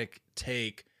idiotic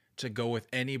take to go with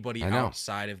anybody I know.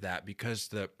 outside of that, because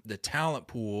the talent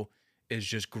pool is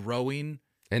just growing.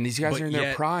 And these guys But are in their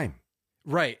yet- prime.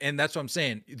 Right, and that's what I'm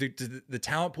saying. The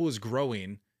talent pool is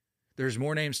growing. There's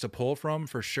more names to pull from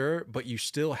for sure, but you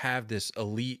still have this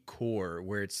elite core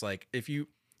where it's like if you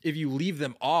leave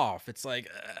them off, it's like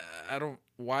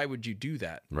why would you do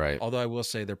that? Right. Although I will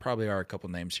say there probably are a couple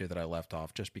names here that I left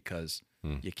off just because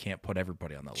you can't put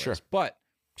everybody on the Sure. list. But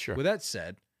Sure. with that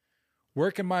said,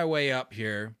 working my way up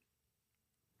here,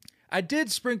 I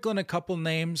did sprinkle in a couple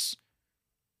names,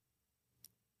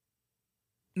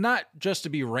 not just to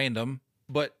be random,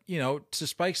 but to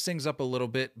spice things up a little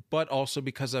bit, but also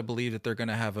because I believe that they're going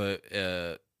to have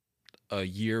a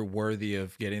year worthy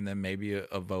of getting them maybe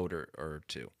a vote or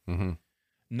two. Mm-hmm.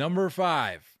 Number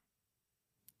 5,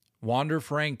 Wander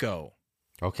Franco.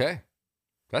 Okay.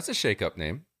 That's a shake-up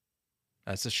name.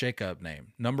 That's a shakeup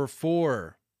name. Number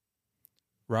 4,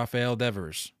 Rafael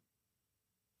Devers.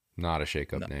 Not a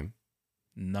shake-up name.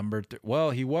 Number 3,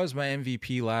 well, he was my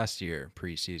MVP last year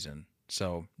preseason,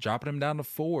 so dropping him down to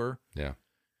 4. Yeah.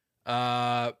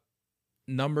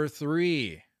 Number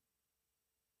 3,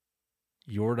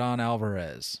 Yordan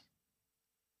Alvarez.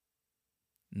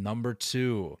 Number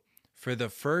 2, for the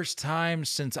first time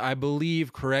since I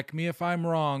believe, correct me if I'm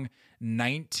wrong,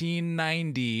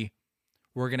 1990,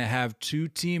 we're going to have 2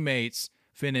 teammates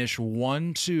finish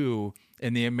 1-2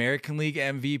 in the American League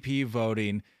MVP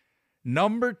voting.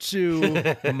 Number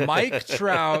 2, Mike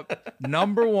Trout.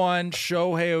 Number 1,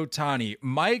 Shohei Ohtani.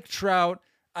 Mike Trout,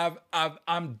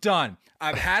 I'm done.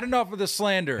 I've had enough of the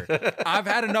slander. I've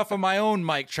had enough of my own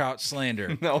Mike Trout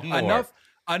slander. No more.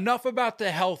 Enough about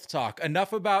the health talk.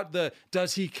 Enough about the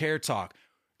does he care talk.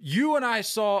 You and I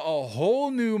saw a whole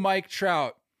new Mike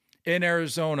Trout in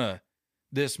Arizona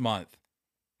this month.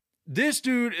 This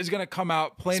dude is going to come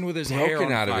out playing with his hair Broken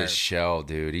on out fire. of his shell,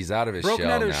 dude. He's out of his Broken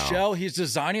shell out of his now. shell. He's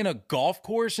designing a golf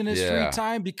course in his Yeah. free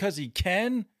time because he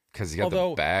can. Because he got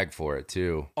the bag for it,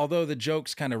 too. Although the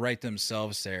jokes kind of write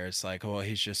themselves there. It's like, well,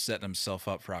 he's just setting himself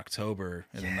up for October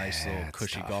in a nice little it's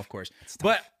cushy tough. golf course. It's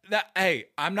But hey,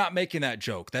 I'm not making that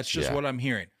joke. That's just Yeah. what I'm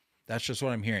hearing. That's just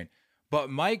what I'm hearing. But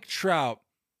Mike Trout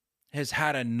has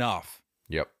had enough.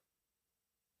 Yep.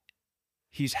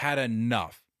 He's had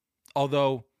enough.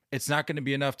 Although it's not going to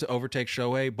be enough to overtake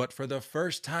Shohei, but for the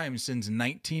first time since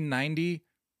 1990,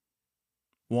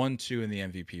 1-2 in the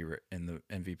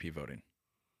MVP voting.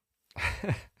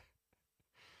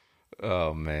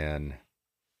 Oh, man.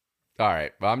 All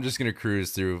right. Well, I'm just going to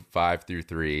cruise through 5 through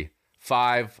 3.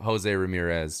 5, Jose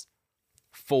Ramirez.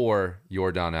 4,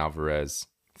 Yordan Alvarez.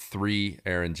 3,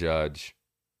 Aaron Judge.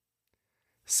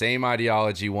 Same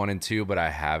ideology, 1 and 2, but I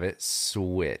have it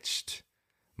switched.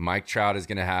 Mike Trout is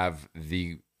going to have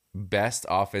the best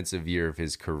offensive year of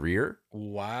his career.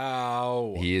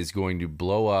 Wow. He is going to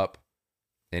blow up,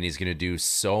 and he's going to do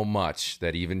so much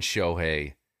that even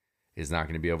Shohei is not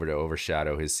going to be able to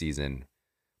overshadow his season.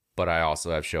 But I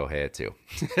also have Shohei at 2.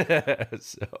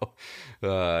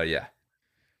 So, yeah.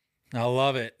 I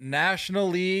love it. National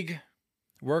League,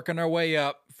 working our way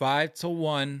up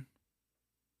 5-1.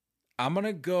 I'm going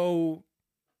to go,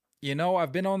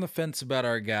 I've been on the fence about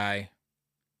our guy,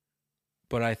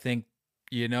 but I think,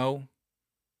 he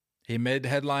made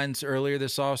headlines earlier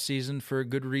this offseason for a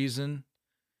good reason,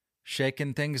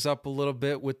 shaking things up a little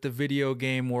bit with the video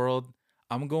game world.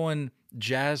 I'm going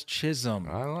Jazz Chisholm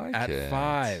I like at it.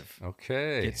 5.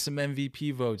 Okay. Get some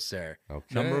MVP votes there.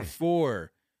 Okay. Number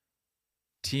 4,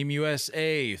 Team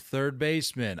USA, third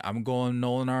baseman. I'm going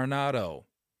Nolan Arenado.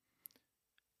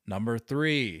 Number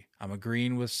 3, I'm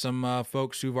agreeing with some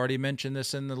folks who've already mentioned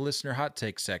this in the listener hot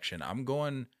take section. I'm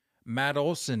going Matt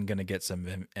Olson, going to get some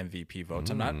MVP votes.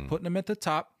 I'm not putting him at the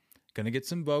top. Going to get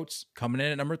some votes. Coming in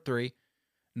at number 3.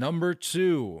 Number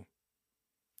 2,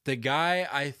 the guy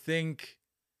I think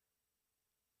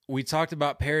we talked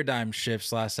about paradigm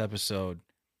shifts last episode.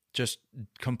 Just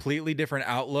completely different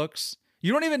outlooks.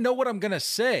 You don't even know what I'm going to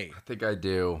say. I think I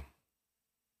do.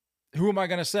 Who am I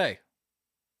going to say?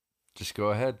 Just go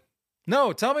ahead.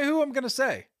 No, tell me who I'm going to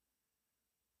say.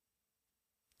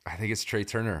 I think it's Trey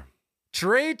Turner.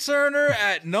 Trey Turner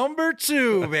at number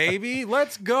 2, baby.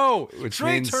 Let's go. Which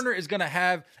Trey means- Turner is going to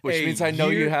have Which a means I know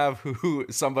year- you have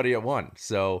somebody at 1.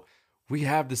 So we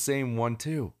have the same 1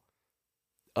 too.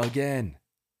 Again.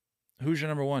 Who's your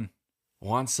number 1?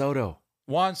 Juan Soto.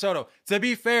 Juan Soto. To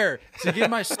be fair, to give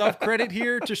myself credit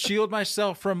here, to shield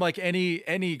myself from like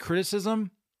any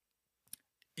criticism,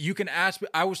 you can ask.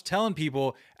 I was telling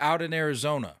people out in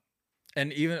Arizona,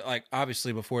 and even like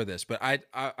obviously before this, but I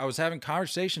was having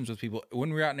conversations with people when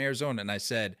we were out in Arizona, and I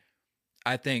said,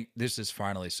 I think this is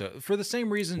finally so for the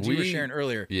same reasons you were sharing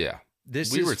earlier. Yeah,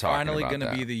 this is finally going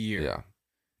to be the year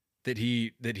that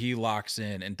he locks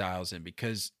in and dials in,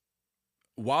 because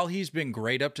while he's been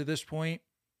great up to this point,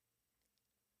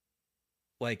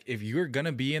 like if you're going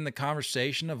to be in the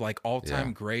conversation of like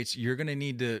all-time greats, you're going to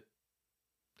need to,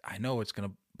 I know it's going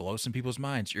to blow some people's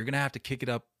minds, you're going to have to kick it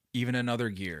up even another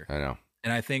gear. I know.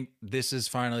 And I think this is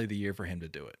finally the year for him to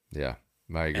do it. Yeah,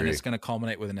 I agree. And it's going to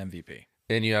culminate with an MVP.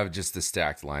 And you have just the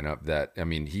stacked lineup that, I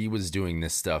mean, he was doing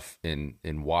this stuff in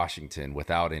Washington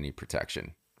without any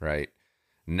protection, right?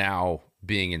 Now,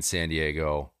 being in San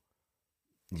Diego,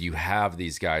 you have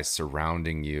these guys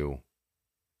surrounding you.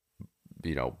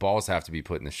 You know, balls have to be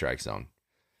put in the strike zone.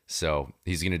 So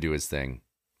he's going to do his thing.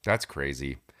 That's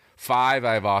crazy. 5,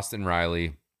 I have Austin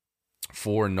Riley.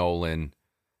 4, Nolan.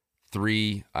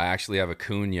 3, I actually have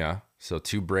Acuna. So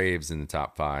 2 Braves in the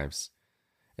top 5s.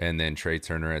 And then Trey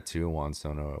Turner at 2, Juan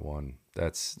Soto at 1.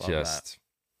 That's Love just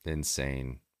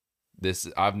insane.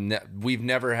 We've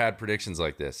never had predictions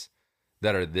like this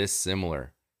that are this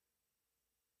similar.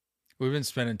 We've been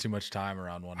spending too much time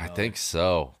around one another. I think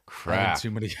so. Crap.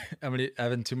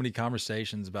 Having too many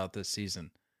conversations about this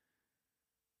season.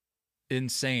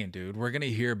 Insane, dude. We're gonna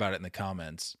hear about it in the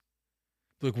comments.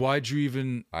 Like, why'd you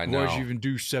even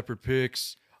do separate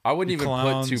picks? I wouldn't even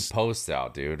put 2 posts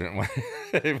out, dude.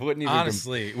 It wouldn't even.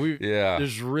 Honestly,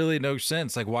 there's really no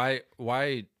sense. Like,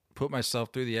 why put myself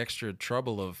through the extra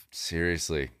trouble of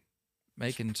seriously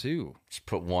making 2? Just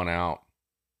put 1 out.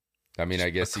 I mean, I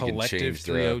guess you can change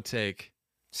the 3-0 take.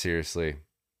 Seriously, I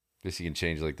guess you can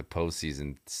change like the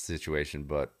postseason situation,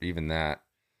 but even that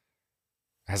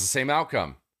has the same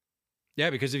outcome. Yeah,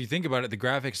 because if you think about it, the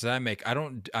graphics that I make, I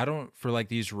don't for like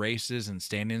these races and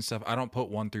standing and stuff, I don't put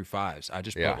 1 through 5s. I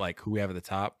just put like who we have at the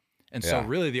top. And so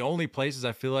really the only places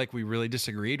I feel like we really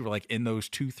disagreed were like in those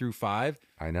 2 through 5.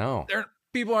 I know.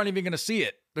 People aren't even going to see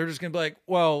it. They're just going to be like,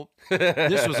 well,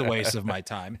 this was a waste of my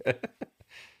time.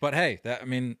 But hey,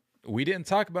 we didn't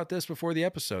talk about this before the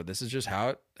episode. This is just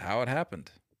how it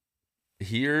happened.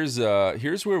 Here's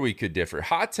where we could differ.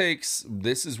 Hot takes,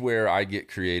 this is where I get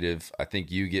creative. I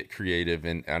think you get creative,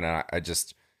 and I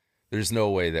just, there's no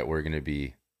way that we're going to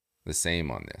be the same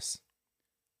on this.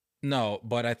 No,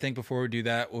 but I think before we do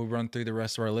that, we'll run through the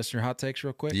rest of our listener hot takes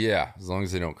real quick. Yeah, as long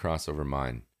as they don't cross over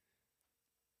mine.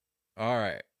 All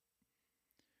right.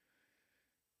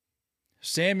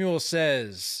 Samuel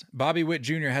says, Bobby Witt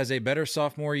Jr. has a better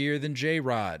sophomore year than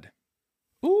J-Rod.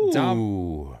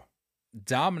 Ooh.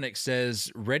 Dominic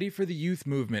says, ready for the youth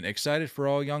movement, excited for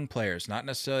all young players. Not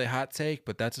necessarily a hot take,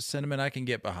 but that's a sentiment I can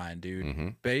get behind, dude. Mm-hmm.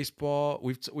 Baseball,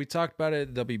 we talked about it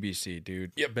at WBC,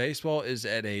 dude. Yep. Baseball is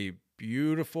at a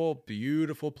beautiful,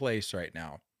 beautiful place right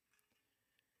now.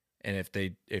 And if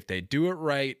they do it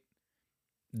right,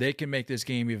 they can make this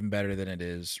game even better than it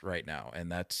is right now.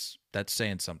 And that's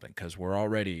saying something, because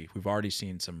we've already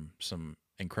seen some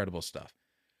incredible stuff.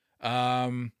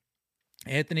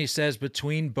 Anthony says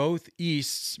between both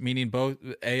Easts, meaning both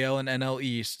AL and NL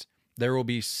East, there will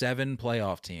be 7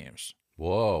 playoff teams.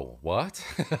 Whoa, what?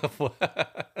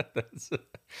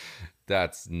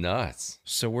 That's nuts.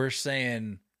 So we're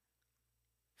saying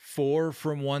 4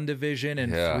 from one division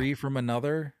and 3 from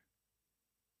another.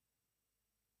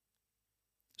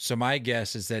 So my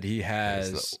guess is that he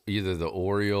has either the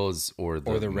Orioles or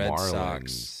the Red Marlins.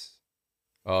 Sox.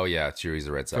 Oh yeah, true. He's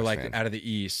a Red Sox for like fan. Out of the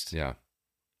East. Yeah.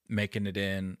 Making it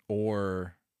in,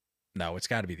 or no, it's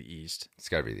got to be the East. It's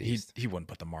got to be the East. He wouldn't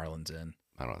put the Marlins in.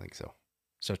 I don't think so.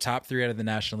 So top 3 out of the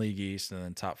National League East, and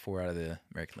then top 4 out of the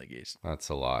American League East. That's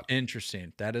a lot.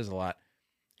 Interesting. That is a lot.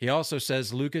 He also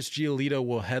says Lucas Giolito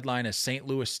will headline a St.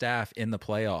 Louis staff in the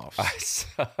playoffs. I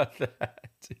saw that,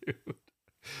 dude.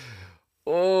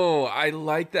 Oh, I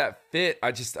like that fit.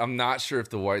 I'm not sure if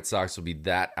the White Sox will be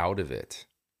that out of it.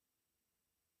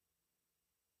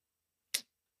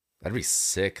 That'd be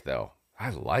sick, though.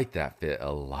 I like that fit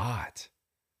a lot.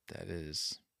 That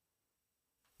is.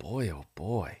 Boy, oh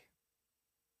boy.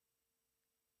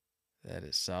 That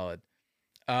is solid.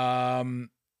 Where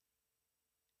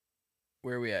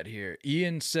are we at here?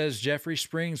 Ian says Jeffrey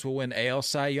Springs will win AL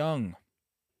Cy Young.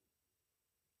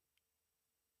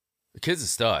 The kid's a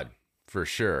stud, for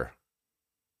sure.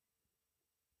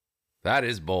 That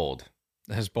is bold.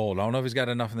 That's bold. I don't know if he's got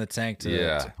enough in the tank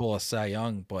to pull a Cy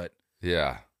Young, but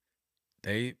yeah.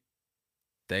 They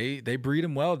breed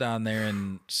him well down there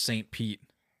in St. Pete.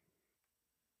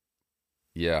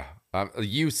 Yeah.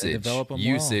 Usage develop 'em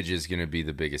well. is going to be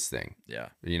the biggest thing. Yeah.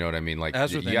 You know what I mean? Like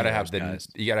As you with any got to of have those guys.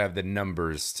 you got to have the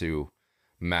numbers to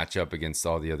match up against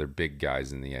all the other big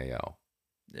guys in the AL.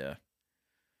 Yeah.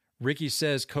 Ricky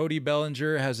says Cody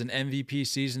Bellinger has an MVP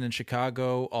season in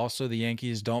Chicago. Also, the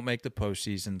Yankees don't make the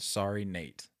postseason. Sorry,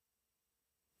 Nate.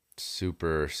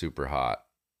 Super, super hot.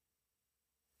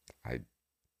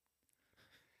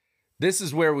 This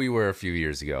is where we were a few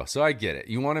years ago, so I get it.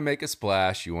 You want to make a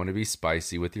splash. You want to be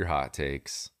spicy with your hot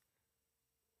takes.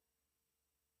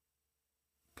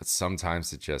 But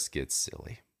sometimes it just gets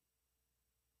silly.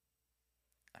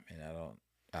 I mean, I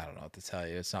don't know what to tell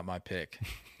you. It's not my pick.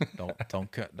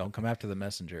 Don't come after the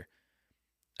messenger.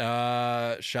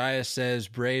 Shia says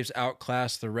Braves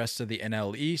outclass the rest of the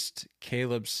NL East.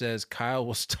 Caleb says Kyle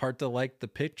will start to like the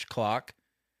pitch clock.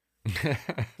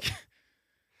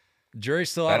 Jury's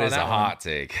still out That on is a that hot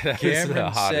take. That is the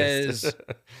Cameron hottest. says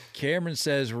Cameron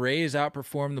says Rays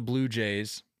outperform the Blue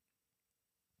Jays.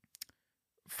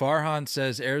 Farhan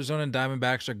says Arizona and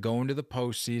Diamondbacks are going to the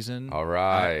postseason. All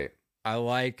right. I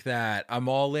like that. I'm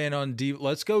all in on D.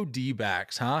 Let's go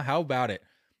D-backs, huh? How about it?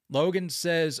 Logan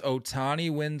says Ohtani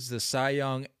wins the Cy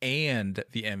Young and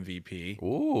the MVP.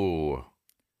 Ooh.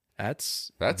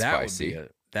 That's spicy.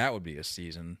 That would be a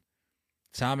season.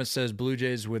 Thomas says Blue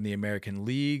Jays win the American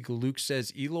League. Luke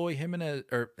says Eloy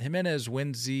Jimenez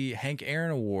wins the Hank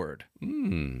Aaron Award.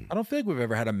 I don't feel like we've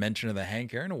ever had a mention of the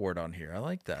Hank Aaron Award on here. I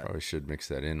like that. Probably should mix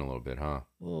that in a little bit, huh?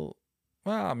 Well,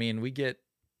 I mean, we get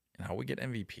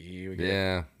MVP. We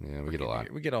get a lot.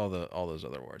 We get all those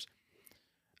other awards.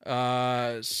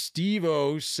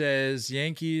 Steve-O says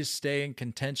Yankees stay in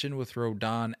contention with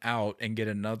Rodon out and get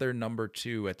another number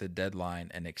 2 at the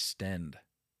deadline and extend.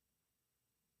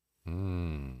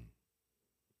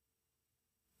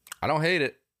 I don't hate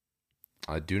it.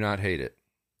 I do not hate it.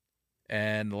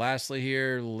 And lastly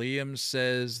here, Liam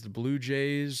says the Blue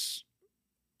Jays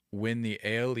win the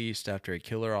AL East after a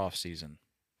killer offseason.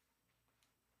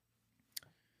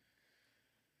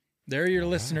 There are your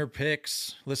listener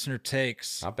picks, listener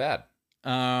takes. Not bad.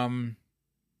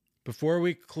 Before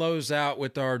we close out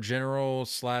with our general /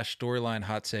 storyline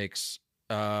hot takes,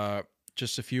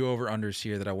 just a few over-unders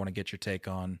here that I want to get your take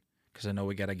on because I know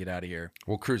we got to get out of here.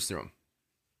 We'll cruise through them.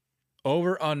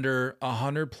 Over-under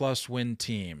 100-plus win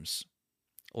teams.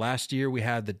 Last year, we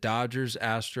had the Dodgers,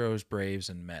 Astros, Braves,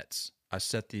 and Mets. I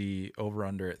set the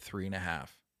over-under at 3.5.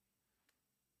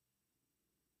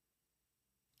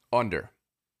 Under.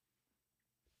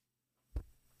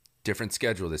 Different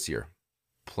schedule this year.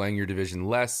 Playing your division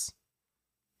less.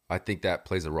 I think that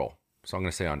plays a role. So I'm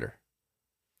going to say under.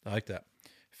 I like that.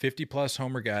 50-plus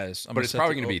homer guys. But it's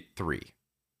probably going to be 3.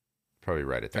 Probably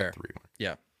right at Fair. that 3.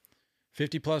 Yeah.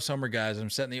 50-plus homer guys. I'm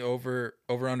setting the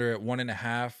over-under at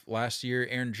 1.5. Last year,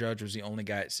 Aaron Judge was the only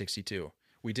guy at 62.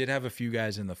 We did have a few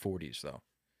guys in the 40s, though.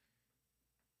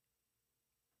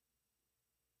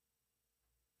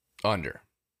 Under.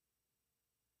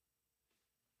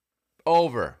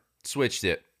 Over. Switched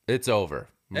it. It's over.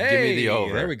 Hey, give me the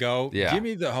over. There we go. Yeah. Give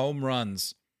me the home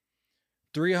runs.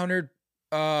 300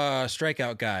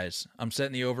 strikeout guys. I'm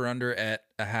setting the over-under at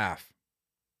 0.5.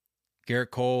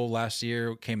 Garrett Cole last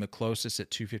year came the closest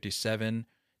at 257.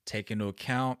 Take into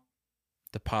account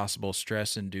the possible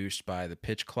stress induced by the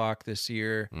pitch clock this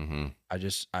year. Mm-hmm.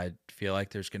 I feel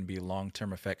like there's going to be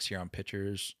long-term effects here on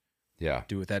pitchers. Yeah.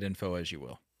 Do with that info as you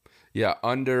will. Yeah,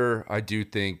 under, I do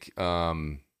think,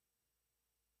 I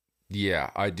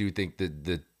do think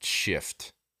the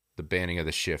shift, the banning of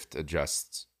the shift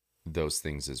adjusts those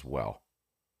things as well.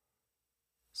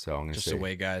 So I'm going to say just the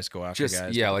way guys go after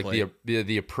guys. Yeah, like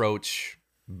the approach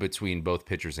between both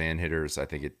pitchers and hitters, I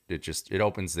think it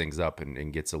opens things up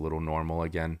and gets a little normal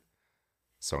again.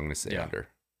 So I'm going to say under.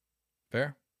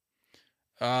 Fair.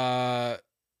 30-30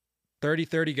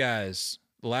 guys.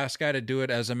 The last guy to do it,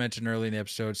 as I mentioned earlier in the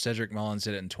episode, Cedric Mullins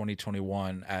did it in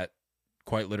 2021 at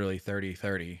quite literally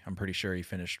 30-30. I'm pretty sure he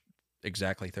finished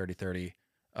exactly 30-30.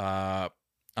 I'm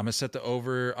going to set the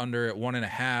over-under at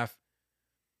 1.5.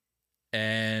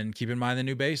 And keep in mind the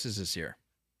new bases this year.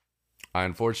 I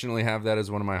unfortunately have that as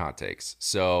one of my hot takes.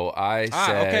 So I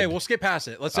said... okay, we'll skip past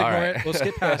it. Let's ignore it. We'll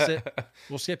skip past it.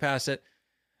 We'll skip past it.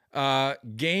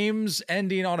 Games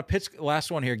ending on a pitch...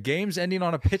 Last one here. Games ending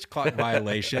on a pitch clock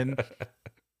violation.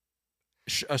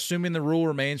 Assuming the rule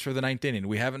remains for the 9th inning.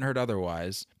 We haven't heard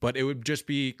otherwise. But it would just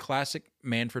be classic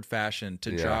Manfred fashion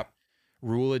to drop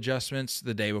rule adjustments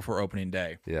the day before opening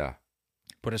day. Yeah.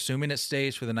 But assuming it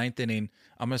stays for the 9th inning,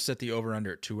 I'm going to set the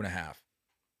over-under at 2.5.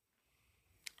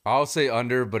 I'll say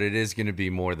under, but it is going to be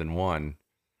more than 1.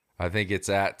 I think it's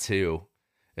at 2.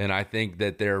 And I think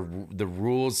that the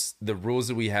rules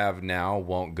that we have now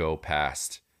won't go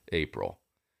past April.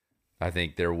 I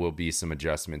think there will be some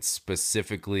adjustments.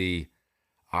 Specifically,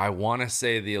 I want to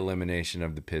say the elimination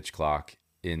of the pitch clock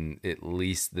in at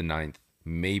least the 9th,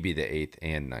 maybe the 8th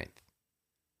and 9th.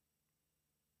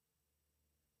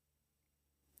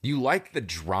 You like the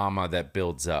drama that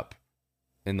builds up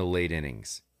in the late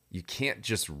innings. You can't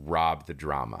just rob the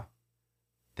drama.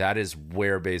 That is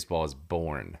where baseball is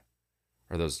born,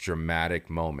 are those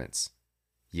dramatic moments.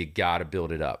 You got to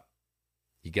build it up.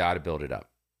 You got to build it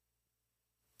up.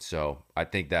 So I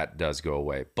think that does go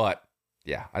away. But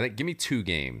yeah, I think give me 2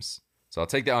 games. So I'll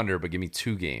take the under, but give me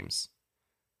 2 games.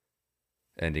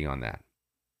 Ending on that.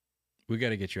 We got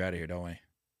to get you out of here, don't we?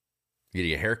 You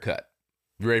get a haircut.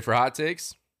 You ready for hot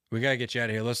takes? We got to get you out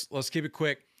of here. Let's keep it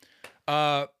quick.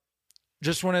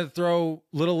 Just wanted to throw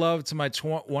little love to my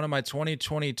one of my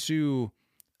 2022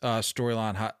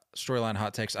 storyline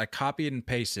hot takes. I copied and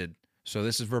pasted. So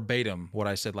this is verbatim what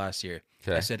I said last year.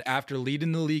 Okay. I said, after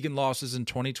leading the league in losses in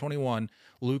 2021,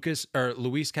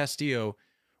 Luis Castillo,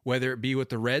 whether it be with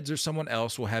the Reds or someone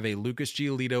else, will have a Lucas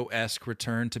Giolito-esque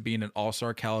return to being an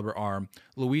all-star caliber arm.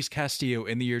 Luis Castillo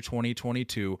in the year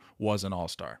 2022 was an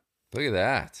all-star. Look at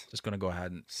that. Just going to go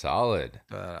ahead and solid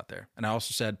throw that out there. And I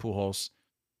also said Pujols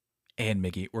and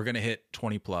Miggy, we're going to hit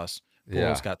 20+.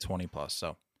 Pujols got 20+.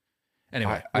 So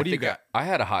anyway, what do you got? I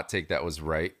had a hot take that was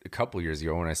right a couple years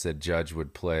ago when I said Judge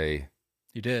would play.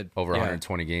 You did. Over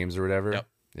 120 games or whatever. Yep.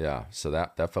 Yeah, so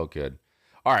that felt good.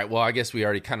 All right, well, I guess we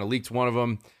already kind of leaked one of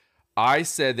them. I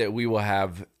said that we will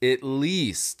have at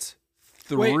least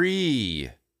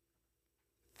 3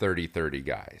 30-30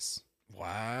 guys.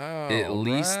 Wow. At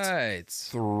least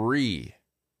 3.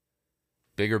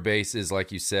 Bigger bases,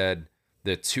 like you said.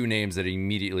 The 2 names that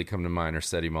immediately come to mind are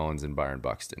Seti Mullins and Byron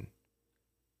Buxton.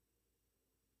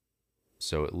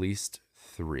 So at least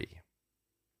 3.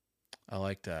 I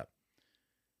like that.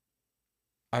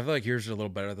 I feel like yours are a little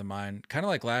better than mine. Kind of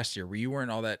like last year, where you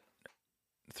weren't all that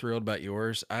thrilled about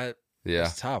yours.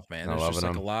 It's tough, man. There's just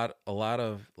like a lot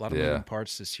of moving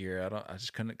parts this year. I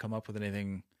just couldn't come up with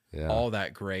anything all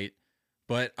that great.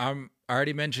 But I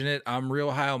already mentioned it. I'm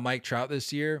real high on Mike Trout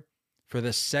this year. For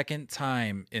the second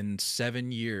time in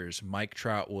 7 years, Mike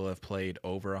Trout will have played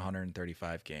over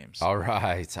 135 games. All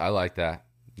right. I like that.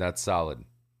 That's solid.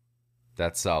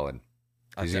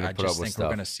 I just think we're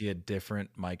going to see a different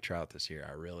Mike Trout this year.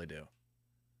 I really do.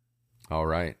 All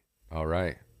right.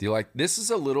 Do you like, this is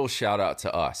a little shout out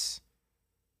to us.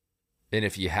 And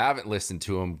if you haven't listened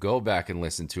to them, go back and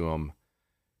listen to them.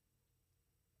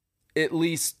 At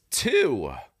least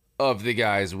 2 of the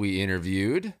guys we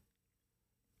interviewed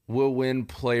will win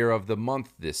Player of the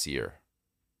Month this year.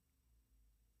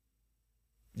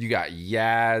 You got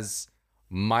Yaz,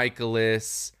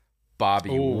 Michaelis,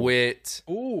 Bobby Witt.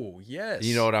 Oh, yes.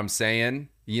 You know what I'm saying?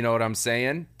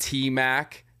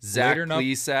 T-Mac, Zach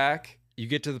Plesac. You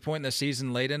get to the point in the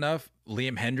season late enough,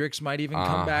 Liam Hendricks might even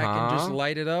come back and just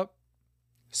light it up.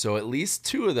 So at least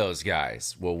 2 of those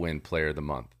guys will win Player of the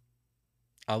Month.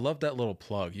 I love that little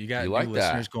plug. You got new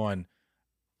listeners going,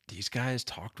 these guys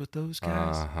talked with those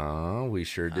guys? We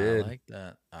sure did. I like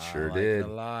that. Sure I like did. it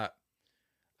a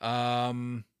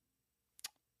lot.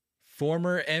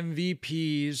 Former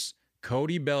MVPs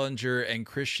Cody Bellinger and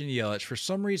Christian Yelich. For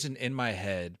some reason in my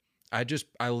head,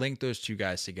 I linked those 2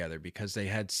 guys together because they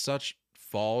had such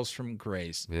falls from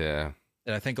grace. Yeah.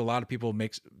 And I think a lot of people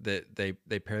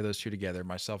they pair those 2 together,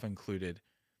 myself included.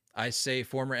 I say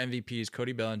former MVPs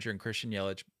Cody Bellinger and Christian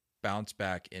Yelich bounce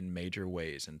back in major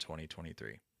ways in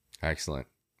 2023. Excellent.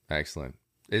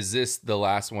 Is this the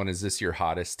last one? Is this your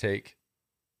hottest take?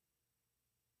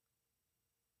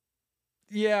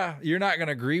 Yeah, you're not going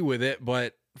to agree with it,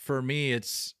 but for me,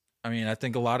 I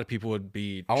think a lot of people would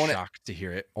be shocked to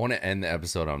hear it. I want to end the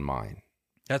episode on mine.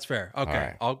 That's fair.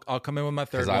 Okay. Right. I'll come in with my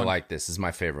third one. Because I like this. This is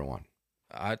my favorite one.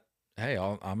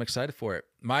 I'm excited for it.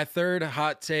 My third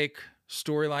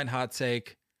storyline hot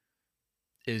take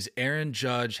is Aaron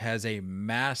Judge has a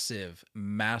massive,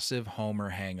 massive homer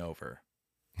hangover.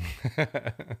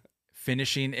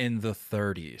 Finishing in the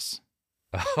 30s.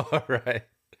 All right.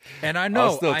 And I know.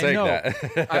 I'll still take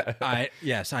that.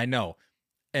 Yes, I know.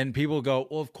 And people go,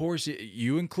 well, of course,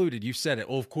 you included, you said it.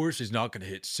 Well, of course, he's not going to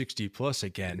hit 60+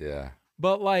 again. Yeah.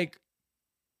 But like,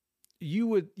 you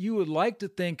would like to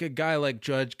think a guy like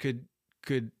Judge could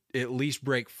at least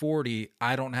break 40.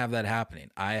 I don't have that happening.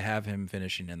 I have him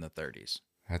finishing in the 30s.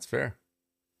 That's fair.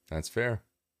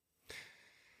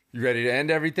 You ready to end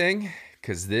everything?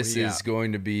 Because this is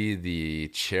going to be the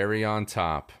cherry on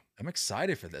top. I'm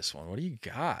excited for this one. What do you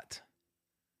got?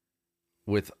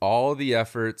 With all the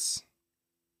efforts,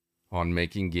 on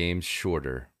making games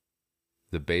shorter,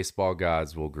 the baseball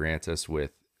gods will grant us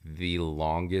with the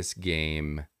longest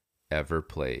game ever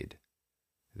played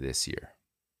this year.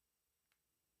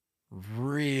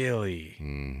 Really?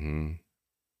 Mm-hmm.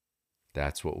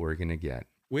 That's what we're going to get.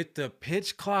 With the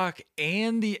pitch clock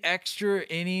and the extra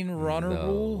inning runner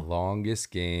rule? The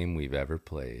longest game we've ever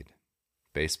played.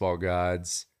 Baseball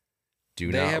gods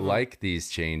do not like these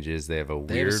changes. They have a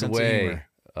weird way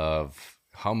of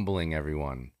humbling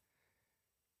everyone.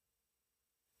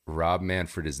 Rob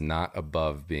Manfred is not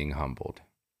above being humbled.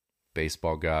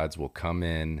 Baseball gods will come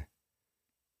in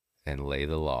and lay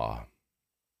the law.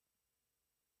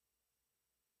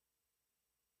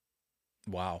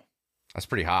 Wow. That's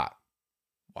pretty hot.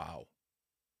 Wow.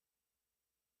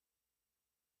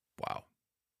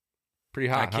 Pretty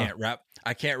hot.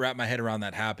 I can't wrap my head around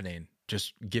that happening,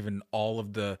 just given all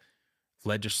of the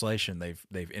legislation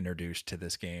they've introduced to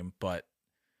this game. But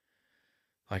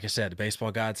like I said,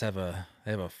 baseball gods have a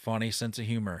funny sense of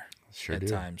humor at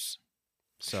times.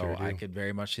 So I could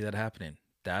very much see that happening.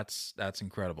 That's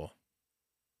incredible.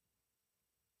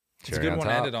 It's a good one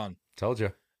to end it on. Told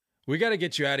you. We got to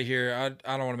get you out of here.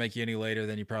 I don't want to make you any later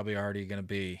than you probably already going to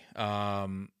be.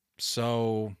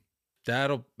 So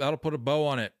that'll put a bow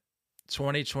on it.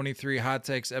 2023 Hot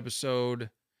Takes episode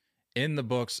in the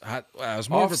books. It was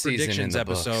more of a predictions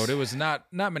episode. It was not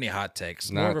many hot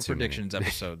takes. More of a predictions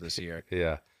episode this year.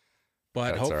 Yeah.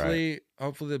 But hopefully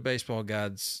the baseball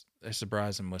gods, they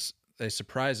surprise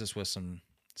us with some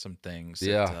things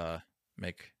that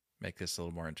make this a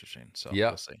little more interesting. So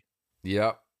we'll see.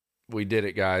 Yep. We did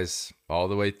it, guys. All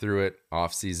the way through it.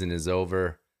 Off season is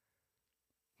over.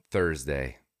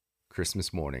 Thursday,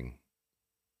 Christmas morning.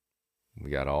 We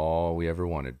got all we ever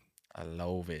wanted. I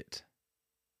love it.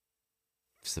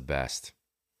 It's the best.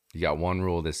 You got one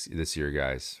rule this year,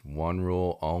 guys. One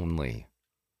rule only.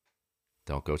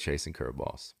 Don't go chasing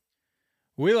curveballs.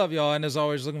 We love y'all, and as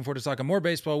always, looking forward to talking more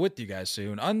baseball with you guys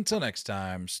soon. Until next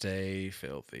time, stay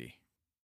filthy.